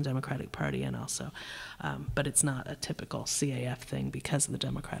back from the Democratic Party and also, but it's not a typical CAF thing because of the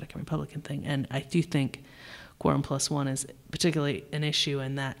Democratic and Republican thing. And I do think quorum plus one is particularly an issue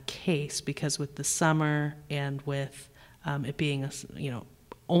in that case, because with the summer and with it being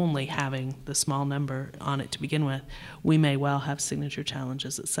only having the small number on it to begin with, we may well have signature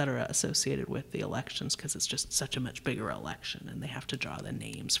challenges, et cetera, associated with the elections, because it's just such a much bigger election, and they have to draw the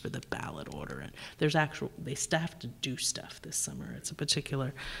names for the ballot order, and there's they staff to do stuff this summer. It's a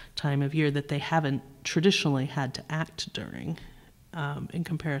particular time of year that they haven't traditionally had to act during, in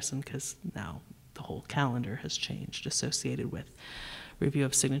comparison, because now the whole calendar has changed associated with review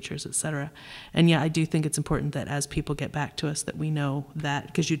of signatures, et cetera. And yeah, I do think it's important that as people get back to us that we know that,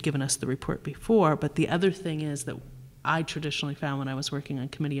 because you'd given us the report before, but the other thing is that I traditionally found when I was working on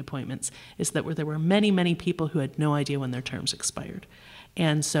committee appointments is that there were many, many people who had no idea when their terms expired.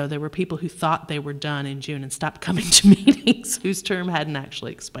 And so there were people who thought they were done in June and stopped coming to meetings whose term hadn't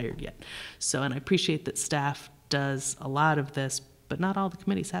actually expired yet. So, and I appreciate that staff does a lot of this, but not all the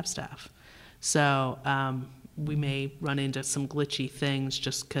committees have staff. So we may run into some glitchy things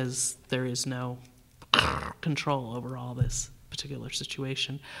just because there is no control over all this particular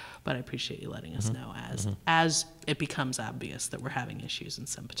situation. But I appreciate you letting us know as it becomes obvious that we're having issues in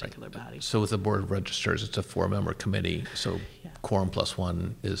some particular bodies. So with the Board of Registrars, it's a 4-member committee, so Yeah. quorum plus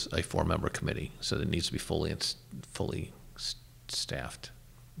one is a 4-member committee, so it needs to be fully staffed.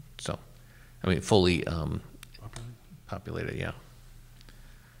 So, I mean, fully populated, yeah.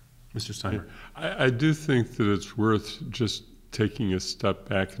 Mr. Steiner? I do think that it's worth just taking a step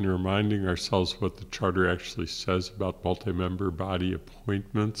back and reminding ourselves what the charter actually says about multi-member body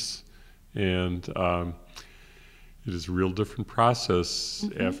appointments. And it is a real different process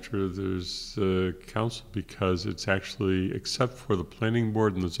after there's a council, because it's actually, except for the planning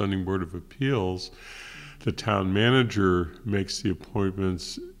board and the zoning board of appeals, the town manager makes the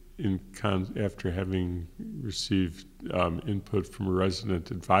appointments after having received input from a resident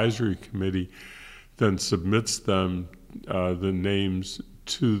advisory committee, then submits them, the names,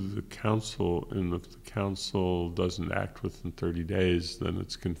 to the council, and if the council doesn't act within 30 days, then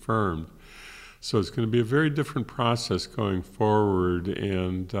it's confirmed. So it's going to be a very different process going forward,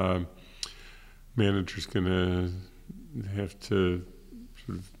 and manager's going to have to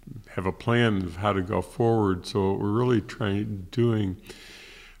sort of have a plan of how to go forward. So what we're really doing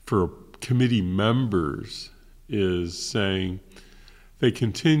for committee members is saying they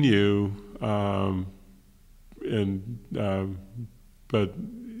continue, but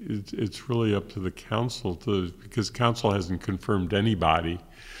it's really up to the council because council hasn't confirmed anybody.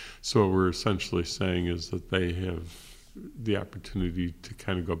 So what we're essentially saying is that they have the opportunity to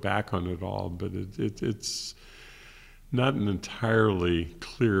kind of go back on it all, but it's not an entirely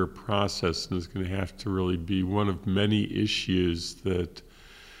clear process, and it's going to have to really be one of many issues that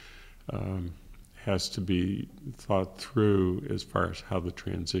has to be thought through as far as how the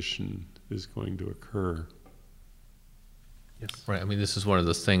transition is going to occur. Yes. Right. I mean, this is one of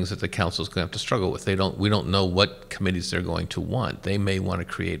those things that the council's going to have to struggle with. We don't know what committees they're going to want. They may want to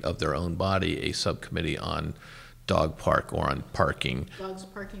create of their own body a subcommittee on dog park or on parking. Dogs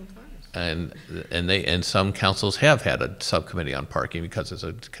parking cars. And some councils have had a subcommittee on parking because it's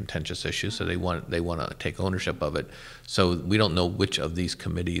a contentious issue, so they want to take ownership of it. So we don't know which of these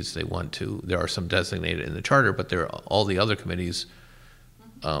committees they want to. There are some designated in the charter, but all the other committees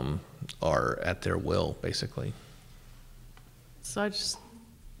are at their will, basically. So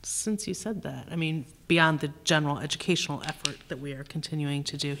since you said that, I mean, beyond the general educational effort that we are continuing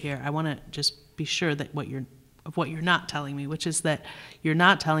to do here, I want to just be sure that what you're not telling me, which is that you're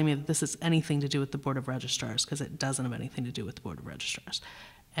not telling me that this has anything to do with the Board of Registrars, because it doesn't have anything to do with the Board of Registrars.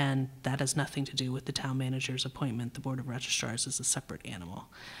 And that has nothing to do with the town manager's appointment. The Board of Registrars is a separate animal.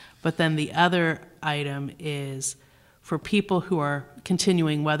 But then the other item is for people who are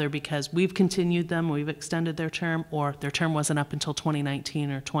continuing, whether because we've continued them, we've extended their term, or their term wasn't up until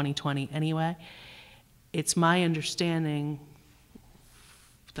 2019 or 2020 anyway. It's my understanding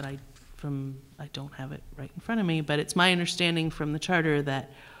that I don't have it right in front of me, but it's my understanding from the charter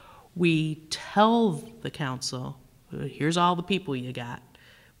that we tell the council, here's all the people you got,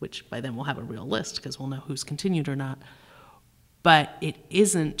 which by then we'll have a real list because we'll know who's continued or not. But it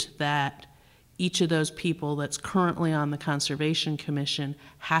isn't that each of those people that's currently on the Conservation Commission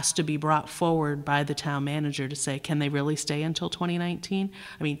has to be brought forward by the town manager to say, can they really stay until 2019?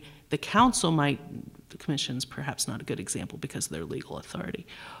 I mean, the council might, the commission's perhaps not a good example because of their legal authority,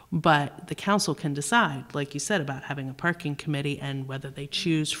 but the council can decide, like you said, about having a parking committee and whether they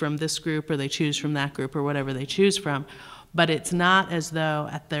choose from this group or they choose from that group or whatever they choose from. But it's not as though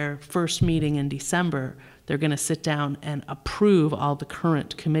at their first meeting in December, they're going to sit down and approve all the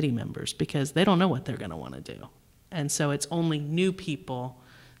current committee members because they don't know what they're going to want to do. And so it's only new people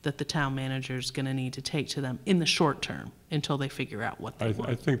that the town manager is going to need to take to them in the short term until they figure out what they want.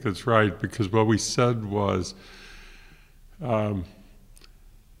 I think that's right, because what we said was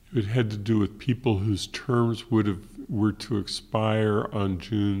it had to do with people whose terms were to expire on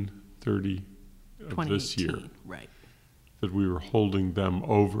June 30 of this year. Right. That we were holding them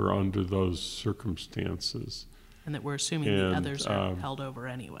over under those circumstances. And that we're assuming the others are held over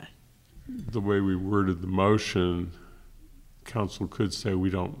anyway. The way we worded the motion, council could say we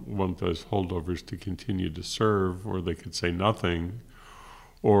don't want those holdovers to continue to serve, or they could say nothing,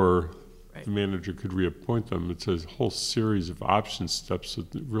 or right. The manager could reappoint them. It's a whole series of option steps that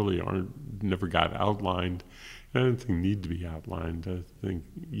really never got outlined. And I don't think need to be outlined, I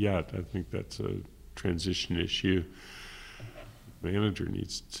think that's a transition issue. Manager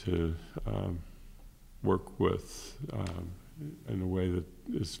needs to work with in a way that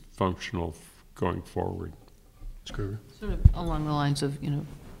is functional going forward. Sort of along the lines of,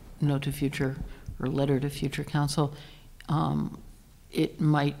 note to future or letter to future council, it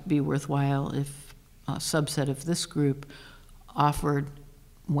might be worthwhile if a subset of this group offered,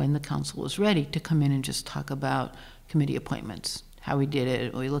 when the council was ready, to come in and just talk about committee appointments, how we did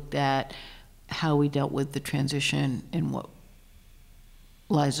it, what we looked at, how we dealt with the transition, and what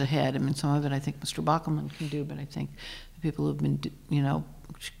lies ahead. I mean, some of it I think Mr. Bockelman can do, but I think the people who've been,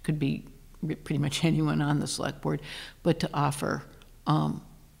 which could be pretty much anyone on the select board, but to offer, to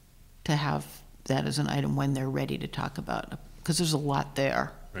have that as an item when they're ready to talk about because there's a lot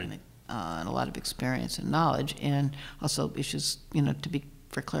there. Right. And a lot of experience and knowledge, and also issues,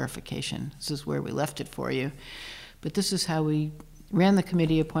 for clarification. This is where we left it for you. But this is how we ran the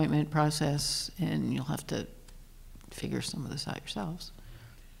committee appointment process, and you'll have to figure some of this out yourselves.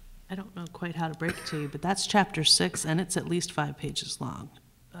 I don't know quite how to break it to you, but that's chapter 6, and it's at least 5 pages long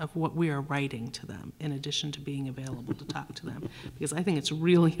of what we are writing to them, in addition to being available to talk to them. Because I think it's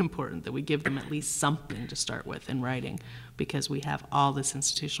really important that we give them at least something to start with in writing, because we have all this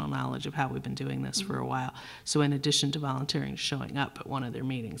institutional knowledge of how we've been doing this for a while. So in addition to volunteering, showing up at one of their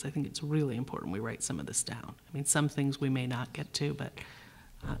meetings, I think it's really important we write some of this down. I mean, some things we may not get to, but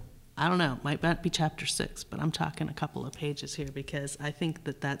I don't know, might not be chapter 6, but I'm talking a couple of pages here, because I think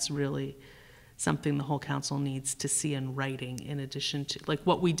that that's really something the whole council needs to see in writing, in addition to, like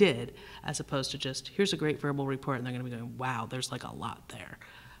what we did, as opposed to just, here's a great verbal report, and they're gonna be going, wow, there's like a lot there.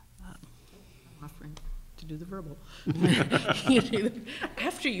 I'm offering to do the verbal.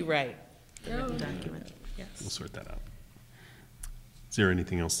 After you write the written document, We'll yes. sort that out. Is there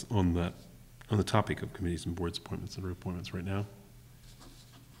anything else on the topic of committees and boards appointments and reappointments right now?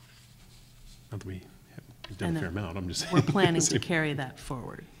 Not that we've done a fair amount, I'm just saying. We're planning to carry that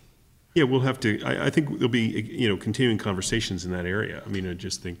forward. Yeah, we'll have to, I think there'll be, continuing conversations in that area. I mean, I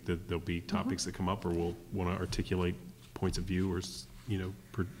just think that there'll be topics that come up, or we'll want to articulate points of view, or,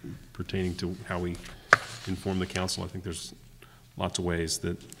 pertaining to how we inform the council. I think there's lots of ways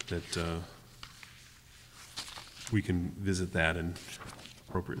that we can visit that and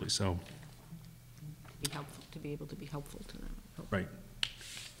appropriately so. Be helpful, to be able to be helpful to them. Right.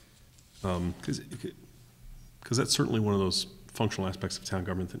 Because that's certainly one of those functional aspects of town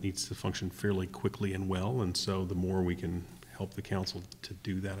government that needs to function fairly quickly and well, and so the more we can help the council to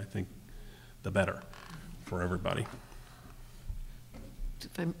do that, I think, the better for everybody.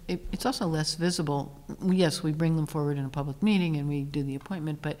 It's also less visible. Yes, we bring them forward in a public meeting and we do the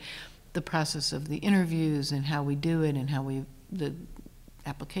appointment, but the process of the interviews and how we do it and the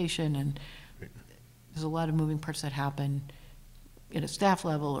application, and there's a lot of moving parts that happen at a staff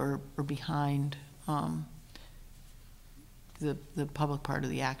level or behind the public part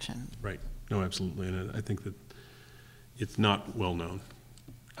of the action. Right. No, absolutely. And I think that it's not well known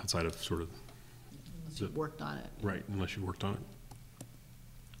outside of sort of. Unless you've worked on it. Right, unless you worked on it.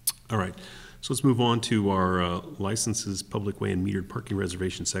 All right. So let's move on to our licenses, public way and metered parking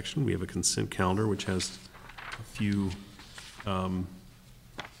reservation section. We have a consent calendar which has a few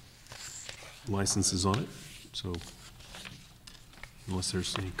licenses on it. So unless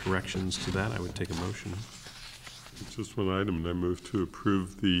there's any corrections to that, I would take a motion. Just one item, and I move to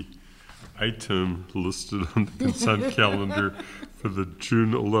approve the item listed on the consent calendar for the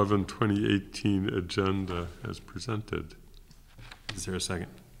June 11, 2018 agenda as presented. Is there a second?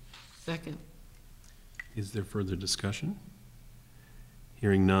 Second. Is there further discussion?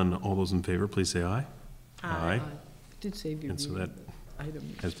 Hearing none, all those in favor, please say aye. Aye. Did save your And so that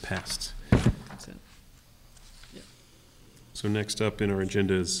item has passed. consent. So next up in our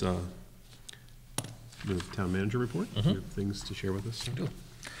agenda is the town manager report. Do you have things to share with us? do.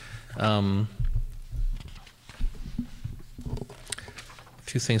 A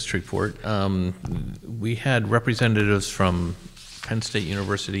few things to report. We had representatives from Penn State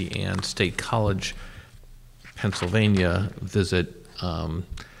University and State College, Pennsylvania, visit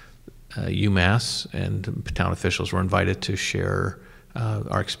UMass, and town officials were invited to share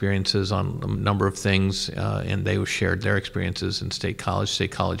our experiences on a number of things, and they shared their experiences in State College.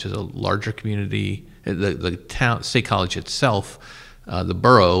 State College is a larger community. The town, State College itself, the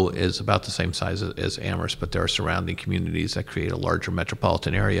borough is about the same size as Amherst, but there are surrounding communities that create a larger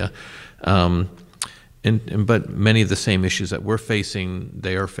metropolitan area. But many of the same issues that we're facing,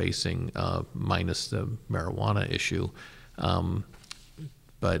 they are facing, minus the marijuana issue.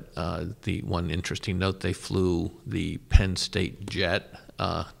 But the one interesting note, they flew the Penn State jet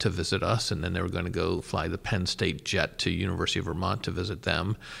to visit us, and then they were going to go fly the Penn State jet to University of Vermont to visit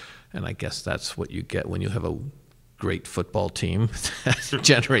them. And I guess that's what you get when you have a great football team that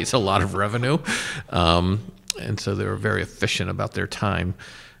generates a lot of revenue. And so they were very efficient about their time.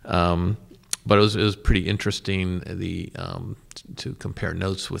 But it was pretty interesting to compare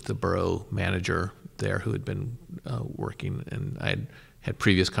notes with the borough manager there, who had been working, and I had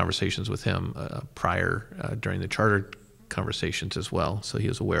previous conversations with him prior during the charter conversations as well. So he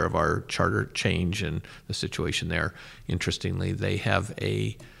was aware of our charter change and the situation there. Interestingly, they have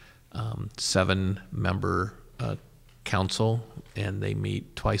a 7-member council, and they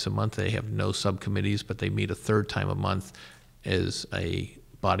meet twice a month. They have no subcommittees, but they meet a third time a month as a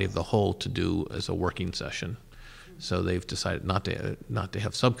body of the whole to do as a working session. So they've decided not to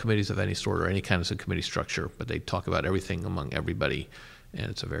have subcommittees of any sort or any kind of subcommittee structure, but they talk about everything among everybody, and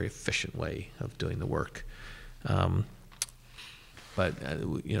it's a very efficient way of doing the work.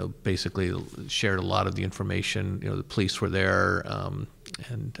 But basically shared a lot of the information. The police were there,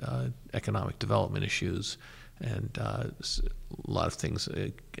 and economic development issues, and a lot of things,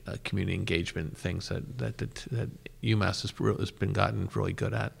 community engagement things that UMass has been gotten really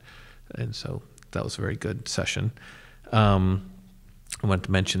good at, and so that was a very good session. I want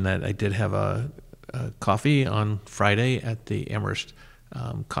to mention that I did have a coffee on Friday at the Amherst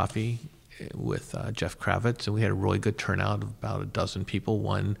Coffee with Jeff Kravitz, and we had a really good turnout of about a dozen people.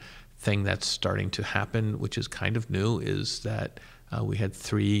 One thing that's starting to happen, which is kind of new, is that we had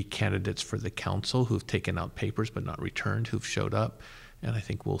 3 candidates for the council who've taken out papers but not returned, who've showed up. And I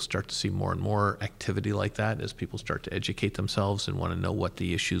think we'll start to see more and more activity like that as people start to educate themselves and want to know what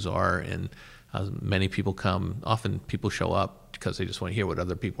the issues are. And many people come. Often people show up because they just want to hear what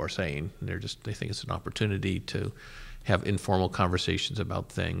other people are saying. And they think it's an opportunity to have informal conversations about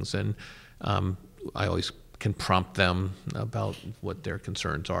things. And I always can prompt them about what their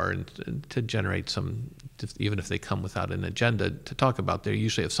concerns are, and to generate some, even if they come without an agenda to talk about, they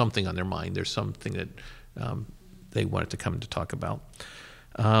usually have something on their mind. There's something that they wanted to come to talk about.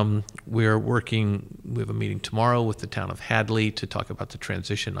 We have a meeting tomorrow with the town of Hadley to talk about the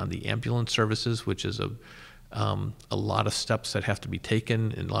transition on the ambulance services, which is a lot of steps that have to be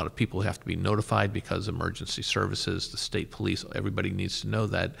taken, and a lot of people have to be notified because emergency services, the state police, everybody needs to know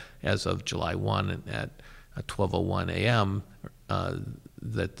that as of July 1 at 12:01 a.m.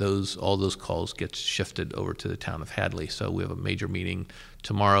 That all those calls get shifted over to the town of Hadley. So we have a major meeting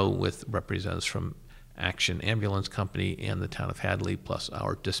tomorrow with representatives from Action Ambulance Company and the town of Hadley, plus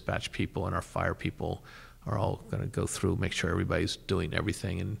our dispatch people and our fire people are all going to go through, make sure everybody's doing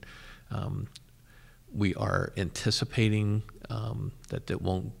everything. And we are anticipating that it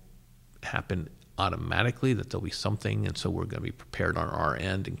won't happen automatically, that there'll be something, and so we're going to be prepared on our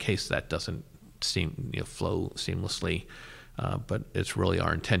end in case that doesn't flow seamlessly. But it's really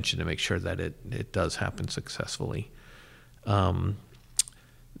our intention to make sure that it does happen successfully.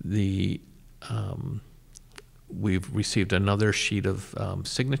 We've received another sheet of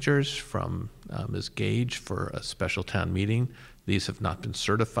signatures from Ms. Gage for a special town meeting. These have not been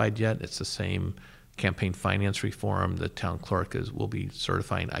certified yet. It's the same campaign finance reform. The town clerk will be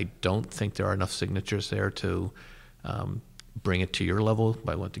certifying. I don't think there are enough signatures there to bring it to your level,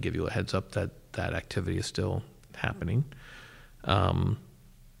 but I want to give you a heads up that that activity is still happening.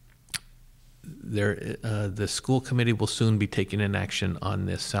 The school committee will soon be taking an action on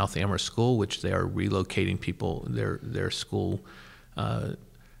this South Amherst school, which they are relocating people, their school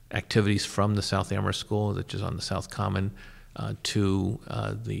activities from the South Amherst school, which is on the South Common, to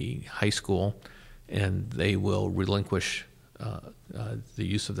the high school, and they will relinquish the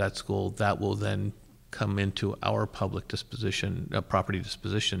use of that school. That will then come into our public disposition, property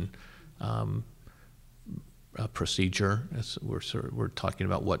disposition procedure. As we're talking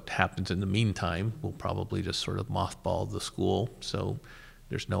about what happens in the meantime. We'll probably just sort of mothball the school, so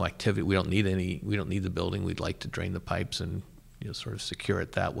there's no activity. We don't need the building. We'd like to drain the pipes and sort of secure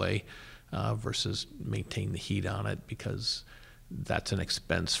it that way, versus maintain the heat on it, because that's an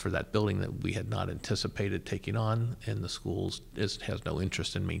expense for that building that we had not anticipated taking on, and the school has no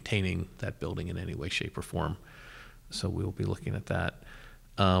interest in maintaining that building in any way, shape, or form. So we'll be looking at that.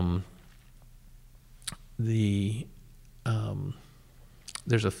 There's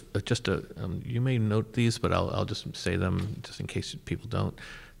you may note these, but I'll just say them just in case people don't.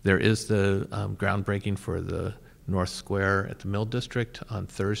 There is the groundbreaking for the North Square at the Mill District on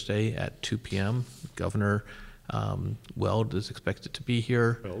Thursday at 2 p.m. Governor Weld is expected to be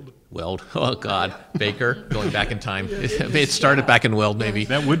here. Weld. Oh God, Baker, going back in time. It started back in Weld, maybe.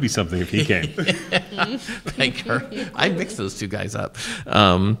 That would be something if he came. Baker. I mixed those two guys up.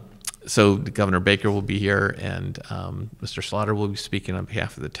 So Governor Baker will be here, and Mr. Slaughter will be speaking on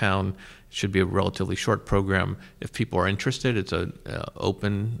behalf of the town. It should be a relatively short program. If people are interested, it's an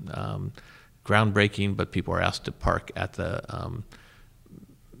open groundbreaking, but people are asked to park at the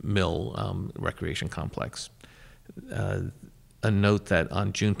Mill Recreation Complex. A note that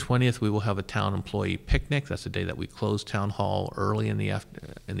on June 20th, we will have a town employee picnic. That's the day that we close town hall early in the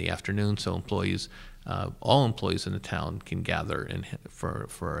afternoon, so employees, all employees in the town can gather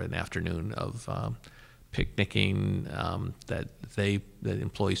for an afternoon of picnicking. That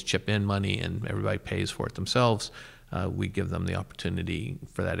employees chip in money and everybody pays for it themselves. We give them the opportunity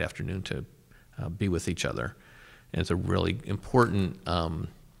for that afternoon to be with each other, and it's a really important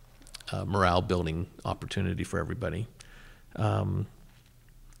morale building opportunity for everybody.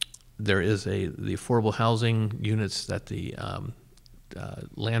 There is the affordable housing units that the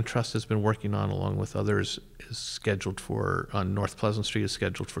Land Trust has been working on, along with others, is scheduled for, on North Pleasant Street, is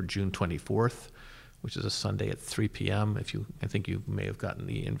scheduled for June 24th, which is a Sunday at 3 p.m. I think you may have gotten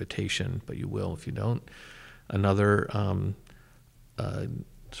the invitation, but you will if you don't. Another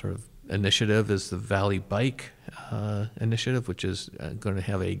sort of initiative is the Valley Bike Initiative, which is going to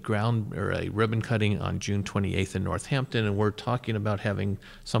have a ribbon cutting on June 28th in Northampton, and we're talking about having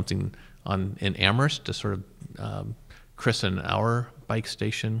something in Amherst to sort of christen our bike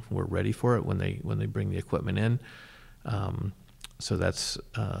station. We're ready for it when they bring the equipment in. So that's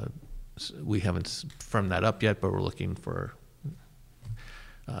we haven't firmed that up yet, but we're looking for.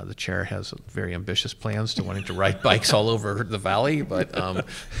 The chair has very ambitious plans to wanting to ride bikes all over the valley, but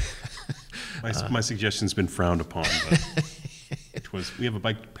My suggestion's been frowned upon, but we have a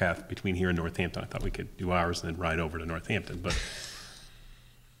bike path between here and Northampton. I thought we could do ours and then ride over to Northampton, but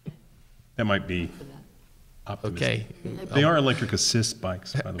that might be optimistic. okay. They are electric assist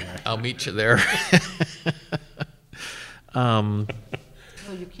bikes, by the way. I'll meet you there. Oh,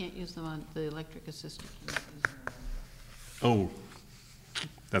 you can't use them on the electric assist. Oh,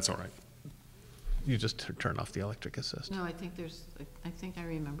 that's all right. You just turn off the electric assist. No, I think I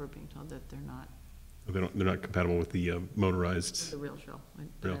remember being told that they're not They're not compatible with the motorized the rail trail.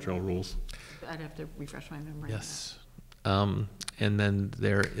 rail trail rules. I'd have to refresh my memory. Yes. And then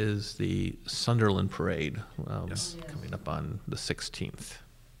there is the Sunderland Parade Yes. coming up on the 16th.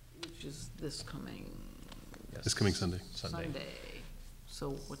 Which is this coming This coming Sunday. Sunday.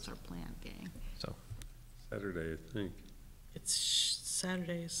 So what's our plan, gang? So Saturday, I think. It's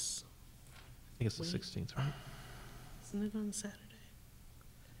Saturdays, I think it's the 16th, right? isn't it on Saturday?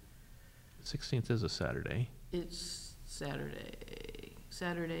 16th is a Saturday. It's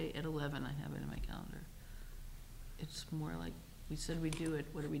Saturday at 11, I have it in my calendar. It's more like, we said we'd do it,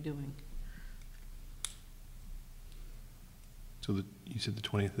 what are we doing? So you said the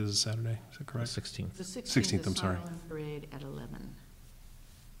 20th is a Saturday, is that correct? 16th. The 16th, 16th I'm is sorry. Sunderland Parade at 11,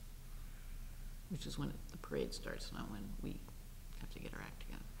 which is when the parade starts, not when we have to get our act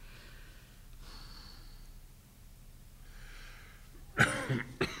together.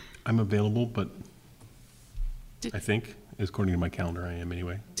 I'm available, but I think, according to my calendar, I am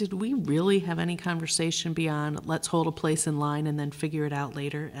anyway. Did we really have any conversation beyond, let's hold a place in line and then figure it out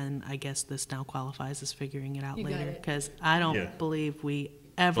later? And I guess this now qualifies as figuring it out You got later. it. Because I Yeah. don't believe we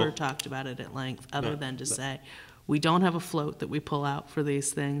ever Well- talked about it at length, other No, than to no. say, we don't have a float that we pull out for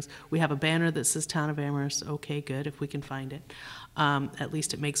these things. We have a banner that says Town of Amherst. Okay, good, if we can find it. At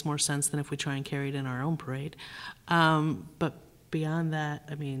least it makes more sense than if we try and carry it in our own parade. But beyond that,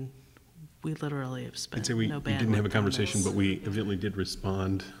 I mean, we literally have I'd spent say we no didn't have a bandwidth on conversation, this. but we evidently did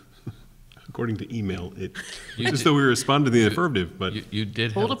respond, according to email, You as did- though we responded in the affirmative, but You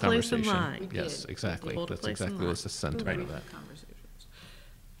did Hold have a place in conversation. line. We Yes, did. exactly. Hold a That's place in exactly what's the sentiment of that. Conversations.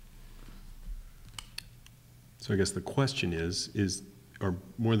 so I guess the question is, are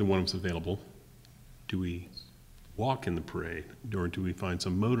more than one of us available? Do we walk in the parade, or do we find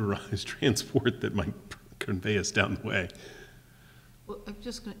some motorized transport that might convey us down the way? Well, I'm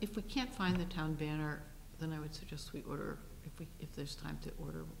just gonna, if we can't find the town banner, then I would suggest we order, if there's time to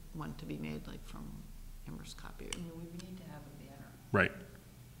order one to be made, like from Amherst Copier. I mean, we need to have a banner. Right.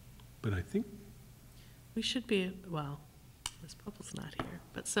 But I think, We should be, well, Ms. Bubble's not here,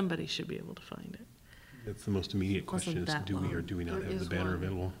 but somebody should be able to find it. that's the most immediate question, is that do we or long. do we not There have the is banner one.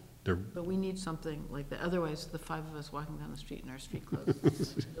 available? There, But we need something like that, otherwise the five of us walking down the street in our street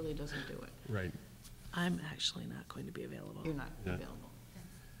clothes really doesn't do it. right. I'm actually not going to be available. You're not Yeah. available.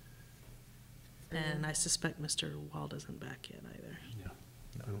 And I suspect Mr. Wald isn't back yet either. Yeah,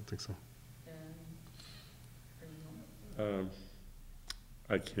 I don't think so.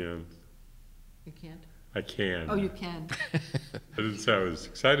 I can. You can't? I can. Oh, you can. I didn't say I was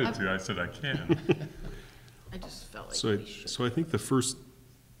excited to, I said I can. I just felt like So, we should. so I think the first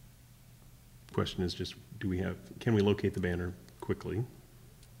question is just, can we locate the banner quickly?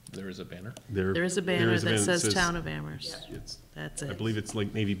 There is a banner. There is a banner that says Town of Amherst. It's, That's I it. believe it's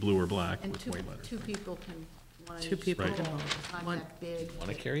like navy blue or black And with two, white letters. two people can, one Two each people Right. can pole, hold. not One- that big. Want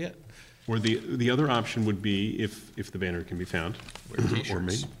to carry it? Or the other option would be, if the banner can be found, Wear or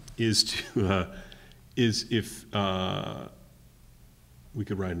t-shirts. made, is if we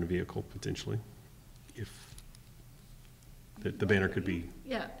could ride in a vehicle potentially, if the banner could be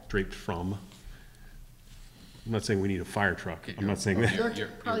Yeah, draped from. I'm not saying we need a fire truck. I'm not saying that. You're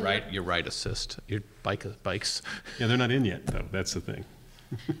Probably- right, you're right assist. Your bikes. Yeah, they're not in yet, though. That's the thing.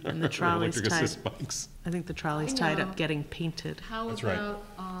 And the trolley's Electric tied, assist bikes. I think the trolley's I tied know. up getting painted. how That's right. about,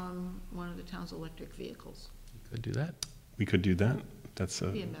 one of the town's electric vehicles? Could do that. We could do that. that's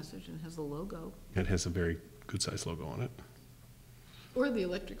Be a message and has the logo, it has a very good-sized logo on it. or the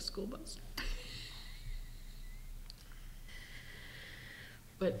electric school bus.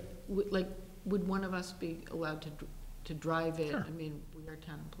 But, would one of us be allowed to drive it? Sure. I mean, we are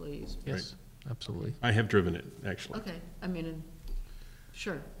town employees. Yes, absolutely. I have driven it, actually. Okay, I mean,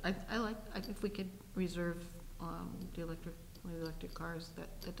 sure, I if we could reserve, the electric cars,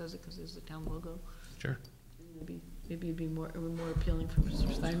 that does it, because it's the town logo. Sure. Maybe it'd be more appealing for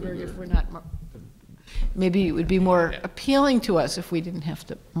Mr. Steinberg if we're not, maybe it would be more appealing to us if we didn't have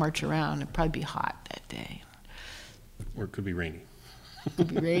to march around. It'd probably be hot that day. Or it could be rainy. It could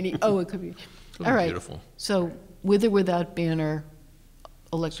be rainy. Oh, it could be. It'll All be right. beautiful. So with or without banner, So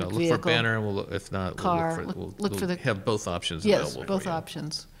electric look vehicle. for banner, and if not, car, we'll look for we'll the- have both options Yes, available for both you.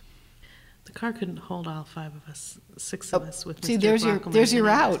 options. The car couldn't hold all 5 of us, 6 Oh, of us with see, Mr. there's your Brockleman in it.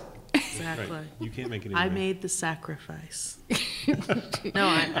 route. Exactly. Right, you can't make it I anyway. made the sacrifice. No,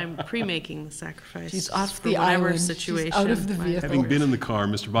 I'm pre-making the sacrifice. She's off for the whatever island. She's situation. out of the might vehicle. Having been in the car,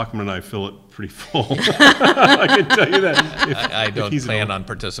 Mr. Bachman and I fill it pretty full. I can tell you that. If- I if don't he's at plan all- on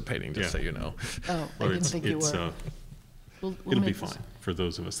participating, just so Yeah. you know. Oh, I or didn't it's- think you it's, were. We'll It'll be make this- fine for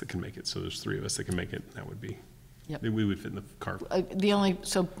those of us that can make it. So there's 3 of us that can make it. That would be, Yep. we would fit in the car.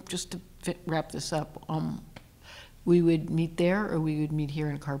 So just to wrap this up, we would meet there, or we would meet here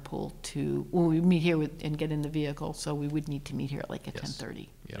in carpool well, we meet here and get in the vehicle, so we would need to meet here at like at Yes. 10:30.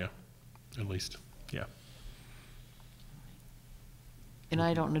 Yeah. At least, yeah. And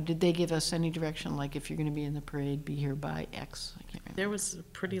I don't know, did they give us any direction, like if you're gonna be in the parade, be here by X? I can't remember. There was a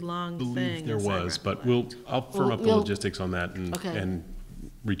pretty long Believe thing. there as I was, but recollect. I'll firm up the We'll- logistics on that Okay. and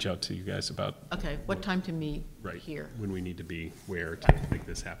reach out to you guys about, Okay, what time to meet right, here? when we need to be where to make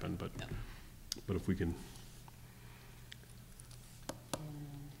this happen, but if we can.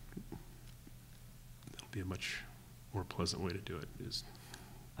 That'll be a much more pleasant way to do it, is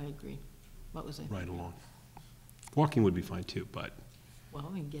I agree. What was I? ride along. Walking would be fine too, but Well,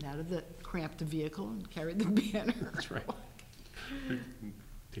 we can get out of the cramped vehicle and carry the banner. that's right.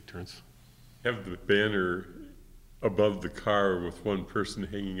 Take turns. Have the banner above the car with one person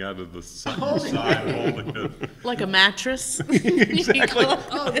hanging out of the side holding it. Like a mattress? Exactly.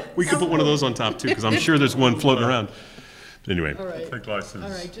 Oh, We could put one of those on top too, because I'm sure there's one floating around. Anyway, All right. Take license. All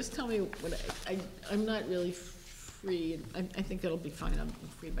right, just tell me what, I'm not really free, and I think it'll be fine, I'm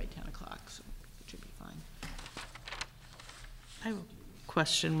free by 10 o'clock, so it should be fine. I have a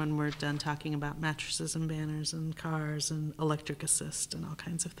question when we're done talking about mattresses and banners and cars and electric assist and all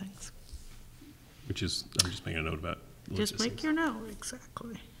kinds of things. which is, I'm just making a note about Just make logistics. your note,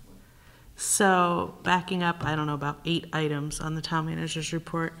 exactly. So, backing up, I don't know, about 8 items on the town manager's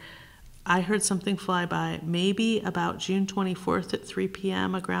report. I heard something fly by, maybe about June 24th at 3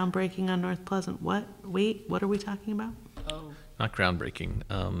 PM, a groundbreaking on North Pleasant. What? Wait, what are we talking about? Oh, Not groundbreaking.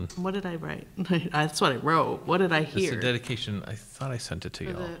 What did I write? That's what I wrote. What did I It's a hear? dedication, I thought I sent it to for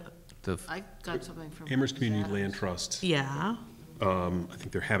you. the, The I got something from. Amherst Community Zach. Land Trust, Yeah, I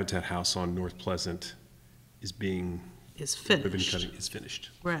think their Habitat House on North Pleasant is being, is ribbon finished. cutting is finished.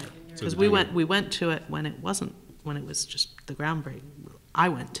 Right, So because they're we doing went to it when it wasn't, when it was just the groundbreaking. I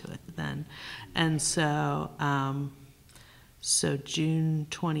went to it then. And so, so June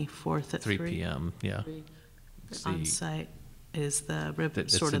 24th at 3 3 PM, yeah. It's on the- site is the ribbon,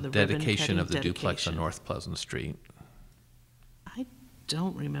 It's sort the of the ribbon dedication cutting of the duplex on dedication. North Pleasant Street, I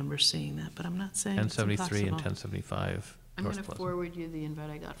don't remember seeing that, but I'm not saying it's 1073 and impossible. 1075 I'm North gonna Pleasant. forward you the invite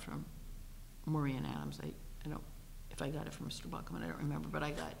I got from Maureen Adams. I don't, if I got it from Mr. Buckman, I don't remember, but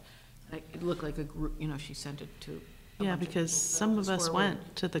I got, it looked like a group, she sent it to a Yeah, bunch of because people, so some of just us forward.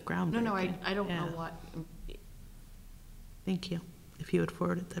 went to the groundbreaking. No, no, I don't know Yeah. what, Thank you. If you would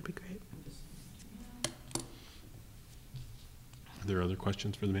forward it, that'd be great. Are there other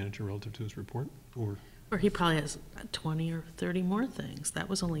questions for the manager relative to his report, or? Or he probably has 20 or 30 more things. That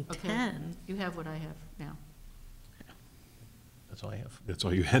was only Okay. 10. You have what I have now. That's all I have. That's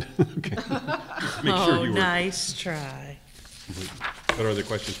all you had? Okay. Make sure Oh, you were. nice try. What are other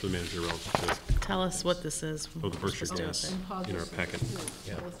questions for the manager relative to, Tell us what this is. oh, the Berkshire Let's do it. gas And pause in our this. packet?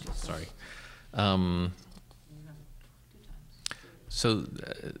 Yeah, Let's just- sorry. So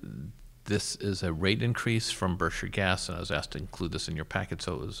this is a rate increase from Berkshire Gas, and I was asked to include this in your packet,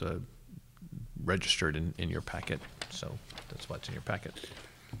 so it was registered in your packet, so that's what's in your packet.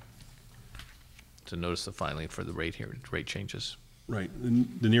 To notice the filing for the rate here, rate changes. Right.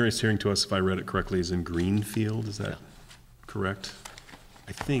 The nearest hearing to us, if I read it correctly, is in Greenfield. Is that Yeah. correct?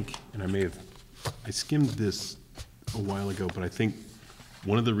 I think, and I skimmed this a while ago, but I think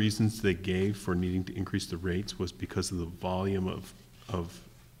one of the reasons they gave for needing to increase the rates was because of the volume of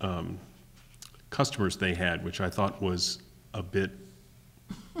customers they had, which I thought was a bit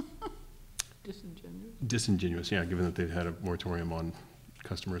Disingenuous, yeah, given that they've had a moratorium on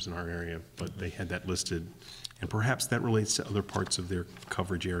customers in our area, but they had that listed. And perhaps that relates to other parts of their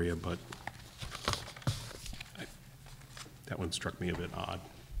coverage area, but that one struck me a bit odd.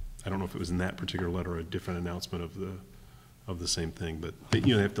 I don't know if it was in that particular letter or a different announcement of the same thing, but they,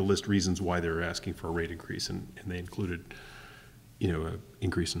 they have to list reasons why they're asking for a rate increase, and they included, an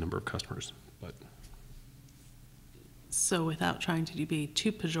increase in number of customers, but. So without trying to be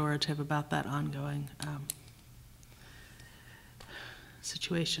too pejorative about that ongoing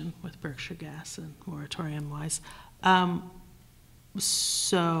situation with Berkshire Gas and moratorium-wise,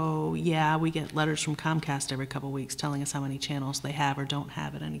 so yeah, we get letters from Comcast every couple of weeks telling us how many channels they have or don't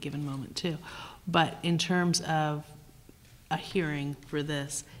have at any given moment too. But in terms of a hearing for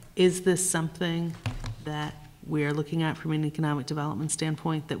this, is this something that we're looking at from an economic development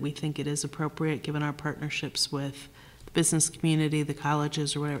standpoint that we think it is appropriate given our partnerships with business community, the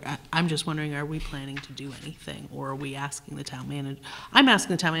colleges, or whatever? I'm just wondering, are we planning to do anything, or are we asking the town manager? I'm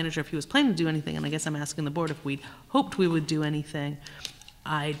asking the town manager if he was planning to do anything, and I guess I'm asking the board if we'd hoped we would do anything.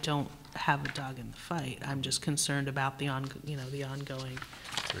 I don't have a dog in the fight. I'm just concerned about the ongoing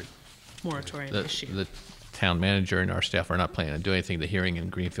moratorium issue. The town manager and our staff are not planning to do anything. The hearing in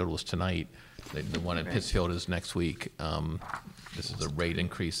Greenfield was tonight. The one in Pittsfield is next week. This is a rate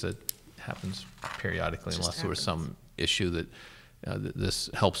increase that happens periodically unless there was some issue that this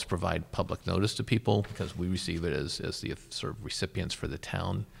helps provide public notice to people, because we receive it as the sort of recipients for the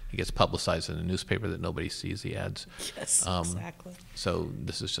town. It gets publicized in the newspaper that nobody sees the ads. Yes, exactly. So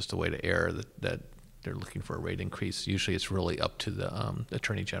this is just a way to air that they're looking for a rate increase. Usually it's really up to the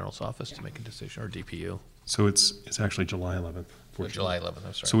Attorney General's office to make a decision, or DPU. So it's actually July 11th. July 11th,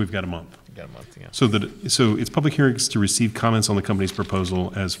 I'm sorry. So we've got a month. We've got a month, yeah. So it's public hearings to receive comments on the company's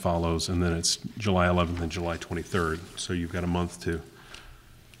proposal as follows, and then it's July 11th and July 23rd. So you've got a month to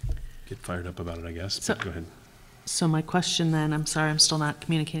get fired up about it, I guess. So- But go ahead. So my question then, I'm sorry, I'm still not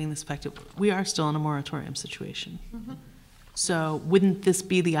communicating this effective. We are still in a moratorium situation. So wouldn't this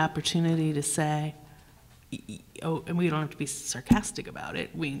be the opportunity to say, oh, and we don't have to be sarcastic about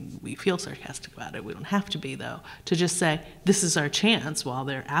it. We feel sarcastic about it. We don't have to be, though, to just say, this is our chance while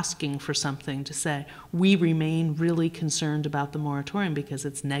they're asking for something to say, we remain really concerned about the moratorium because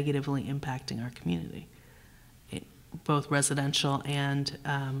it's negatively impacting our community, both residential and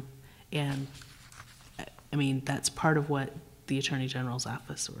I mean, that's part of what the Attorney General's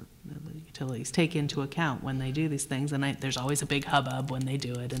office or the utilities take into account when they do these things. And there's always a big hubbub when they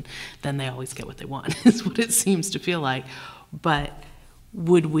do it, and then they always get what they want, is what it seems to feel like. But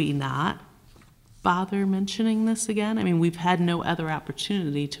would we not bother mentioning this again? I mean, we've had no other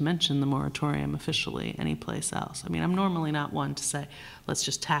opportunity to mention the moratorium officially anyplace else. I mean, I'm normally not one to say, let's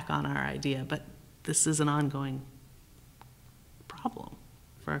just tack on our idea, but this is an ongoing problem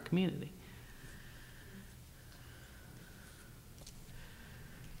for our community.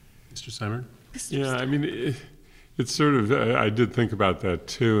 Mr. Simon? Yeah, I mean, it's sort of, I did think about that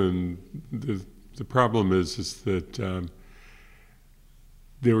too, and the problem is that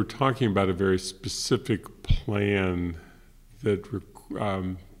they were talking about a very specific plan that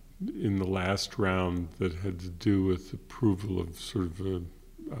in the last round that had to do with approval of sort of a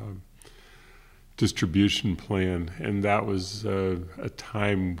distribution plan, and that was a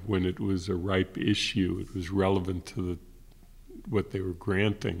time when it was a ripe issue. It was relevant to what they were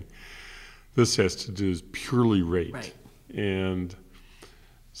granting. This has to do is purely rate. Right. And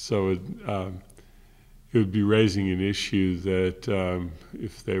so it would be raising an issue that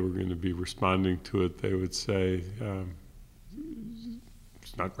if they were going to be responding to it, they would say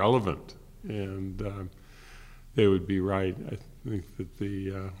it's not relevant, and they would be right. I think that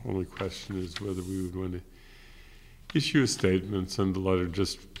the only question is whether we would want to issue a statement, send a letter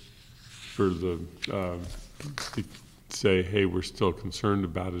just for the to say, hey, we're still concerned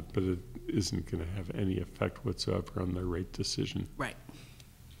about it, but it isn't going to have any effect whatsoever on their rate decision. Right.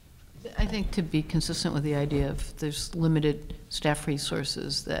 I think to be consistent with the idea of there's limited staff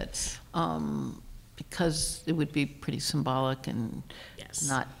resources, that because it would be pretty symbolic and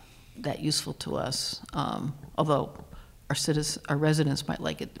not that usul to us, although our residents might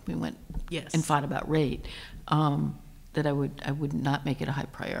like it if we went and fought about rate, that I would not make it a high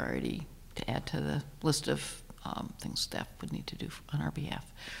priority to add to the list of things staff would need to do on our behalf.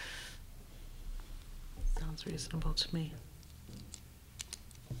 Sounds reasonable to me.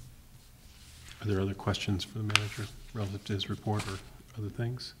 Are there other questions for the manager relative to his report or other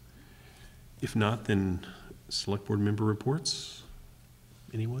things? If not, then select board member reports.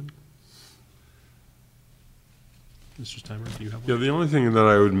 Anyone? Mr. Steimer, do you have Yeah, one? the only thing that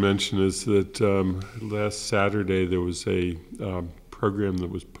I would mention is that last Saturday there was a program that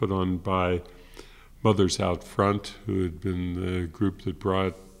was put on by Mothers Out Front, who had been the group that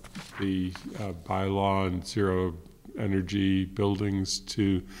brought the bylaw and zero energy buildings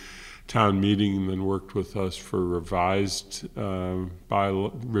to town meeting, and then worked with us for revised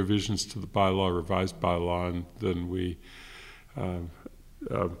bylaw, revisions to the bylaw, revised bylaw, and then we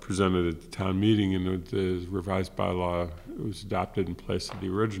presented at the town meeting, and the revised bylaw was adopted in place of the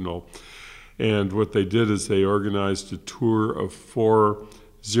original. And what they did is they organized a tour of 4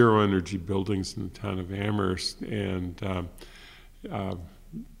 zero energy buildings in the town of Amherst, and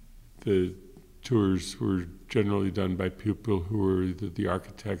the tours were generally done by people who were either the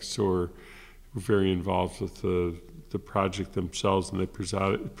architects or were very involved with the project themselves, and they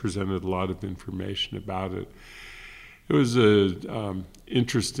presented a lot of information about it. It was a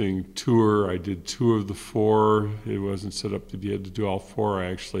interesting tour. I did 2 of the 4. It wasn't set up that you had to do all 4. I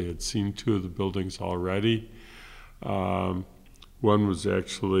actually had seen 2 of the buildings already. One was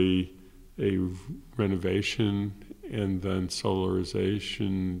actually a renovation and then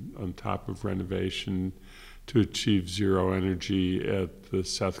solarization on top of renovation to achieve zero energy at the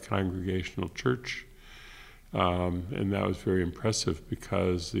South Congregational Church. And that was very impressive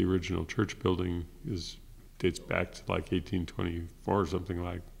because the original church building dates back to like 1824 or something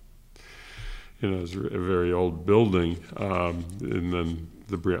like, it's a very old building. And then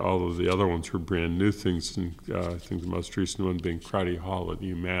all of the other ones were brand new things. And I think the most recent one being Crowdy Hall at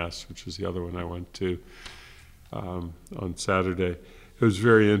UMass, which is the other one I went to on Saturday. It was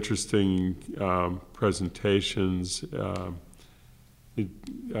very interesting presentations. It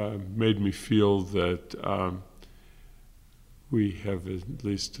made me feel that we have at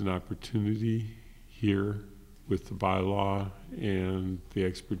least an opportunity here with the bylaw and the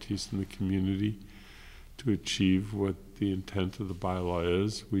expertise in the community to achieve what the intent of the bylaw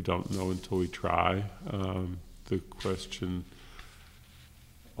is. We don't know until we try. The question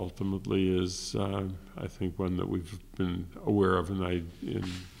ultimately is, I think, one that we've been aware of and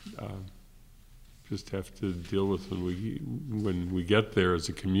just have to deal with when we get there as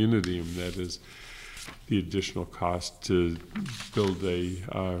a community, and that is the additional cost to build a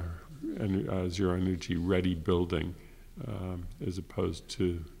zero energy ready building as opposed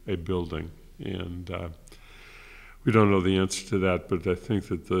to a building. And we don't know the answer to that, but I think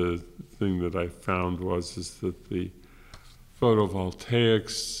that the thing that I found is that the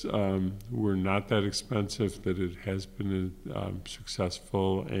photovoltaics were not that expensive, that it has been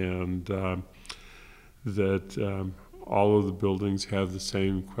successful, and that all of the buildings have the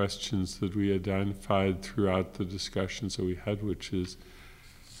same questions that we identified throughout the discussions that we had, which is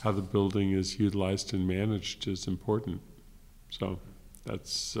how the building is utilized and managed is important. So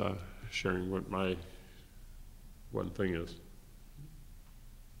that's sharing what my one thing is.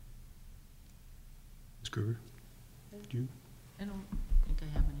 Ms. Gruber, do you? I don't think I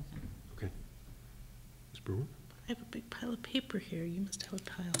have anything. Okay. Ms. Brewer? I have a big pile of paper here. You must have a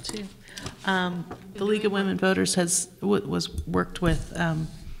pile too. The League of Women Voters was worked with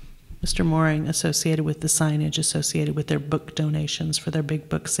Mr. Mooring, associated with the signage associated with their book donations for their big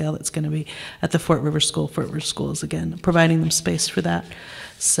book sale that's going to be at the Fort River School. Fort River School is again providing them space for that.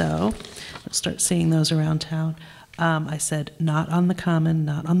 So we'll start seeing those around town. I said, not on the common,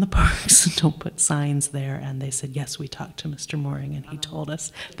 not on the parks, don't put signs there. And they said, yes, we talked to Mr. Mooring, and he told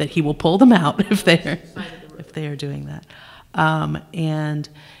us that he will pull them out if they are doing that. And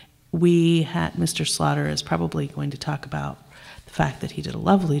we had, Mr. Slaughter is probably going to talk about the fact that he did a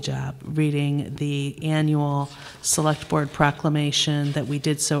lovely job reading the annual Select Board proclamation that we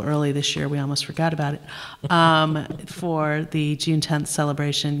did so early this year, we almost forgot about it, for the June 10th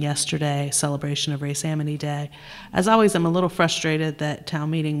celebration yesterday, celebration of Race Amity Day. As always, I'm a little frustrated that town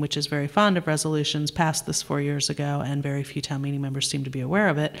meeting, which is very fond of resolutions, passed this 4 years ago, and very few town meeting members seem to be aware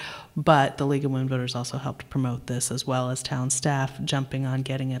of it, but the League of Women Voters also helped promote this, as well as town staff jumping on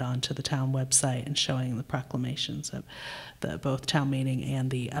getting it onto the town website and showing the proclamations of both town meeting and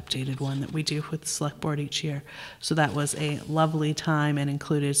the updated one that we do with the Select Board each year. So that was a lovely time and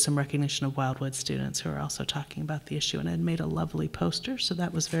included some recognition of Wildwood students who are also talking about the issue, and had made a lovely poster. So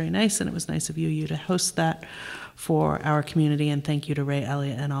that was very nice, and it was nice of you to host that for our community, and thank you to Ray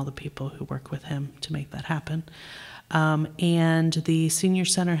Elliott and all the people who work with him to make that happen. And the Senior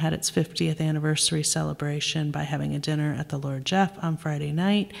Center had its 50th anniversary celebration by having a dinner at the Lord Jeff on Friday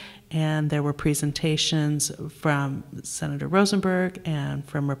night, and there were presentations from Senator Rosenberg and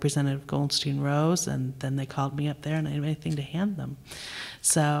from Representative Goldstein Rose, and then they called me up there and I didn't have anything to hand them.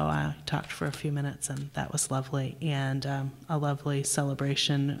 So I talked for a few minutes, and that was lovely, and a lovely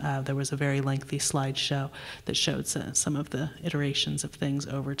celebration. There was a very lengthy slideshow that showed some of the iterations of things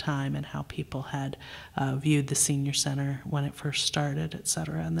over time and how people had viewed the senior center when it first started, et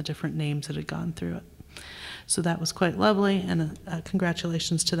cetera, and the different names that had gone through it. So that was quite lovely, and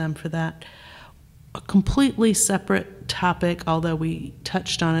congratulations to them for that. A completely separate topic, although we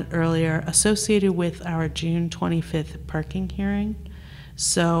touched on it earlier, associated with our June 25th parking hearing.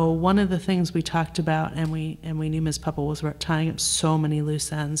 So one of the things we talked about, and we knew Ms. Pupple was tying up so many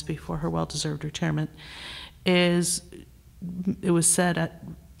loose ends before her well-deserved retirement, is it was said at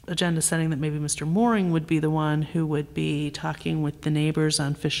agenda setting that maybe Mr. Mooring would be the one who would be talking with the neighbors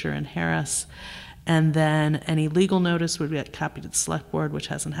on Fisher and Harris. And then any legal notice would get copied to the select board, which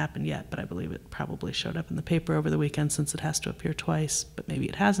hasn't happened yet, but I believe it probably showed up in the paper over the weekend since it has to appear twice, but maybe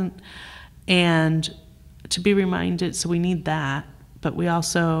it hasn't. And to be reminded, so we need that, but we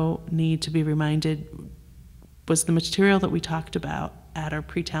also need to be reminded, was the material that we talked about at our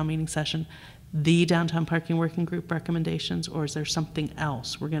pre-town meeting session the downtown parking working group recommendations, or is there something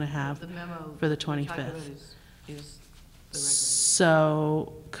else we're going to have The memo for the we talked 25th? about is the recommendation.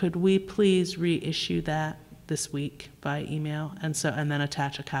 So could we please reissue that this week by email, and then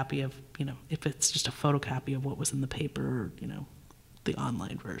attach a copy of, if it's just a photocopy of what was in the paper, or, the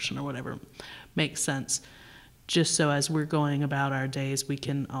online version or whatever makes sense, just so as we're going about our days, we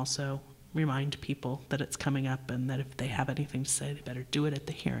can also remind people that it's coming up, and that if they have anything to say, they better do it at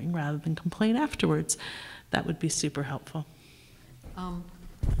the hearing rather than complain afterwards. That would be super helpful.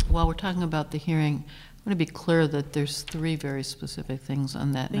 While we're talking about the hearing, I want to be clear that there's 3 very specific things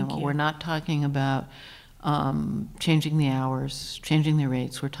on that Thank memo. you. We're not talking about changing the hours, changing the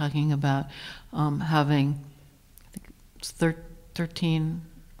rates. We're talking about having, I think it's 13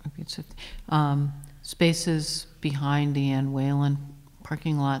 spaces behind the Ann Whalen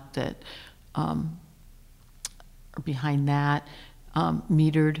parking lot that are behind that,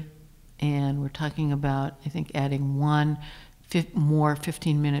 metered. And we're talking about, I think, adding one more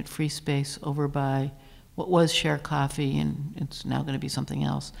 15-minute free space over by what was Share Coffee, and it's now going to be something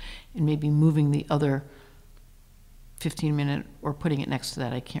else, and maybe moving the other 15-minute, or putting it next to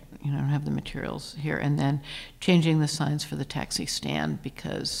that. I can't, I don't have the materials here. And then changing the signs for the taxi stand,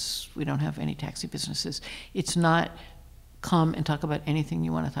 because we don't have any taxi businesses. It's not come and talk about anything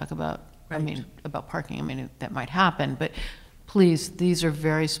you want to talk about. Right. I mean, about parking. I mean, that might happen, but please, these are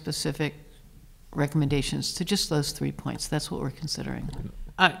very specific recommendations to just those 3 points. That's what we're considering.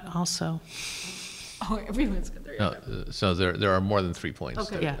 Also, Oh, everyone's got their. So there are more than 3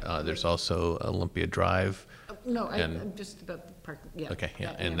 points. Okay. Yeah. There's also Olympia Drive. No, And- I'm just about the park, yeah. Okay,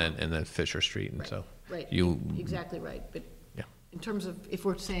 yeah, that and memo. then Fisher Street, and Right, so. Right, You, exactly right, but Yeah. in terms of, if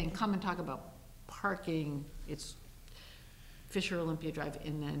we're saying, come and talk about parking, it's Fisher, Olympia Drive,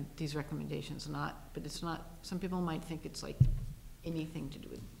 and then these recommendations, but it's not, some people might think it's like anything to do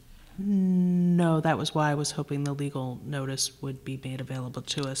with. no, that was why I was hoping the legal notice would be made available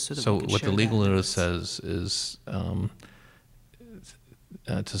to us so that So we could what share the legal that. notice says is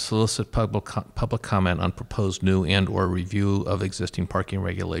to solicit public comment on proposed new and/or review of existing parking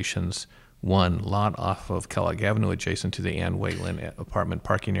regulations. 1, lot off of Kellogg Avenue adjacent to the Ann Whalen apartment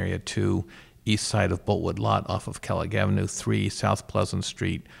parking area. 2, east side of Boltwood lot off of Kellogg Avenue. 3, South Pleasant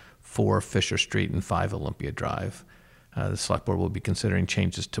Street. 4, Fisher Street, and 5, Olympia Drive. The select board will be considering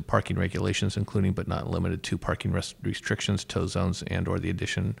changes to parking regulations, including but not limited to parking restrictions, tow zones, and/or the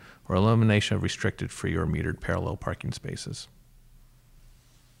addition or elimination of restricted free or metered parallel parking spaces.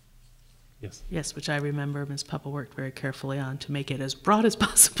 Yes. Yes, which I remember Ms. Pupple worked very carefully on to make it as broad as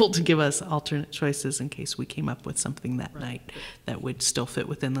possible to give us alternate choices in case we came up with something that night that would still fit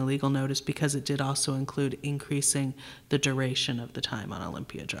within the legal notice, because it did also include increasing the duration of the time on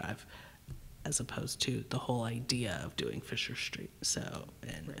Olympia Drive, as opposed to the whole idea of doing Fisher Street, so,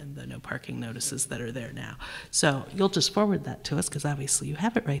 and the no parking notices that are there now. So you'll just forward that to us, because obviously you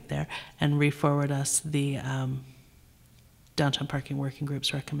have it right there, and re-forward us the downtown parking working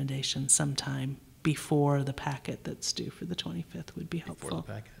group's recommendation sometime before the packet that's due for the 25th would be helpful. Before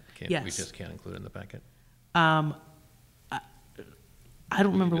the packet? We Yes. just can't include it in the packet? I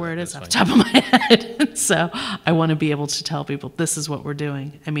don't remember do where it that, is off the that's top of my head, so I want to be able to tell people, this is what we're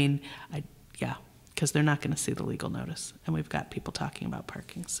doing. I mean, yeah, because they're not going to see the legal notice, and we've got people talking about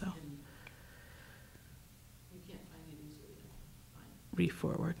parking, so.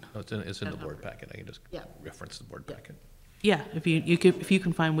 Re-forward. No, it's in the board packet. I can just Yeah. reference the board Yeah. packet. Yeah, if you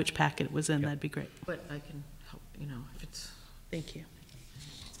can find which packet it was in, Yep. that'd be great. But I can help, if it's. Thank you.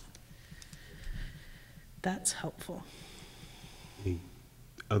 That's helpful. Any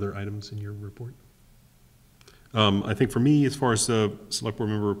other items in your report? I think for me, as far as the select board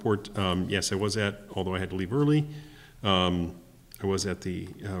member report, yes, I was although I had to leave early, I was at the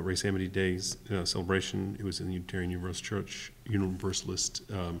Race Amity Days celebration. It was in the Unitarian Universalist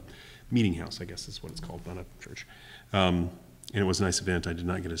Meeting House, I guess is what it's called, not a church. And it was a nice event. I did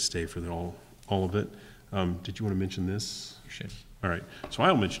not get to stay for all of it. Did you want to mention this? You should. All right, so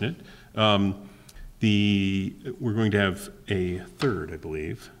I'll mention it. We're going to have a third, I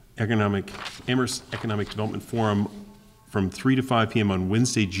believe, Amherst Economic Development Forum from 3 to 5 p.m. on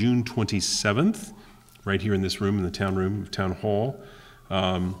Wednesday, June 27th, right here in this room, in the town room of Town Hall.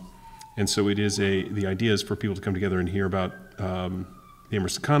 And so it is the idea is for people to come together and hear about the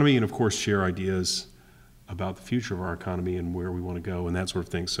Amherst economy and, of course, share ideas about the future of our economy and where we want to go and that sort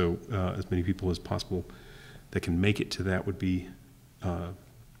of thing. So as many people as possible that can make it to that would be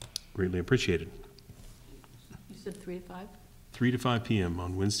greatly appreciated. You said 3 to 5? 3 to 5 p.m.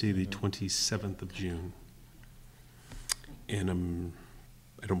 on Wednesday, the 27th of June. And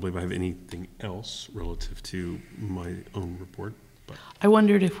I don't believe I have anything else relative to my own report. But I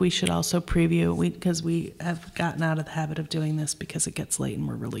wondered if we should also preview, because we have gotten out of the habit of doing this because it gets late and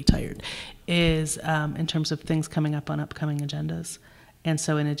we're really tired, is in terms of things coming up on upcoming agendas. And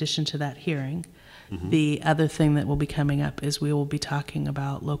so in addition to that hearing, the other thing that will be coming up is we will be talking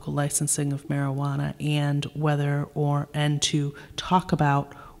about local licensing of marijuana and to talk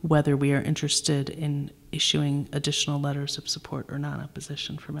about whether we are interested in issuing additional letters of support or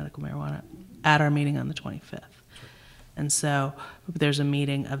non-opposition for medical marijuana at our meeting on the 25th. And so there's a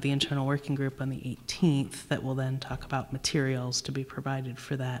meeting of the internal working group on the 18th that will then talk about materials to be provided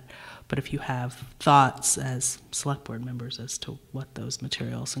for that. But if you have thoughts as select board members as to what those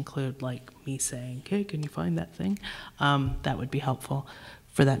materials include, like me saying, hey, can you find that thing? That would be helpful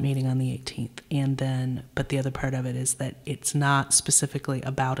for that meeting on the 18th. And then, but the other part of it is that it's not specifically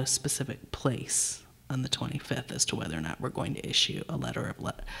about a specific place on the 25th as to whether or not we're going to issue a letter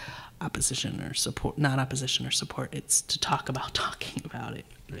of opposition or support, non-opposition or support. It's to talk about talking about it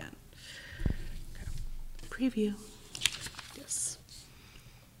again. Okay. Preview. Yes.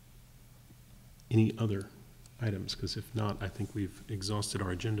 any other items? Because if not, I think we've exhausted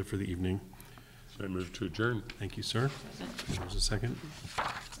our agenda for the evening. So I move to adjourn. Thank you, sir. There's a second.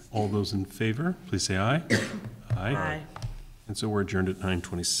 All those in favor, please say aye. Aye. Aye. And so we're adjourned at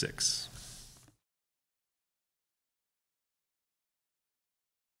 9:26.